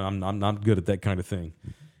 I'm not good at that kind of thing.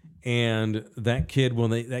 And that kid,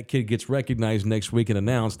 when that kid gets recognized next week and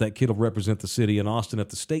announced, that kid will represent the city in Austin at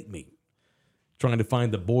the state meet, trying to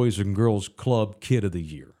find the Boys and Girls Club Kid of the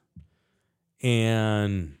Year.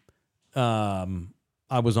 And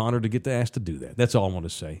I was honored to get asked to do that. That's all I want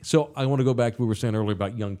to say. So I want to go back to what we were saying earlier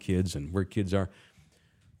about young kids and where kids are.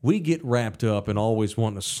 We get wrapped up and always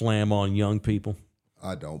wanting to slam on young people.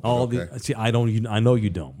 I don't. I don't. I know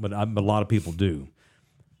you don't, but a lot of people do.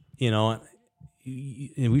 And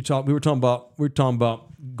we were talking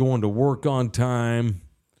about going to work on time,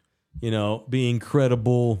 being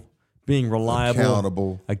credible, being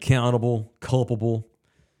reliable, accountable, culpable.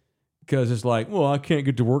 Because it's like, well, I can't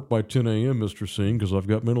get to work by 10 a.m., Mr. Singh, because I've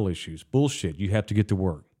got mental issues. Bullshit. You have to get to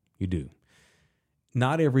work. You do.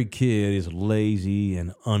 Not every kid is lazy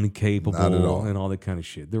and incapable and all that kind of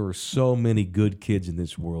shit. There are so many good kids in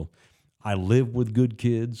this world. I live with good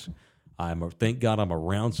kids. Thank God I'm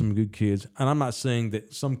around some good kids. And I'm not saying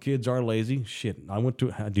that some kids are lazy. Shit,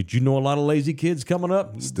 did you know a lot of lazy kids coming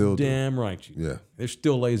up? Still damn right. Yeah. They're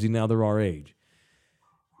still lazy now. They're our age.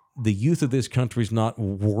 The youth of this country is not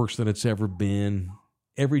worse than it's ever been.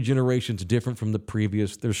 Every generation's different from the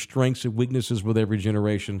previous. There's strengths and weaknesses with every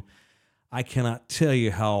generation. I cannot tell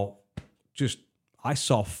you how I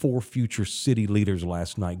saw 4 future city leaders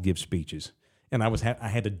last night give speeches. And I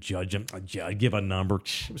had to judge them. Give a number.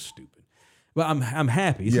 It was stupid. But I'm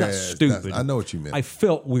happy. It's not stupid. I know what you meant. I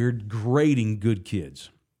felt weird grading good kids.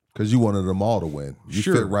 Because you wanted them all to win. You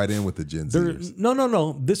fit right in with the Gen Zers.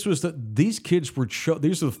 No. These kids were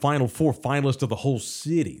these are the final 4 finalists of the whole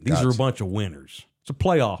city. These are a bunch of winners. It's a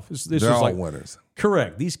playoff. They're all winners.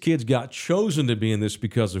 Correct. These kids got chosen to be in this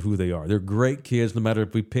because of who they are. They're great kids. No matter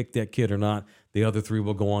if we pick that kid or not, the other 3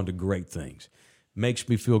 will go on to great things. Makes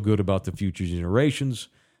me feel good about the future generations.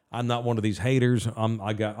 I'm not one of these haters.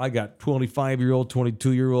 I got 25-year-old,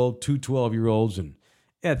 22-year-old, 2 12-year-olds, and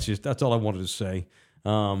that's all I wanted to say.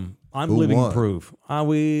 I'm living proof.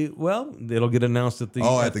 It'll get announced at the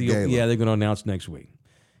gala. Yeah, they're going to announce next week.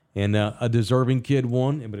 And a deserving kid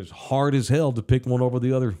won, but it's hard as hell to pick one over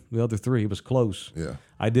the other 3. It was close. Yeah,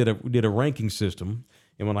 I did a ranking system,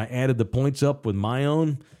 and when I added the points up with my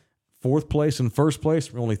own, 4th place and 1st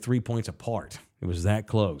place were only 3 points apart. It was that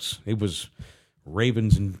close. It was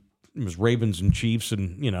Ravens and Chiefs,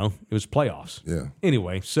 and it was playoffs. Yeah.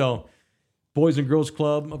 Anyway, so Boys and Girls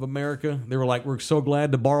Club of America, they were like, we're so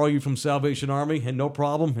glad to borrow you from Salvation Army, and no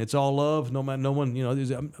problem. It's all love. No one,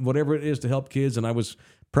 whatever it is to help kids, and I was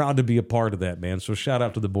proud to be a part of that, man. So shout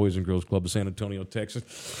out to the Boys and Girls Club of San Antonio,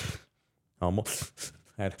 Texas. I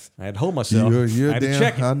had to hold myself. I had to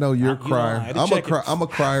check it. I know you're a crier. I'm a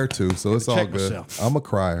crier too, so it's all good. Myself. I'm a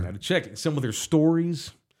crier. I had to check it. Some of their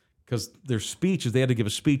stories, because their speeches, they had to give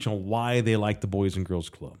a speech on why they like the Boys and Girls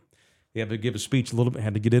Club. They had to give a speech a little bit,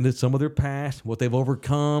 had to get into some of their past, what they've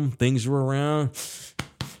overcome, things were around.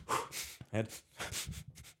 Did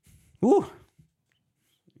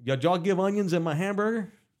y'all give onions in my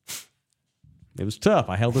hamburger? It was tough.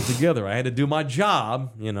 I held it together. I had to do my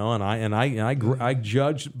job, and I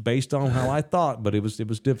judged based on how I thought, but it was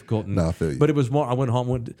difficult. I feel you. But it was more. I went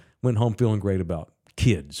home feeling great about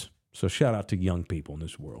kids. So shout out to young people in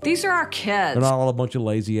this world. These are our kids. They're not all a bunch of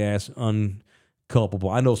lazy ass, unculpable.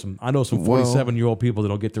 I know some 47-year-old people that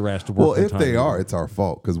don't get their ass to work. Well, if they are, it's our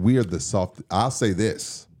fault because we are the soft. I'll say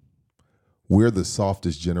this: we're the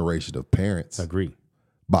softest generation of parents. Agree.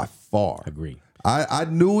 By far. Agree. I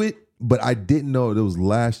knew it. But I didn't know it was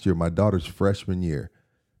last year, my daughter's freshman year.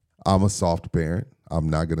 I'm a soft parent. I'm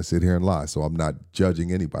not going to sit here and lie, so I'm not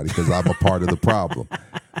judging anybody because I'm a part of the problem.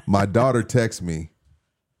 My daughter texts me,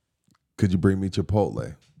 could you bring me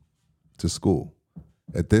Chipotle to school?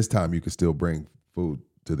 At this time, you could still bring food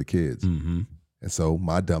to the kids. Mm-hmm. And so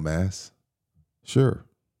my dumb ass, sure.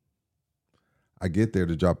 I get there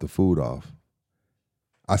to drop the food off.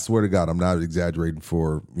 I swear to God, I'm not exaggerating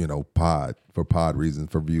for, pod reasons,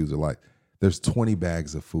 for views or like. There's 20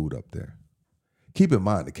 bags of food up there. Keep in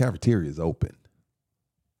mind, the cafeteria is open.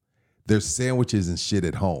 There's sandwiches and shit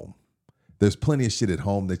at home. There's plenty of shit at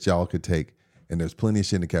home that y'all could take, and there's plenty of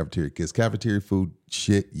shit in the cafeteria. Because cafeteria food,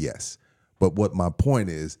 shit, yes. But what my point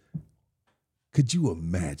is, could you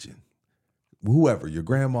imagine whoever, your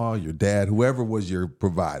grandma, your dad, whoever was your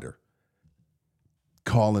provider,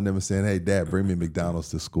 calling them and saying, hey, Dad, bring me McDonald's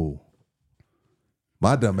to school.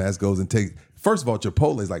 My dumb ass goes and takes, first of all,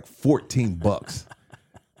 Chipotle is like $14.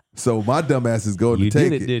 So my dumb ass is going to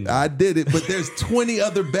take it. Didn't you? I did it, but there's 20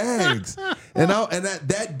 other bags. And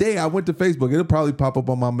that day I went to Facebook. It'll probably pop up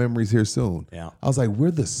on my memories here soon. Yeah. I was like,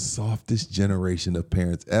 we're the softest generation of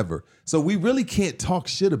parents ever. So we really can't talk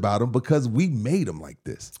shit about them because we made them like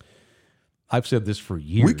this. I've said this for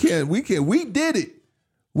years. We can't. We did it.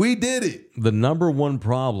 We did it. The number one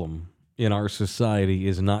problem in our society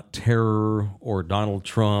is not terror or Donald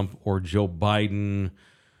Trump or Joe Biden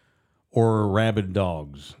or rabid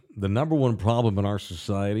dogs. The number one problem in our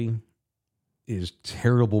society is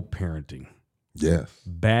terrible parenting. Yes.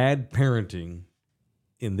 Bad parenting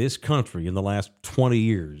in this country in the last 20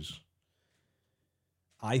 years.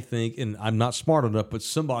 I think, and I'm not smart enough, but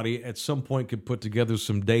somebody at some point could put together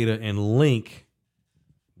some data and link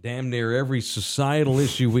damn near every societal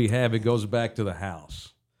issue we have. It goes back to the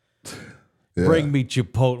house. Yeah. Bring me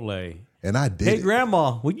Chipotle. And I did. Hey, it.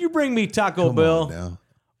 Grandma, would you bring me Taco Come Bell? on now.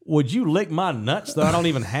 Would you lick my nuts that I don't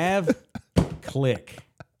even have? Click.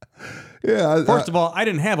 Yeah. First of all, I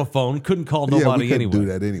didn't have a phone. Couldn't call nobody we couldn't anyway. do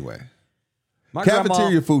that anyway. My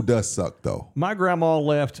Cafeteria food does suck, though. My grandma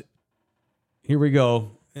left. Here we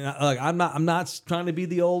go. And I'm not trying to be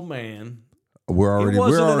the old man. We're already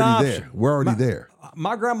there. We're already there.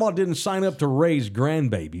 My grandma didn't sign up to raise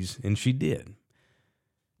grandbabies, and she did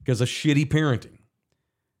because of shitty parenting.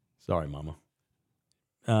 Sorry, Mama.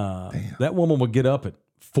 That woman would get up at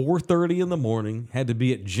 4:30 in the morning, had to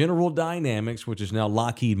be at General Dynamics, which is now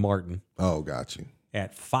Lockheed Martin. Oh, got you.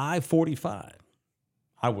 At 5:45.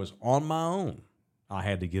 I was on my own. I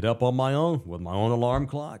had to get up on my own with my own alarm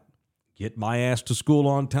clock, get my ass to school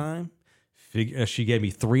on time. She gave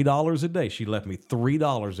me $3 a day. She left me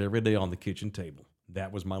 $3 every day on the kitchen table.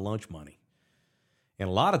 That was my lunch money. And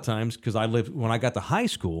a lot of times, because when I got to high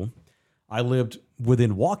school, I lived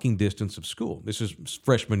within walking distance of school. This is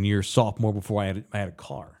freshman year, sophomore, before I had a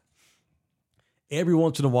car. Every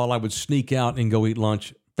once in a while, I would sneak out and go eat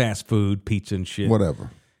lunch, fast food, pizza and shit.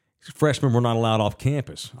 Whatever. Freshmen were not allowed off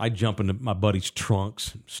campus. I'd jump into my buddies'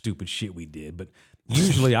 trunks, stupid shit we did. But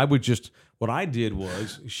usually what I did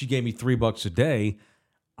was, she gave me $3 a day.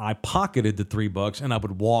 I pocketed the $3 and I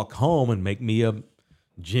would walk home and make me a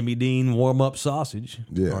Jimmy Dean warm-up sausage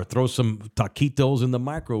or throw some taquitos in the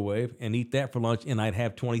microwave and eat that for lunch. And I'd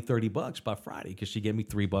have $20-$30 by Friday because she gave me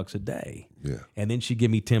 $3 a day. Yeah. And then she'd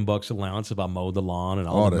give me $10 allowance if I mowed the lawn and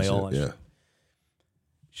all the mail. Shit, yeah.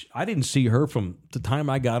 I didn't see her from the time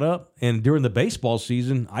I got up. And during the baseball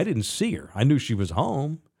season, I didn't see her. I knew she was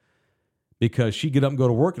home because she'd get up and go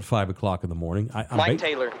to work at 5 o'clock in the morning. Mike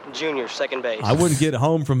Taylor, Jr., second base. I wouldn't get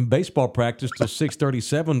home from baseball practice till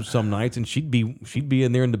 6:37 some nights, and she'd be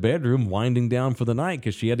in there in the bedroom winding down for the night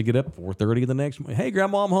because she had to get up 4:30 the next morning. Hey,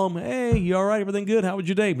 Grandma, I'm home. Hey, you all right? Everything good? How was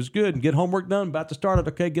your day? It was good. Get homework done. About to start it.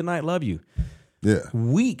 Okay, good night. Love you. Yeah.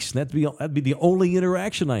 Weeks. That'd be the only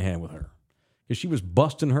interaction I had with her because she was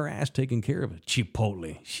busting her ass taking care of it.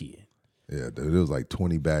 Chipotle shit. Yeah, dude, it was like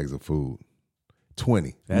 20 bags of food.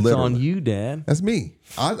 20. That's literally. on you, Dad. That's me.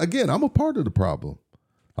 I'm a part of the problem.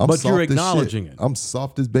 But you're acknowledging it. I'm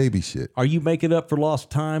soft as baby shit. Are you making up for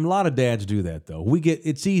lost time? A lot of dads do that, though.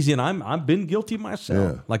 It's easy, and I've been guilty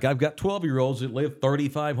myself. Yeah. Like I've got 12-year-olds that live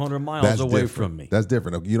 3,500 miles away from me. That's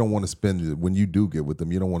different. You don't want to spend, when you do get with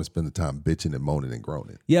them, you don't want to spend the time bitching and moaning and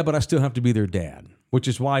groaning. Yeah, but I still have to be their dad, which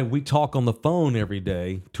is why we talk on the phone every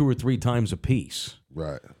day 2 or 3 times a piece.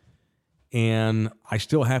 Right. And I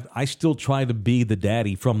still try to be the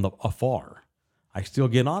daddy from afar. I still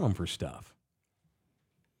get on them for stuff.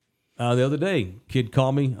 The other day, kid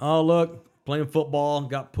called me. Oh, look, playing football,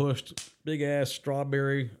 got pushed. Big ass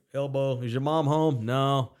strawberry elbow. Is your mom home?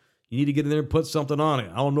 No. You need to get in there and put something on it.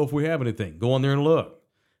 I don't know if we have anything. Go in there and look.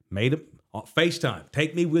 Made it. FaceTime.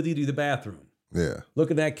 Take me with you to the bathroom. Yeah.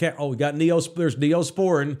 Look at that cat. Oh, we got there's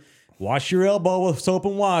Neosporin. Wash your elbow with soap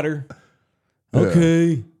and water. Okay.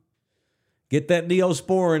 Yeah. Get that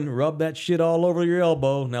Neosporin, rub that shit all over your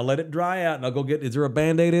elbow. Now let it dry out, and I'll go is there a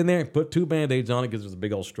Band-Aid in there? Put 2 Band-Aids on it because there's a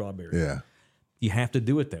big old strawberry. Yeah. You have to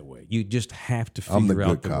do it that way. You just have to figure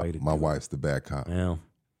out the way to do it. My wife's the bad cop. Well,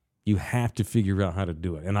 you have to figure out how to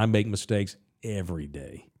do it. And I make mistakes every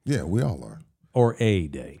day. Yeah, we all are. Or a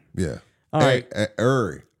day. Yeah. All right. Day.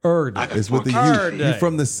 It's with the U. You're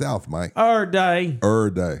from the South, Mike. Day.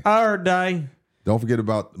 Day. Don't forget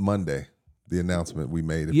about Monday, the announcement we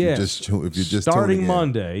made. If you're just starting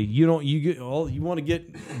Monday, you want to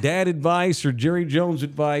get dad advice or Jerry Jones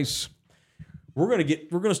advice. We're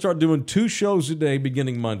gonna start doing 2 shows a day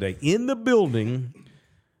beginning Monday. In the Building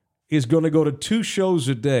is going to go to 2 shows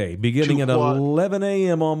a day beginning at 11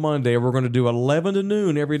 a.m. on Monday. We're going to do 11 to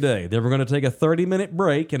noon every day. Then we're going to take a 30-minute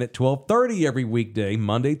break, and at 12:30 every weekday,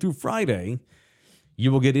 Monday through Friday,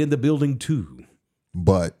 you will get In the Building 2.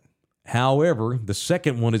 However, the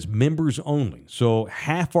second one is members only. So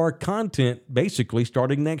half our content, basically,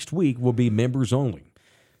 starting next week, will be members only.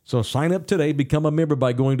 So sign up today, become a member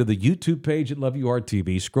by going to the YouTube page at Love You Hard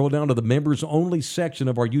TV. Scroll down to the members only section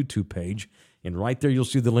of our YouTube page, and right there you'll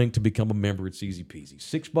see the link to become a member. It's easy peasy.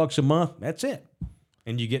 $6 a month, that's it.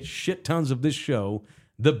 And you get shit tons of this show,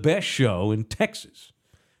 the best show in Texas.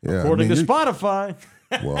 Yeah, according to Spotify.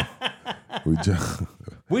 Well,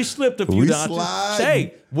 we slipped a few dots.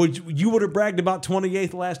 Say, you would have bragged about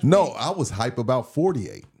 28th last week. No, I was hype about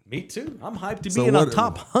 48. Me too. I'm hyped to be in a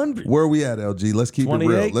top 100. Where are we at, LG? Let's keep it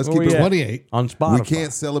real. Let's keep it 28 on Spotify. We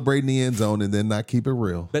can't celebrate in the end zone and then not keep it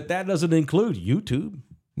real. But that doesn't include YouTube.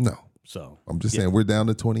 No. So I'm just saying we're down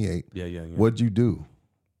to 28. Yeah. What'd you do?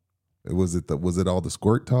 Was it all the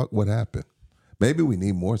squirt talk? What happened? Maybe we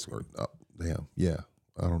need more squirt. Oh, damn. Yeah.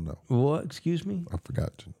 I don't know. What? Excuse me? I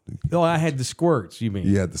forgot. Oh, I had the squirts, you mean?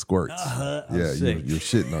 You had the squirts. Yeah, you're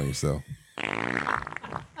shitting on yourself.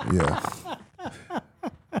 Yeah.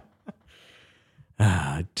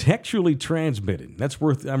 Textually transmitted. That's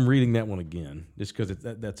worth. I'm reading that one again just because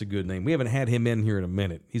that's a good name. We haven't had him in here in a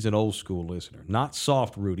minute. He's an old school listener. Not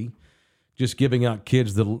soft, Rudy. Just giving out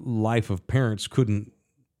kids the life of parents couldn't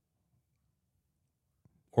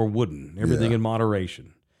or wouldn't. Everything in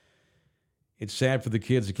moderation. It's sad for the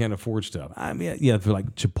kids that can't afford stuff. I mean, yeah, for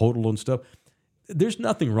like Chipotle and stuff. There's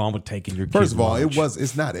nothing wrong with taking your kids. First of all, lunch.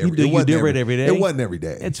 it's not every day. You do it every day? It wasn't every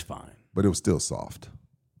day. It's fine. But it was still soft.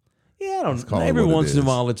 Yeah, I don't know. Every once in a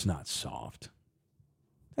while, it's not soft.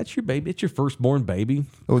 That's your baby. It's your firstborn baby.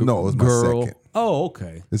 Oh, no, it was girl. my second. Oh,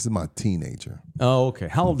 okay. This is my teenager. Oh, okay.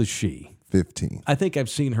 How old is she? 15. I think I've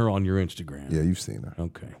seen her on your Instagram. Yeah, you've seen her.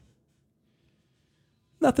 Okay.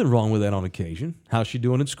 Nothing wrong with that on occasion. How's she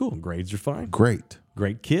doing in school? Grades are fine? Great.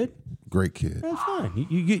 Great kid? Great kid. That's fine.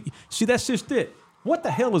 You see, that's just it. What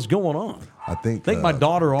the hell is going on? I think my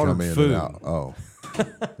daughter ordered food. Oh,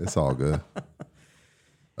 it's all good.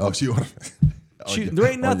 Oh, she ordered. There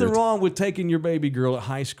ain't nothing wrong with taking your baby girl at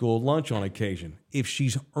high school lunch on occasion if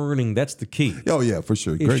she's earning. That's the key. Oh yeah, for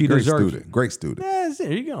sure. Great student. Great student. Yeah,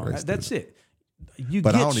 there you go. That's it.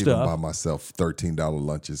 But I don't even buy myself $13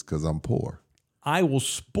 lunches because I'm poor. I will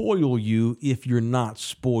spoil you if you're not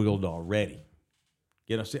spoiled already.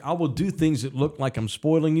 You know, see, I will do things that look like I'm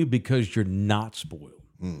spoiling you because you're not spoiled.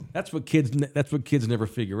 That's what kids never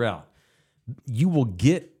figure out. You'll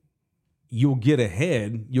get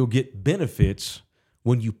ahead, you'll get benefits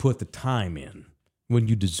when you put the time in, when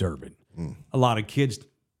you deserve it. A lot of kids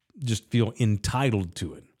just feel entitled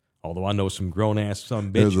to it. Although I know some grown-ass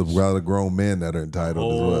some bitches. There's a lot of grown men that are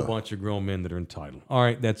entitled as well. A bunch of grown men that are entitled. All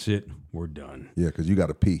right, that's it. We're done. Yeah, because you got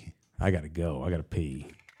to pee. I got to go. I got to pee.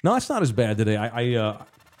 No, it's not as bad today. You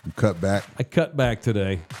cut back? I cut back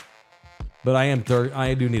today. But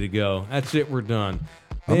I do need to go. That's it. We're done.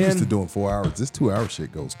 I'm used to doing 4 hours. This 2-hour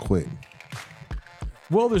shit goes quick.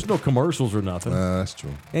 Well, there's no commercials or nothing. That's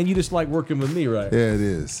true. And you just like working with me, right? Yeah, it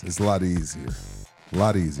is. It's a lot easier. A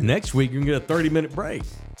lot easier. Next week, you're going to get a 30-minute break.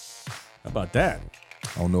 How about that?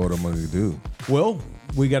 I don't know what I'm going to do. Well,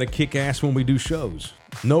 we got to kick ass when we do shows.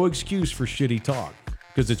 No excuse for shitty talk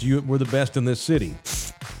because we're the best in this city.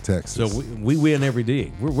 Texas. So we win every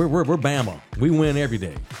day. We're Bama. We win every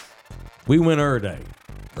day. We win every day.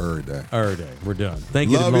 Every day. Every day. We're done.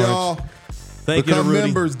 Thank you, Love Lawrence. y'all. Thank you to Rudy. Become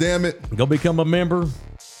members, damn it. Go become a member.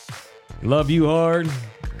 Love you hard.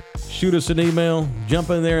 Shoot us an email.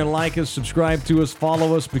 Jump in there and like us, subscribe to us,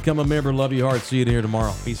 follow us, become a member. Love you hard. See you here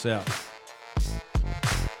tomorrow. Peace out.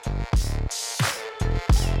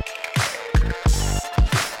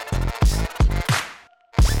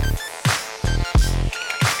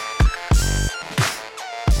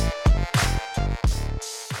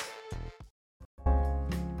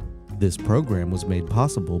 This program was made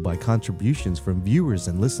possible by contributions from viewers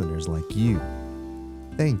and listeners like you.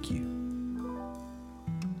 Thank you.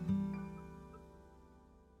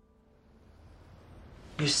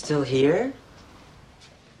 You're still here?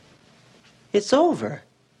 It's over.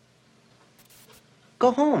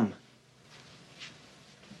 Go home.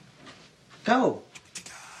 Go.